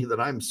tells me that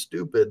I'm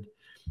stupid,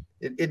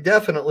 it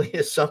definitely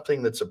is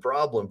something that's a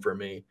problem for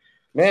me.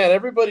 Man,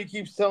 everybody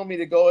keeps telling me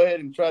to go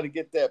ahead and try to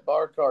get that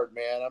bar card,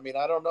 man. I mean,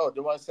 I don't know.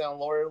 Do I sound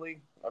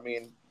lawyerly? I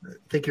mean, I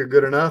think you're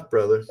good enough,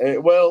 brother.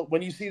 Well,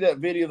 when you see that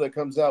video that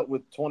comes out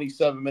with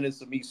 27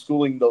 minutes of me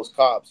schooling those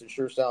cops, it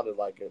sure sounded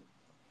like it.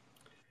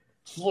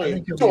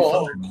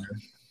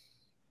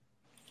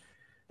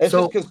 It's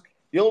just because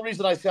the only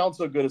reason I sound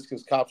so good is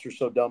because cops are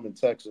so dumb in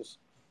Texas.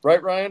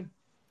 Right, Ryan?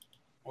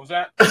 What was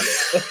that?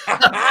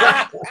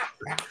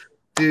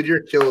 Dude,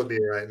 you're killing me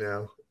right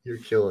now. You're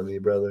killing me,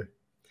 brother.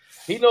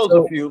 He knows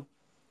a few.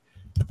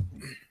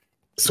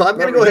 So I'm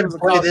going to go ahead and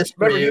play this.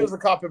 Remember, he was a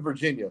cop in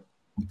Virginia.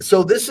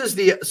 So this is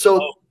the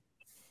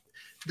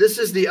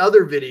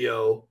other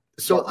video.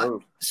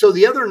 So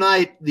the other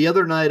night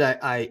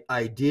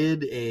I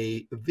did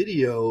a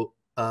video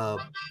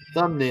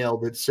thumbnail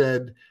that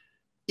said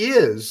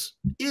is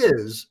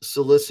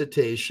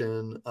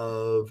solicitation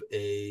of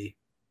a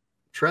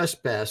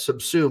trespass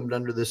subsumed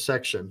under this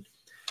section.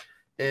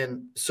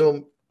 And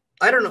so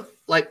I don't know,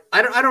 like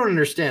I don't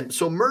understand.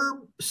 So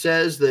Merb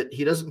says that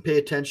he doesn't pay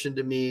attention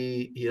to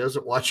me, he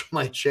doesn't watch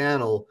my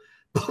channel,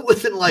 but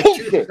within like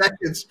 2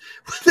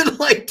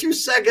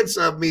 seconds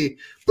of me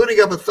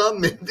putting up a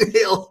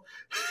thumbnail,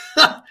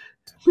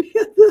 we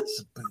get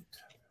this.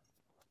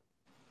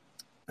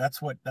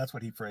 That's what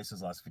he phrased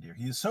his last video.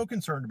 He is so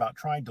concerned about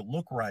trying to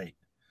look right,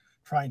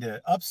 trying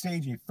to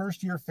upstage a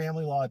first-year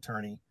family law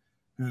attorney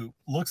who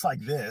looks like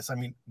this. I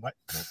mean, what?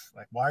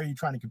 Like, why are you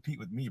trying to compete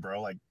with me,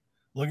 bro? Like,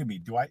 Look at me.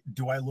 Do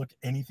I look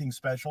anything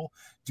special?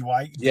 Do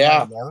I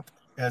LARP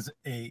as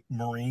a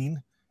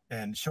Marine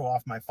and show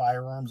off my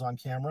firearms on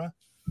camera?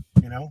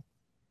 You know?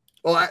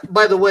 Well,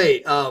 by the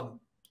way,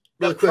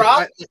 really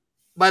quick,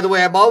 by the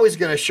way, I'm always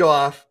going to show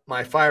off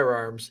my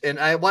firearms, and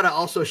I want to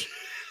also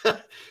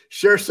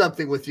share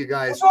something with you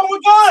guys. What's wrong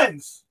with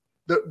guns?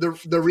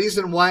 The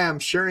reason why I'm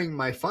sharing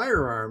my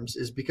firearms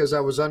is because I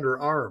was under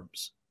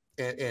arms,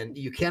 and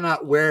you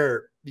cannot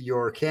wear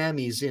your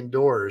camis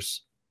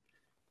indoors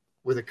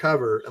with a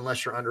cover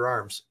unless you're under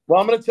arms.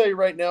 Well, I'm going to tell you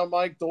right now,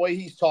 Mike, the way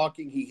he's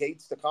talking, he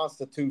hates the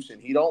Constitution.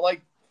 He don't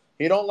like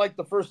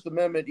the First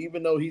Amendment,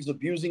 even though he's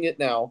abusing it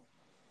now.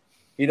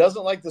 He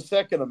doesn't like the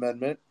Second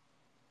Amendment,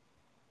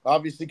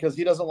 obviously, because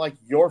he doesn't like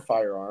your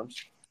firearms.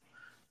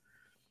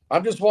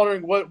 I'm just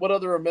wondering what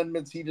other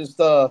amendments he just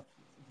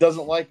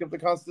doesn't like of the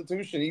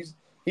Constitution.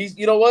 He's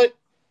you know what?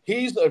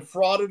 He's a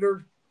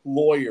frauditor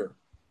lawyer.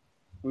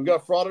 We've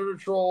got frauditor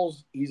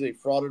trolls. He's a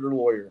frauditor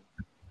lawyer.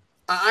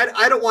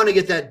 I don't want to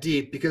get that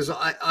deep because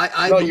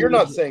I no, you're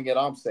not saying it.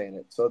 I'm saying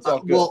it. So it's all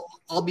good. Well,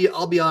 I'll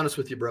be honest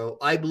with you, bro.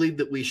 I believe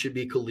that we should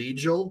be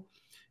collegial,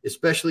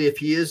 especially if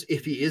he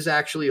is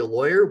actually a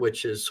lawyer,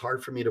 which is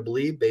hard for me to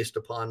believe based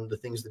upon the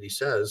things that he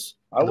says.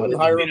 I wouldn't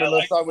hire him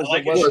unless I was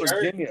in West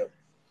Virginia.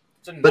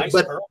 It's a nice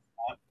pearl.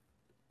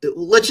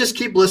 Let's just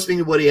keep listening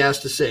to what he has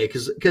to say,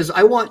 because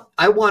I want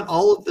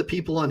all of the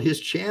people on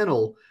his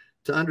channel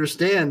to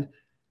understand,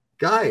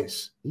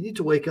 guys, you need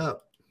to wake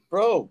up,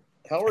 bro.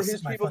 How are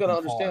his people going to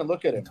understand?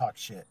 Look at him. Talk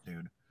shit,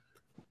 dude.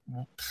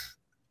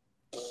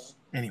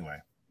 Anyway,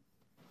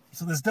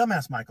 so this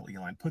dumbass Michael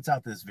Ehline puts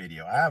out this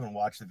video. I haven't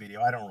watched the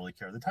video. I don't really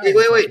care. The title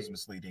is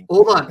misleading.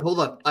 Hold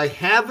on. I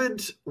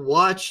haven't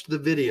watched the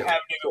video. I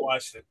haven't even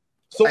watched it.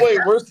 So wait,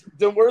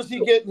 where's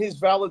he getting his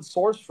valid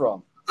source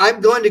from? I'm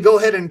going to go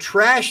ahead and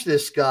trash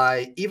this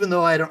guy, even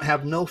though I don't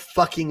have no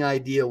fucking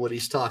idea what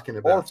he's talking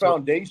about. Or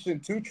foundation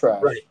to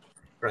trash.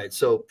 Right.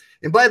 So,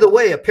 and by the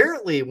way,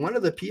 apparently one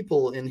of the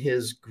people in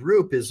his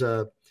group is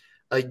a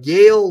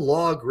Yale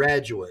law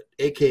graduate,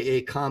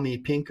 aka Kami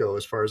Pinko,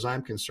 as far as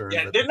I'm concerned.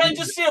 Yeah, didn't I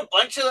just see a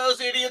bunch of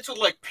those idiots with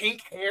like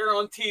pink hair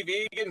on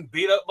TV getting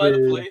beat up by the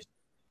police?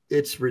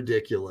 It's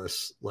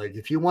ridiculous. Like,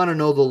 if you want to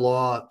know the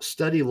law,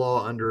 study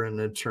law under an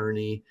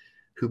attorney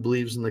who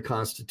believes in the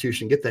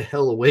Constitution. Get the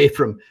hell away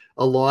from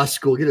a law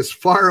school. Get as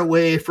far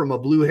away from a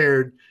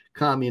blue-haired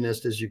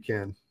communist as you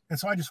can. And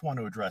so I just want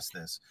to address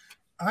this.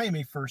 I am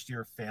a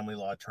first-year family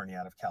law attorney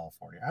out of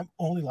California. I'm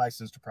only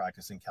licensed to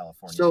practice in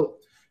California.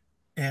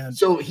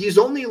 So he's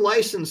only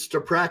licensed to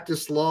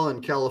practice law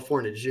in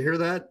California. Did you hear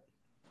that?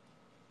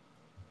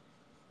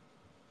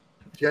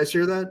 Did you guys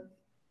hear that?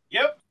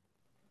 Yep.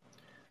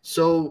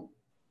 So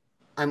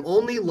I'm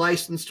only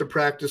licensed to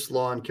practice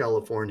law in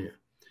California.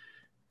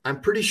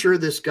 I'm pretty sure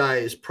this guy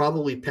is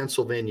probably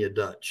Pennsylvania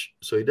Dutch.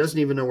 So he doesn't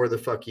even know where the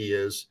fuck he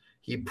is.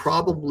 He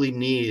probably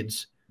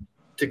needs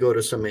to go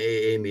to some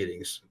AA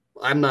meetings.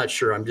 I'm not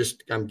sure.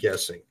 I'm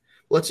guessing.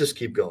 Let's just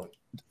keep going.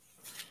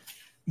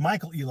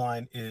 Michael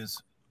Ehline is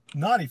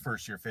not a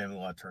first-year family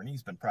law attorney.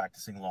 He's been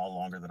practicing law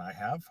longer than I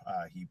have.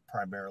 He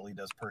primarily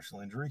does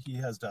personal injury. He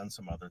has done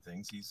some other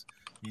things. He's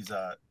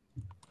the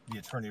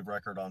attorney of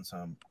record on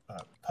some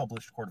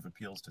published Court of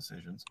Appeals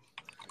decisions.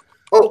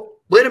 Oh,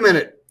 wait a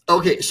minute.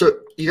 Okay, so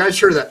you guys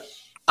heard that.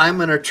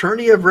 I'm an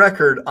attorney of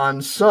record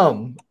on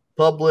some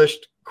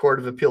published Court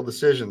of Appeal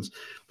decisions.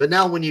 But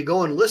now when you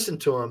go and listen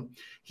to him,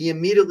 he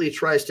immediately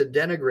tries to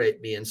denigrate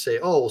me and say,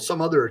 oh,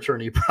 some other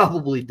attorney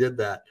probably did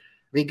that.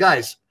 I mean,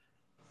 guys,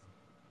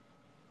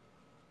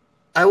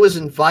 I was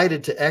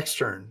invited to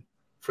extern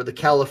for the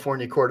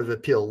California Court of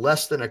Appeal.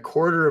 Less than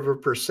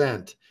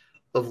 0.25%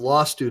 of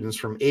law students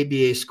from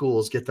ABA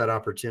schools get that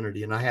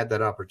opportunity, and I had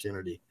that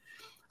opportunity.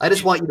 I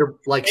just want you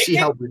to see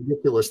how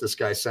ridiculous this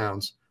guy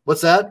sounds.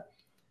 What's that?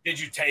 Did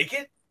you take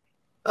it?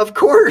 Of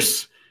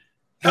course.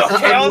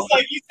 Okay, I was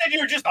like, you said you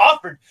were just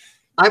offered.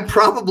 I'm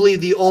probably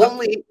the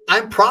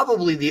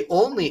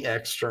only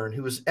extern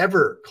who has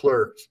ever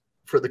clerked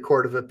for the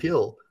Court of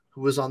Appeal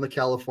who was on the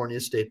California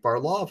State Bar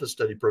Law Office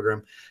Study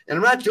Program. And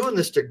I'm not doing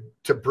this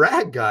to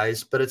brag,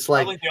 guys, but it's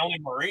like probably the only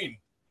Marine.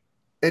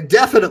 And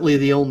definitely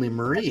the only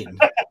Marine.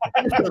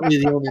 Definitely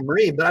the only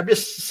Marine. But I'm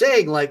just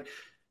saying, like,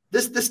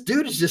 this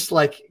dude is just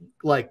like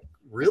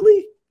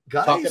really,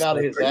 guys, talking out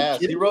of his ass.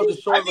 He wrote the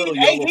short little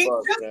yellow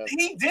bus.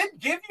 He did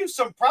give you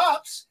some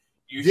props.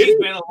 He's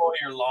been a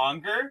lawyer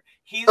longer.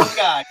 He's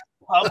got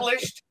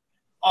published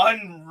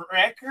on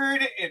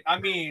record.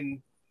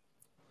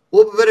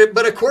 Well,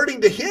 but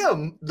according to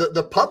him,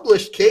 the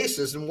published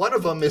cases, and one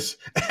of them is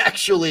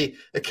actually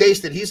a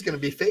case that he's going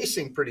to be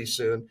facing pretty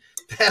soon,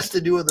 has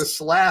to do with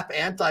the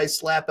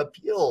anti-slap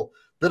appeal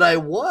that I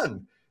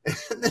won.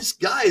 And this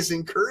guy is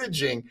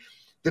encouraging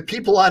the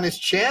people on his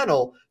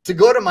channel to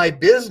go to my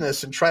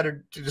business and try to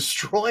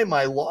destroy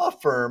my law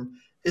firm,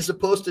 as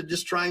opposed to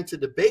just trying to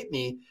debate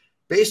me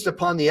based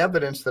upon the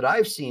evidence that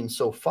I've seen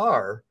so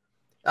far.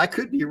 I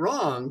could be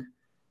wrong.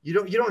 You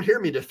don't hear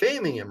me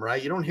defaming him,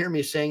 right? You don't hear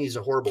me saying he's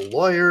a horrible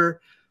lawyer,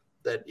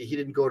 that he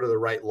didn't go to the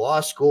right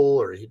law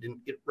school, or he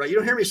didn't, right? You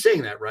don't hear me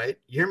saying that, right?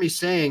 You hear me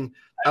saying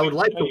I would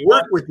like to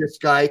work with this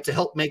guy to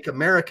help make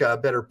America a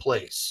better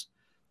place.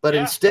 But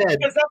instead,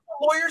 because that's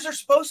what lawyers are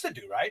supposed to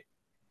do, right?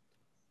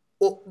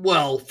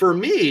 Well, for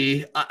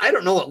me, I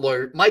don't know what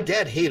lawyer. My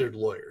dad hated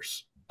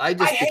lawyers. I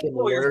hate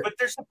lawyers, but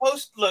they're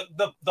supposed to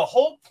look. The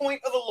whole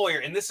point of a lawyer,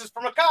 and this is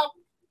from a cop.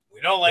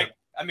 We don't like.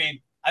 I mean,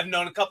 I've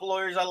known a couple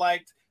lawyers I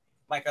liked.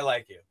 Mike, I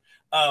like you.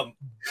 But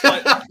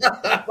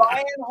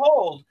buy and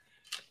hold.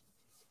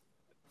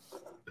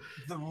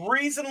 The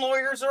reason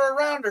lawyers are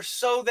around are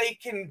so they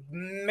can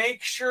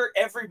make sure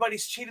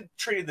everybody's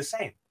treated the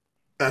same.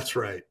 That's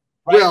right.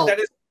 Well, that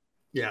is,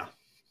 yeah.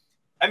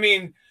 I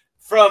mean,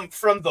 from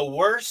the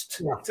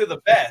worst to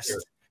the best,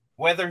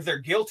 whether they're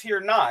guilty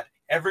or not,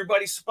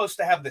 everybody's supposed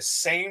to have the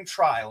same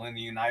trial in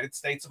the United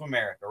States of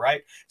America,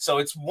 right? So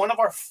it's one of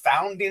our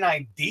founding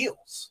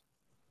ideals.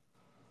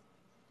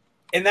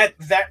 And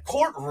that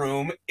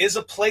courtroom is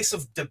a place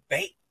of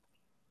debate.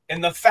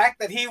 And the fact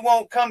that he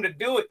won't come to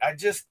do it, I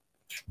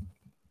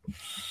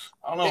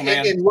don't know,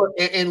 man.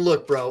 And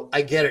look, bro,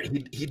 I get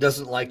it. He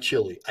doesn't like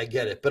chili. I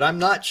get it. But I'm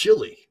not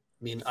chili.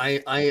 I mean,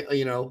 I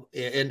you know,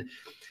 and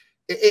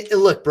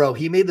look, bro,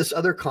 he made this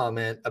other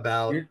comment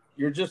about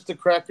you're just the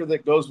cracker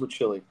that goes with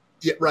chili.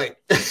 Yeah, right.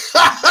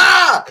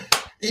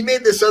 He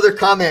made this other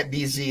comment,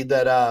 BZ,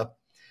 that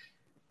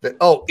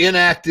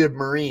inactive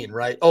Marine,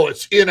 right? Oh,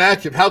 it's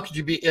inactive. How could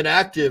you be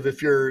inactive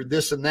if you're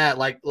this and that?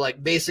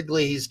 Like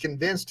basically he's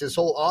convinced his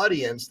whole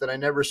audience that I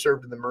never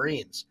served in the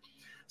Marines.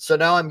 So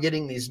now I'm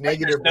getting these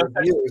negative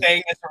reviews.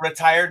 Saying it's a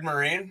retired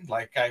Marine,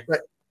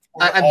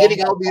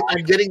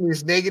 I'm getting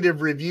these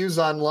negative reviews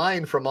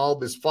online from all of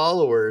his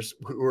followers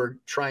who are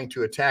trying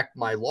to attack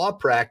my law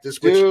practice.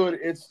 Which Dude,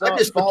 it's not I'm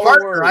just followers. a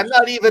partner. I'm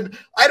not even.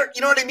 I don't.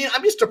 You know what I mean?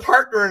 I'm just a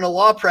partner in a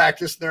law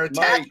practice, and they're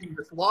attacking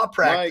this law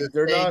practice.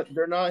 Mike,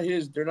 they're not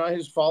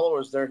his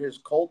followers. They're his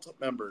cult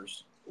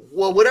members.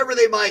 Well, whatever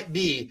they might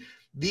be,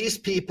 these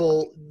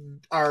people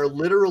are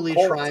literally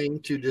trying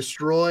to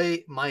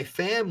destroy my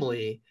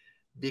family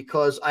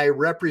because I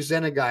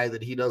represent a guy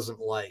that he doesn't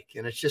like,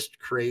 and it's just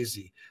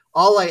crazy.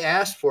 All I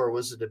asked for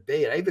was a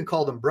debate. I even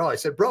called him bro. I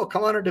said, bro,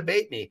 come on and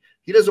debate me.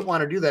 He doesn't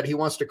want to do that. He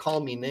wants to call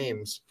me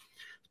names.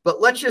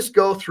 But let's just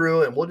go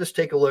through and we'll just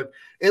take a look.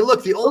 And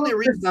look, the only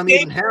reason I'm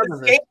even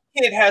having this.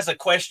 Kid has a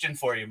question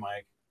for you,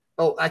 Mike.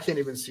 Oh, I can't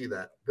even see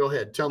that. Go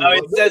ahead. Tell me.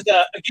 It says,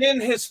 again,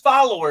 his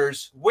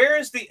followers, where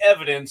is the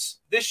evidence?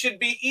 This should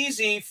be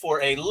easy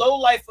for a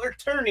low-life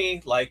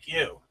attorney like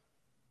you.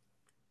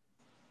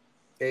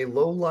 A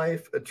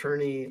low-life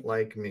attorney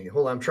like me.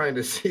 Hold on, I'm trying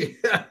to see.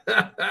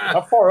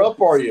 How far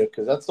up are you?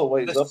 Because that's the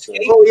ways up there.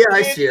 Oh, yeah,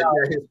 I see it.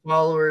 Yeah, his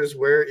followers,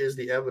 where is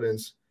the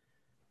evidence?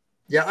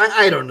 Yeah,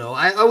 I don't know.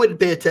 I wouldn't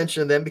pay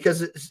attention to them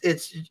because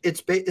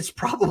it's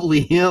probably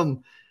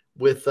him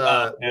with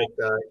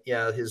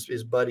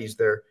his buddies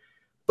there.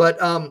 But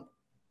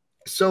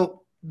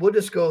so we'll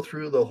just go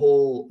through the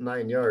whole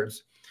 9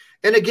 yards.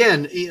 And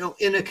again,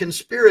 in a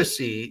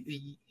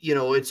conspiracy,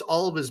 it's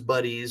all of his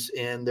buddies,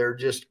 and they're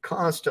just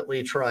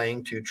constantly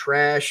trying to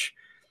trash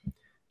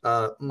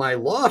my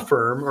law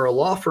firm, or a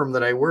law firm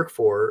that I work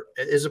for,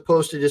 as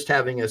opposed to just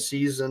having a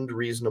seasoned,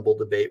 reasonable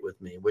debate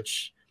with me,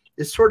 which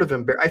is sort of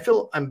I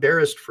feel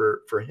embarrassed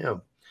for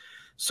him.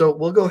 So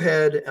we'll go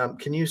ahead.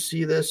 Can you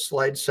see this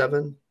slide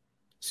 7?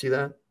 See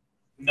that?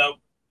 No,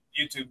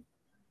 YouTube.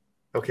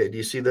 Okay. Do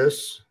you see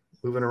this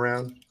moving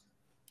around?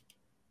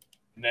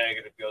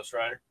 Negative, Ghost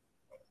Rider.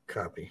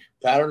 Copy.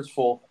 Pattern's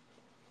full.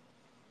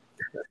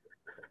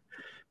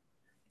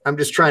 I'm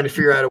just trying to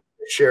figure out a way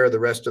to share the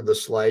rest of the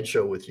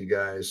slideshow with you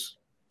guys.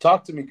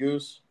 Talk to me,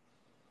 Goose.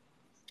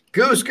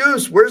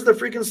 Goose, where's the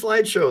freaking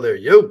slideshow there?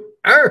 You.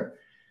 Arr!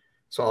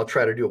 So I'll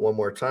try to do it one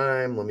more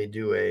time. Let me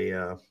do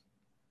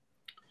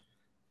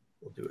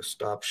we'll do a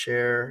stop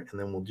share, and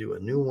then we'll do a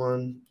new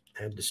one.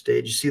 Add to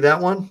stage. You see that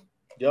one?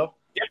 Yep.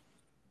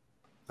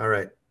 All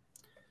right.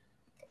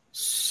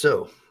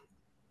 So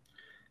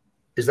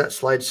is that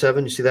slide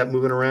 7? You see that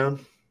moving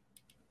around?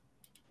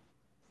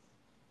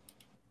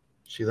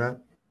 See that?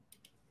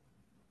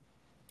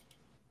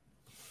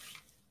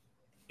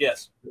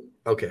 Yes.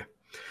 Okay.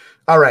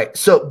 All right.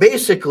 So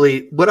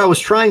basically what I was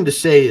trying to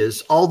say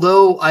is,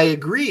 although I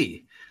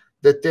agree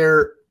that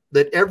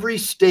every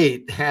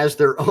state has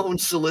their own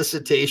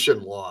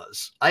solicitation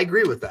laws. I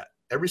agree with that.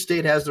 Every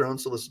state has their own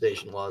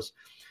solicitation laws.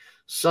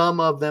 Some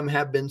of them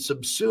have been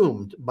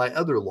subsumed by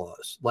other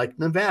laws, like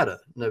Nevada.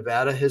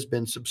 Nevada has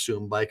been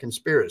subsumed by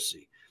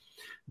conspiracy.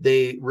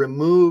 They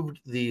removed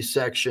the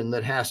section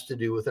that has to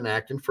do with an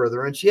act in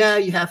furtherance. Yeah,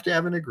 you have to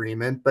have an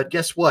agreement, but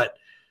guess what?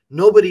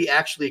 Nobody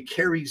actually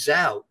carries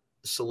out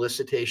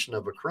solicitation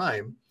of a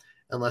crime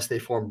unless they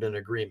formed an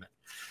agreement.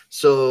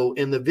 So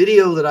in the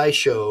video that I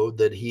showed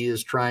that he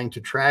is trying to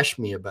trash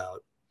me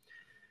about,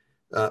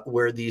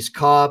 where these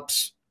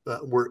cops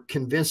were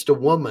convinced a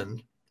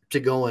woman to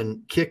go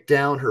and kick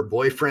down her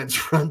boyfriend's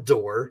front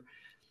door,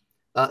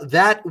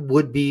 that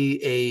would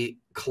be a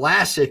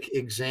classic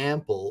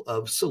example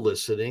of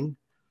soliciting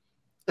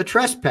a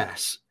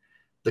trespass.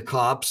 The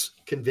cops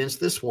convinced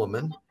this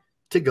woman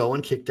to go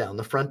and kick down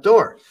the front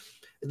door.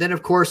 Then,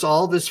 of course,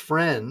 all of his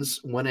friends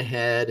went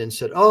ahead and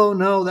said, oh,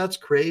 no, that's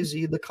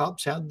crazy. The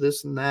cops have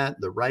this and that,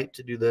 the right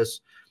to do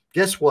this.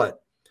 Guess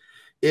what?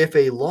 If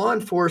a law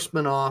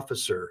enforcement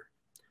officer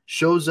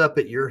shows up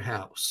at your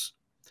house,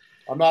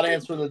 I'm not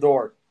answering the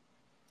door.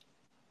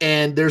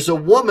 And there's a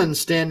woman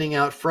standing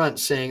out front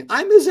saying,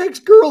 I'm his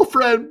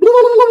ex-girlfriend.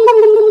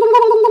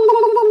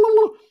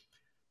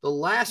 The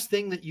last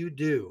thing that you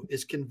do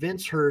is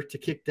convince her to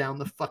kick down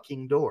the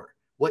fucking door.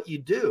 What you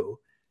do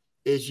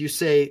is you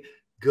say,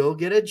 go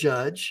get a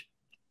judge,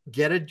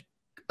 get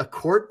a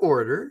court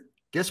order.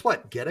 Guess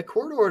what? Get a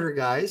court order,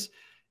 guys.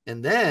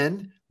 And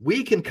then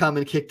we can come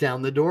and kick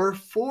down the door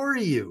for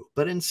you.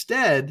 But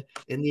instead,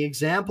 in the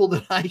example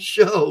that I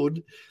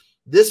showed,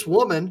 this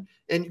woman,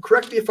 and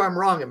correct me if I'm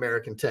wrong,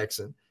 American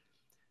Texan,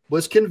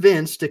 was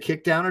convinced to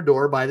kick down a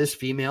door by this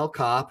female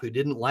cop who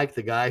didn't like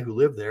the guy who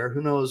lived there.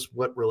 Who knows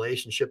what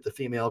relationship the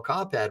female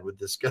cop had with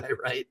this guy,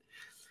 right?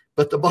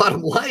 But the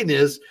bottom line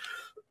is,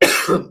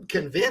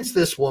 convince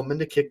this woman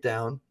to kick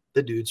down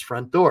the dude's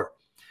front door.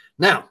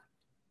 Now,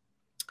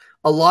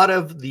 a lot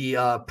of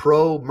the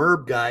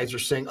pro-MERB guys are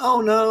saying,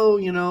 oh, no,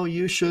 you know,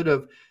 you should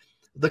have,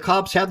 the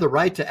cops have the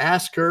right to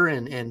ask her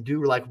and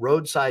do like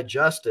roadside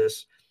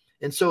justice.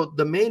 And so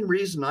the main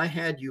reason I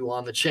had you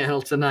on the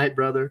channel tonight,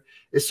 brother,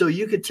 is so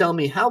you could tell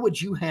me, how would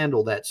you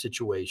handle that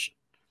situation?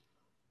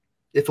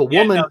 If a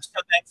woman... No, so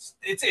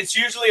it's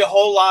usually a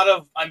whole lot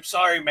of, I'm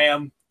sorry,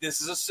 ma'am,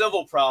 this is a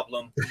civil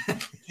problem.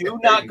 Do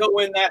not go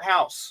in that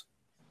house.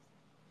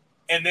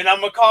 And then I'm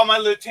going to call my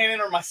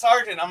lieutenant or my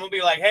sergeant. I'm going to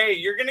be like, hey,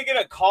 you're going to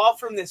get a call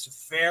from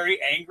this very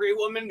angry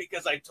woman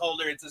because I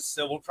told her it's a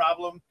civil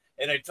problem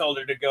and I told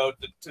her to go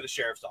to the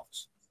sheriff's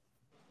office.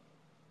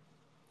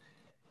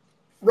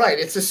 Right,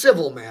 it's a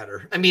civil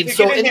matter. I mean,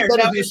 so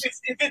anybody now, if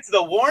it's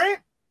the warrant,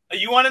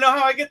 you want to know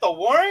how I get the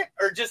warrant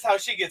or just how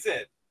she gets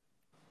in?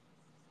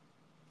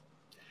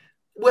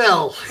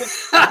 Well,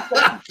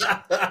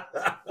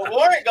 the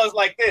warrant goes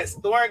like this.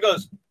 The warrant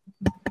goes,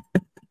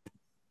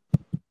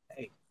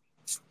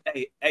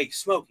 hey,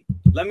 Smokey,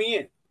 let me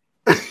in.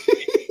 We'll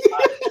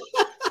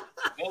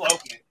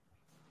open it.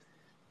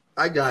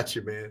 I got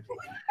you, man.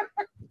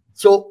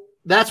 So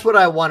that's what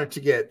I wanted to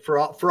get for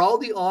all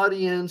the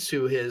audience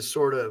who has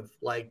sort of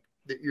like,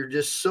 that you're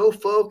just so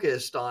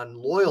focused on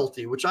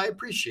loyalty, which I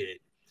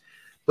appreciate,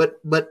 but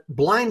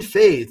blind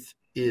faith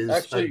is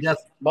actually a death,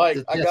 Mike.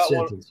 a I death got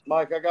sentence. one.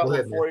 Mike, I got Go one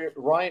ahead, for you.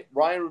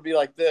 Ryan would be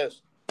like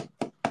this,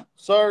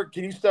 sir.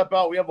 Can you step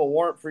out? We have a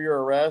warrant for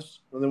your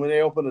arrest. And then when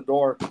they open the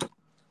door,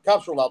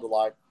 cops are allowed to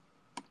lie.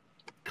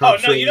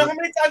 Cops oh no, are- you know how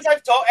many times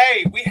I've told,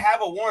 hey, we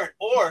have a warrant,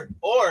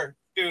 or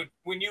dude,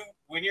 when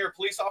you're a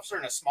police officer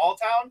in a small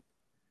town.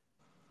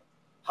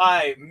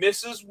 Hi,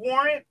 Mrs.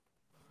 Warrant.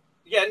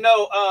 Yeah,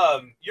 no,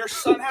 your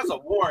son has a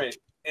warrant,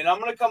 and I'm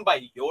gonna come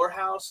by your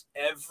house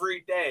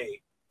every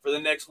day for the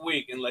next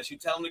week unless you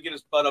tell him to get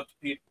his butt up to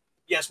PD.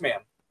 Yes, ma'am.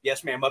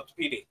 Yes, ma'am. Up to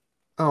PD.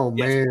 Oh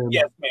man.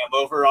 Yes, ma'am.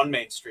 Over on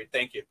Main Street.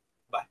 Thank you.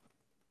 Bye.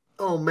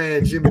 Oh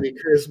man, Jiminy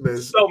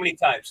Christmas. So many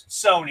times.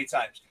 So many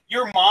times.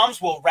 Your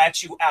moms will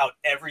rat you out,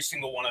 every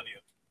single one of you.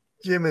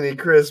 Jiminy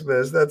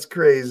Christmas. That's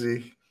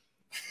crazy.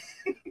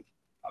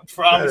 I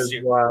promise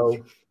you. Wow.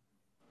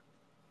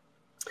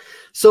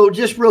 So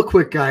just real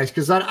quick, guys,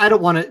 because I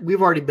don't want to,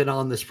 we've already been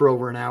on this for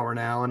over an hour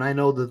now, and I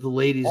know that the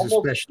ladies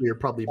especially are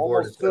probably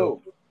bored.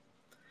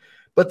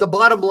 But the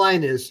bottom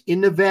line is,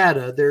 in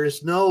Nevada, there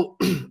is no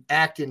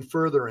act in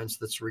furtherance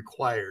that's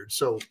required.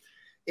 So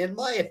in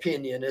my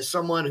opinion, as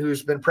someone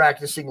who's been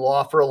practicing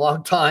law for a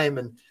long time,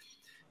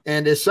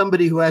 and as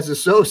somebody who has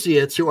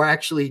associates who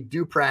actually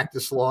do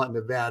practice law in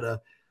Nevada,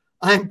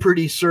 I'm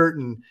pretty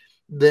certain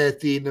that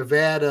the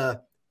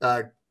Nevada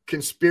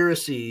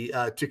conspiracy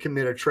to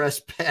commit a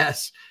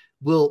trespass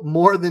will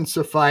more than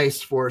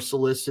suffice for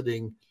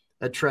soliciting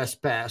a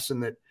trespass,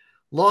 and that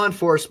law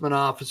enforcement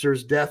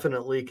officers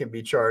definitely can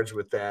be charged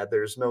with that.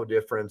 There's no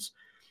difference.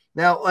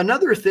 Now,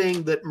 another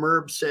thing that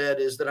MERB said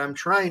is that I'm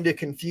trying to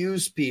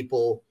confuse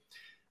people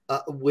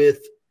with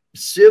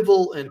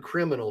civil and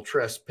criminal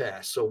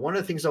trespass. So one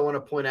of the things I want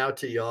to point out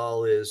to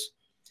y'all is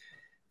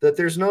that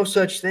there's no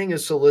such thing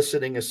as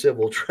soliciting a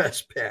civil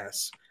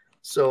trespass.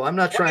 So I'm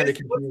not trying to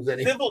confuse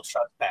anything. Civil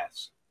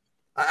trespass.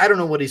 I don't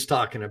know what he's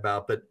talking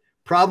about, but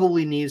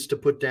probably needs to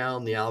put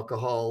down the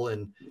alcohol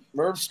and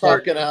MERB's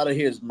talking out of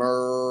his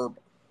MERB.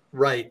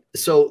 Right.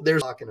 So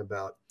there's talking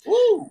about.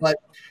 Woo. But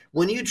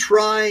when you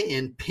try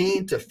and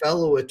paint a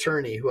fellow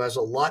attorney who has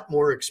a lot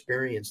more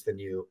experience than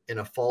you in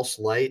a false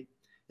light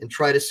and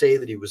try to say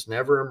that he was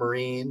never a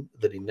Marine,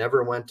 that he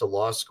never went to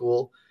law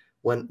school,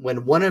 when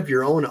one of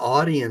your own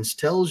audience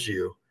tells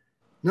you,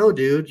 no,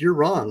 dude, you're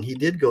wrong, he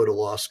did go to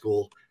law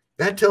school,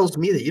 that tells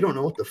me that you don't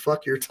know what the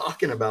fuck you're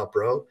talking about,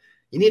 bro.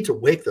 You need to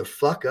wake the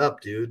fuck up,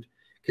 dude,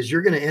 because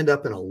you're going to end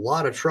up in a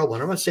lot of trouble.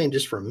 And I'm not saying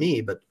just for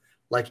me, but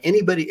like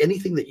anybody,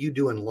 anything that you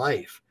do in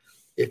life,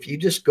 if you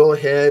just go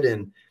ahead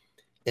and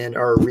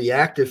are a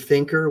reactive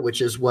thinker,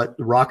 which is what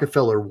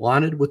Rockefeller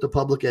wanted with the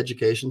public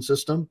education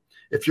system,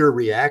 if you're a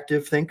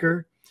reactive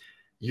thinker,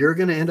 you're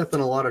going to end up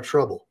in a lot of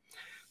trouble.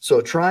 So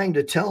trying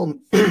to tell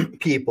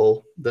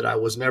people that I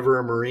was never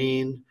a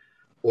Marine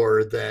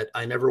or that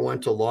I never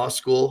went to law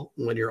school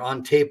when you're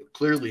on tape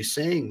clearly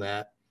saying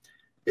that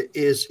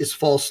is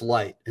false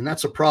light. And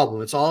that's a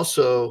problem. It's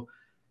also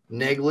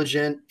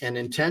negligent and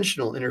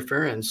intentional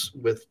interference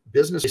with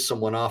business.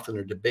 Someone off in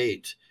a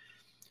debate.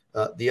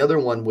 The other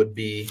one would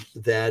be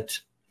that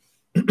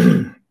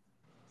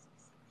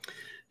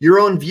your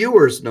own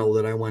viewers know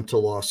that I went to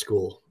law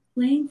school.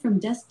 Playing from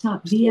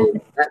desktop via.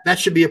 So that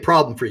should be a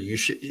problem for you. You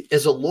should,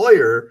 as a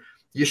lawyer,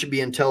 you should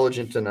be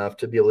intelligent enough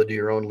to be able to do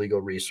your own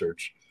legal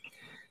research.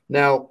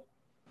 Now,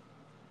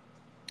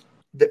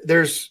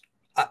 there's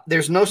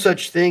no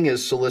such thing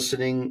as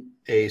soliciting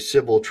a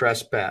civil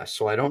trespass.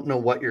 So I don't know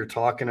what you're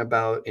talking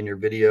about in your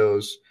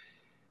videos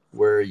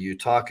where you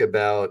talk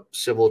about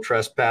civil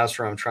trespass,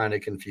 or I'm trying to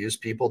confuse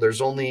people.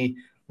 There's only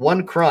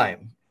one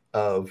crime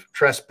of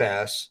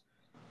trespass,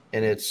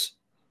 and it's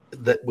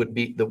that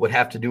would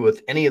have to do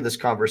with any of this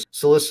conversation,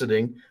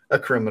 soliciting a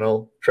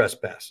criminal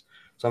trespass.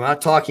 So I'm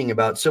not talking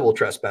about civil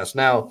trespass.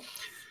 Now,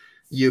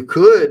 you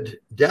could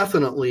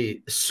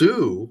definitely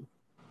sue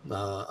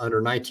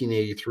under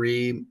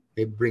 1983,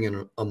 maybe bring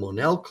in a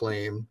Monell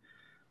claim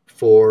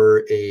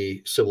for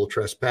a civil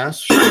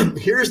trespass.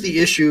 Here's the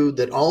issue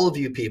that all of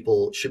you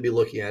people should be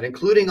looking at,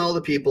 including all the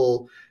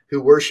people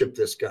who worship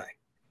this guy,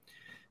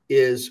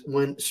 is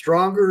when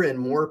stronger and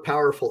more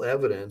powerful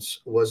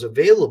evidence was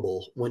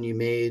available when you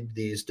made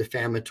these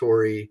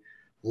defamatory,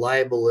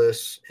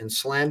 libelous, and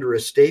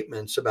slanderous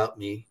statements about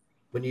me.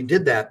 When you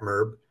did that,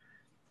 Merb,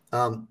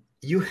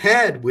 you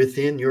had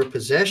within your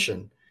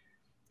possession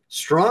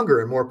stronger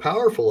and more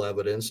powerful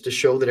evidence to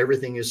show that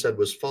everything you said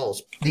was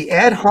false. The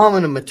ad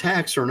hominem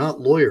attacks are not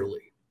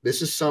lawyerly.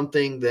 This is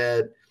something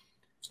that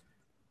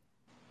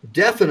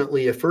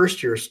definitely a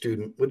first-year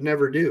student would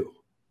never do,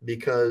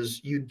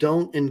 because you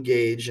don't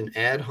engage in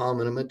ad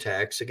hominem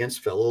attacks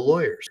against fellow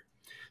lawyers.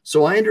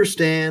 So I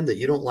understand that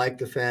you don't like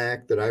the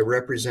fact that I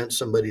represent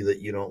somebody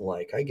that you don't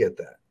like. I get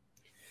that.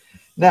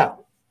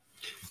 Now,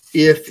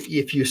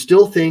 if you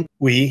still think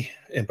we,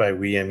 and by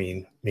we I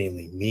mean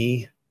mainly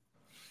me,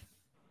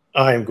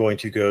 I'm going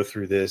to go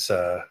through this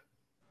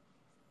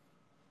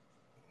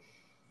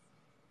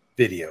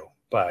video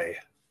by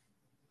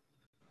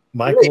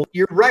Michael.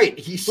 You're right.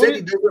 He said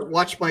he doesn't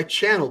watch my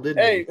channel,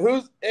 didn't he?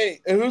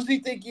 Who's he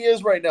think he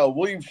is right now?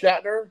 William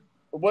Shatner?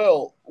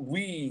 Well,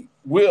 we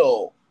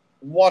will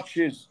watch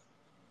his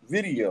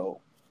video.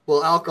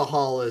 Well,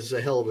 alcohol is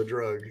a hell of a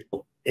drug.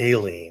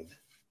 Ehline.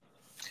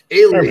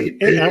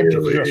 Ehline. An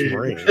active U.S.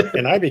 Marine,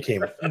 and I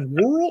became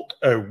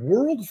a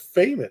world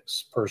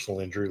famous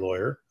personal injury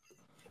lawyer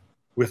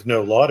with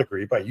no law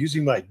degree by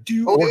using my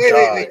do or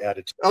die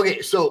attitude. Okay,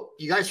 so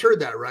you guys heard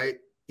that, right?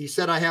 He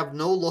said I have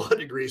no law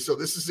degree. So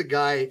this is a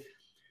guy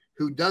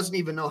who doesn't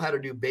even know how to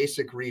do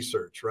basic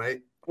research,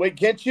 right? Wait,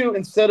 can't you,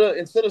 instead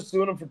of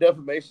suing him for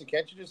defamation,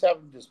 can't you just have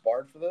him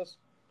disbarred for this?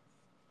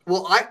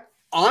 Well,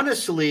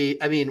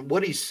 honestly, I mean,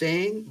 what he's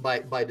saying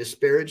by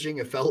disparaging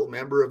a fellow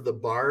member of the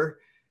bar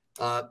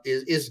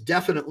is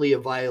definitely a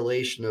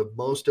violation of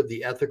most of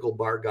the ethical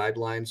bar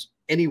guidelines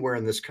anywhere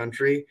in this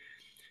country.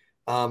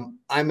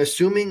 I'm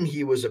assuming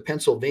he was a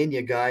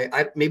Pennsylvania guy.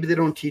 Maybe they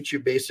don't teach you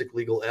basic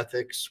legal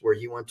ethics where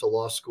he went to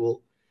law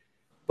school.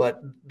 But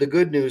the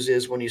good news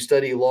is when you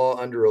study law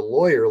under a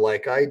lawyer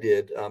like I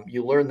did,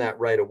 you learn that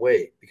right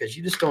away, because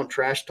you just don't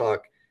trash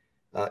talk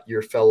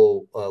your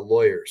fellow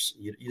lawyers.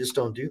 You just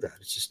don't do that.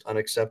 It's just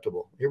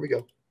unacceptable. Here we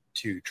go.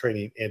 To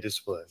training and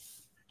discipline.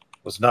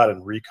 Was not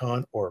in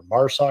recon or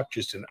MARSOC,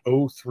 just in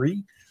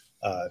 03.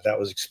 That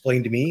was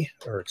explained to me,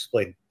 or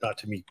explained not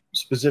to me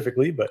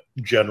specifically, but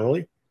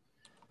generally,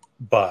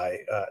 by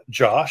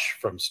Josh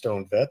from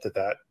Stone Vet,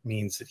 that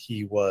means that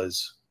he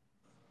was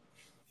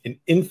an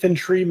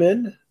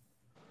infantryman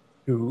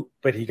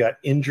but he got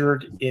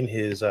injured in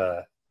his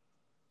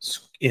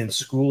in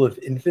School of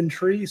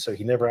Infantry, so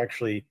he never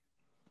actually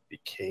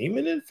became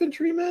an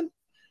infantryman.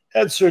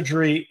 Had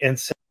surgery and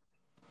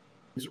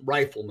he's a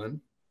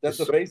rifleman. That's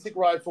a basic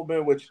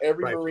rifleman, which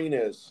every Marine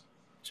is.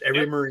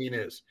 Every Marine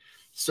is.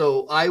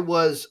 So I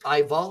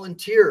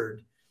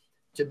volunteered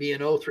to be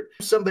an 03,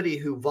 somebody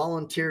who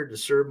volunteered to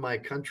serve my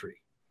country.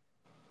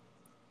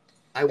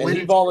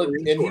 He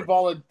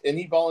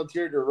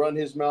volunteered to run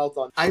his mouth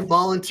on. I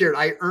volunteered.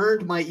 I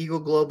earned my Eagle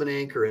Globe and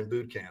Anchor in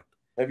boot camp.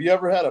 Have you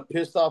ever had a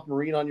pissed off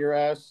Marine on your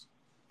ass?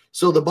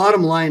 So the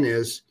bottom line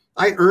is,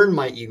 I earned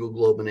my Eagle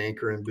Globe and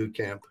Anchor in boot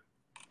camp,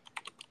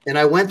 and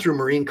I went through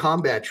Marine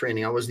combat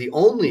training. I was the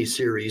only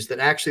series that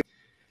actually.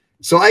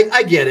 So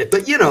I get it,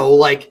 but you know,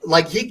 like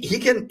he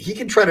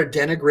can try to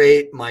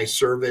denigrate my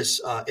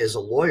service as a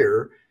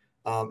lawyer.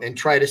 And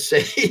try to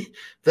say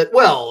that,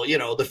 well, you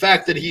know, the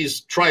fact that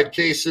he's tried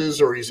cases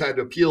or he's had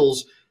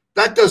appeals,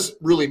 that doesn't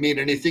really mean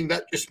anything.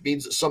 That just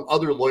means that some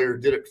other lawyer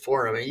did it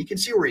for him. I mean, you can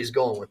see where he's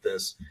going with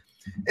this.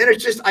 And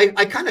it's just,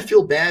 I kind of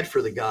feel bad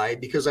for the guy,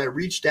 because I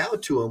reached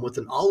out to him with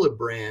an olive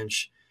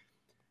branch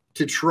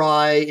to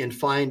try and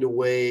find a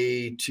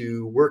way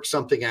to work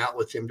something out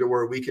with him to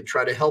where we could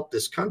try to help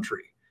this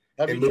country.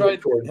 Have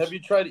you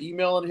tried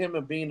emailing him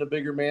and being a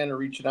bigger man and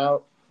reaching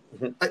out?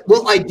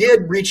 Well, I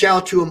did reach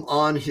out to him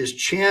on his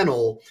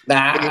channel.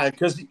 Nah,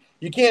 because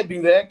you can't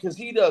do that because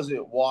he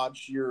doesn't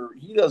watch your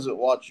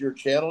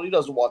channel. He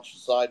doesn't watch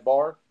the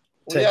sidebar.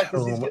 Well, yeah,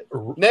 because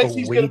next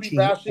he's going to be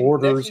bashing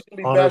orders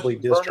honorably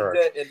Bernadette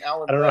discharged. and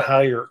Alan. I don't know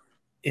how you're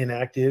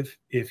inactive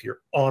if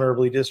you're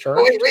honorably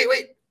discharged. Oh,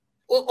 wait.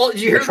 Well,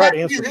 did you hear try that?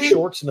 to answer BZ?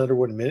 shorts in under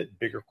 1 minute.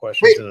 Bigger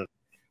questions.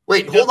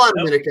 Wait, hold on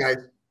a minute, guys.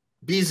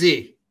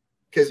 BZ,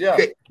 because Yeah.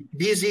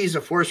 BZ is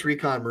a Force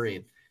Recon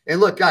Marine. And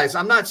look, guys,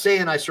 I'm not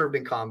saying I served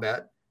in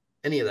combat,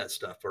 any of that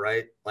stuff, all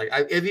right? Like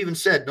I've even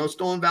said, no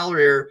stolen valor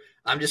here.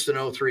 I'm just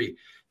an 03.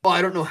 Well,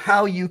 I don't know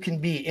how you can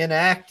be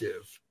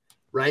inactive,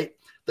 right?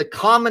 The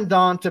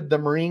commandant of the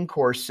Marine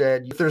Corps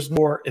said, if there's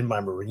more in my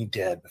Marine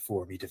dad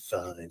before me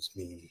defines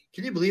me.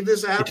 Can you believe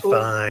this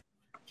asshole?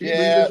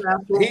 Yeah,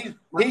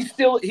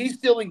 he's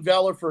stealing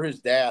valor for his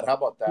dad. How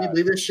about that? Can you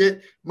believe this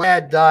shit? My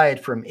dad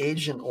died from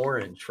Agent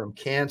Orange, from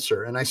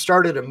cancer, and I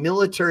started a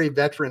military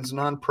veterans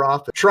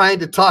nonprofit trying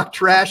to talk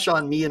trash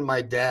on me and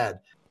my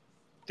dad.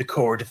 The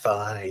Corps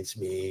defines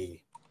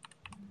me.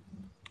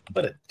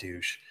 What a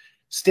douche.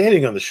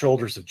 Standing on the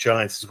shoulders of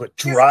giants is what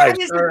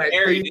drives. All right,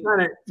 so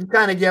you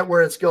kind of get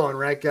where it's going,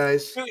 right,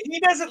 guys? He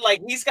doesn't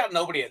like. He's got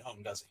nobody at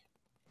home, does he?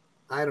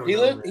 I don't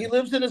know. He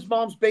lives in his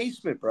mom's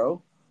basement,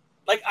 bro.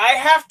 Like I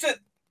have to.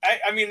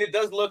 I mean, it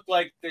does look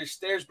like there's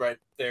stairs right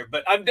there,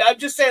 but I'm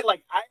just saying,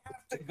 like I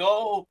have to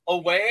go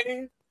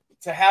away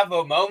to have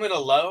a moment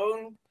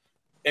alone,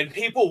 and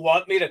people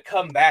want me to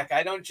come back.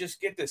 I don't just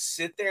get to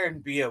sit there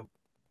and be a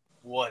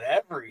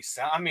whatever he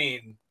sounds. I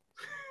mean.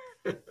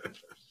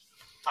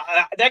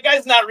 That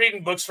guy's not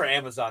reading books for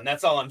Amazon.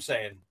 That's all I'm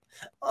saying.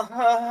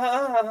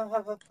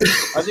 I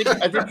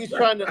think he's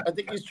trying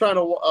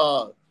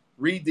to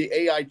read the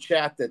AI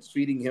chat that's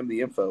feeding him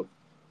the info.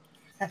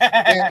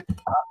 I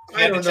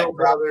don't know,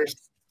 brothers.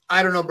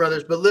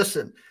 But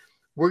listen,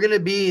 we're going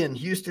to be in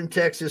Houston,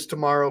 Texas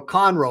tomorrow,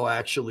 Conroe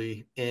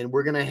actually, and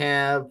we're going to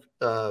have.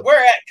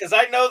 Where at? Because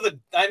I know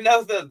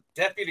the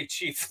deputy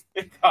chief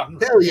in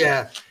Conroe. Hell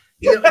yeah.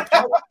 You know,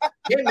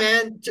 hey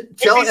man,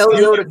 tell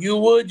Elio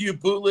you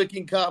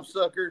bootlicking cop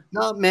sucker.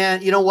 No,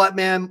 man. You know what,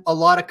 man? A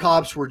lot of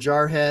cops were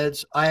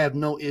jarheads. I have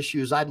no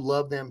issues. I'd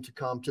love them to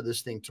come to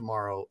this thing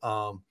tomorrow.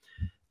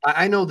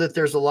 I know that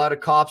there's a lot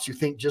of cops who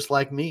think just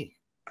like me,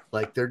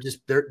 like they're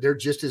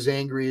just as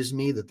angry as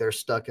me that they're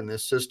stuck in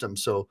this system.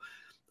 So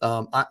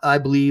I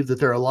believe that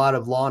there are a lot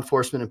of law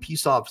enforcement and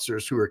peace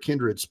officers who are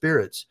kindred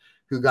spirits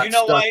who got.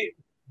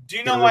 Do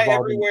you know why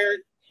everywhere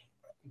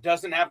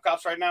doesn't have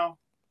cops right now?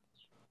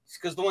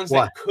 Because the ones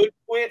that could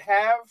quit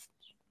have,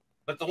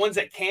 but the ones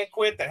that can't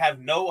quit, that have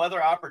no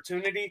other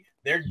opportunity,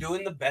 they're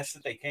doing the best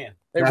that they can.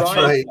 Hey, That's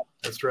Ryan, right.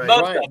 That's right.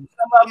 Most of them.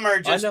 Some of them are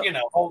just,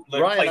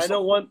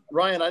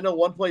 Ryan, I know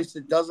one place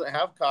that doesn't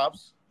have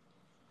cops.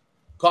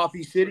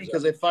 Coffee City,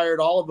 because they fired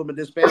all of them and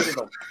disbanded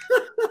them.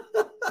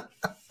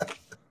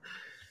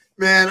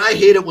 Man, I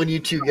hate it when you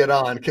two get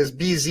on because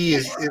BZ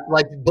is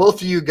like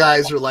both of you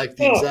guys are like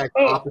the exact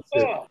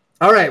opposite.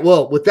 All right.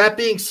 Well, with that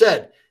being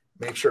said,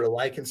 make sure to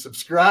like and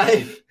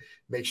subscribe.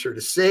 Make sure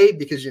to save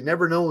because you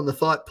never know when the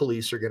thought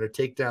police are going to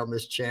take down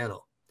this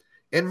channel.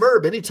 And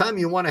Merb, anytime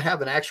you want to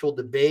have an actual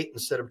debate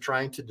instead of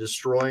trying to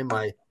destroy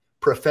my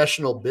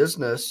professional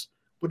business,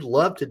 would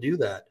love to do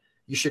that.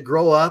 You should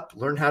grow up,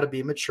 learn how to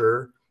be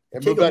mature,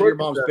 and move out of your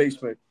mom's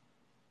basement.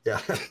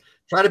 Yeah,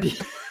 try to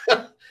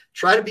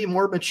be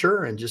more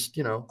mature and just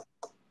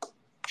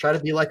try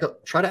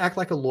to act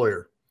like a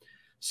lawyer.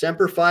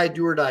 Semper Fi,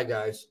 do or die,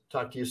 guys.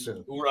 Talk to you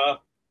soon. Hoorah.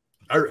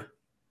 All right.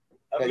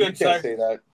 You can't say that.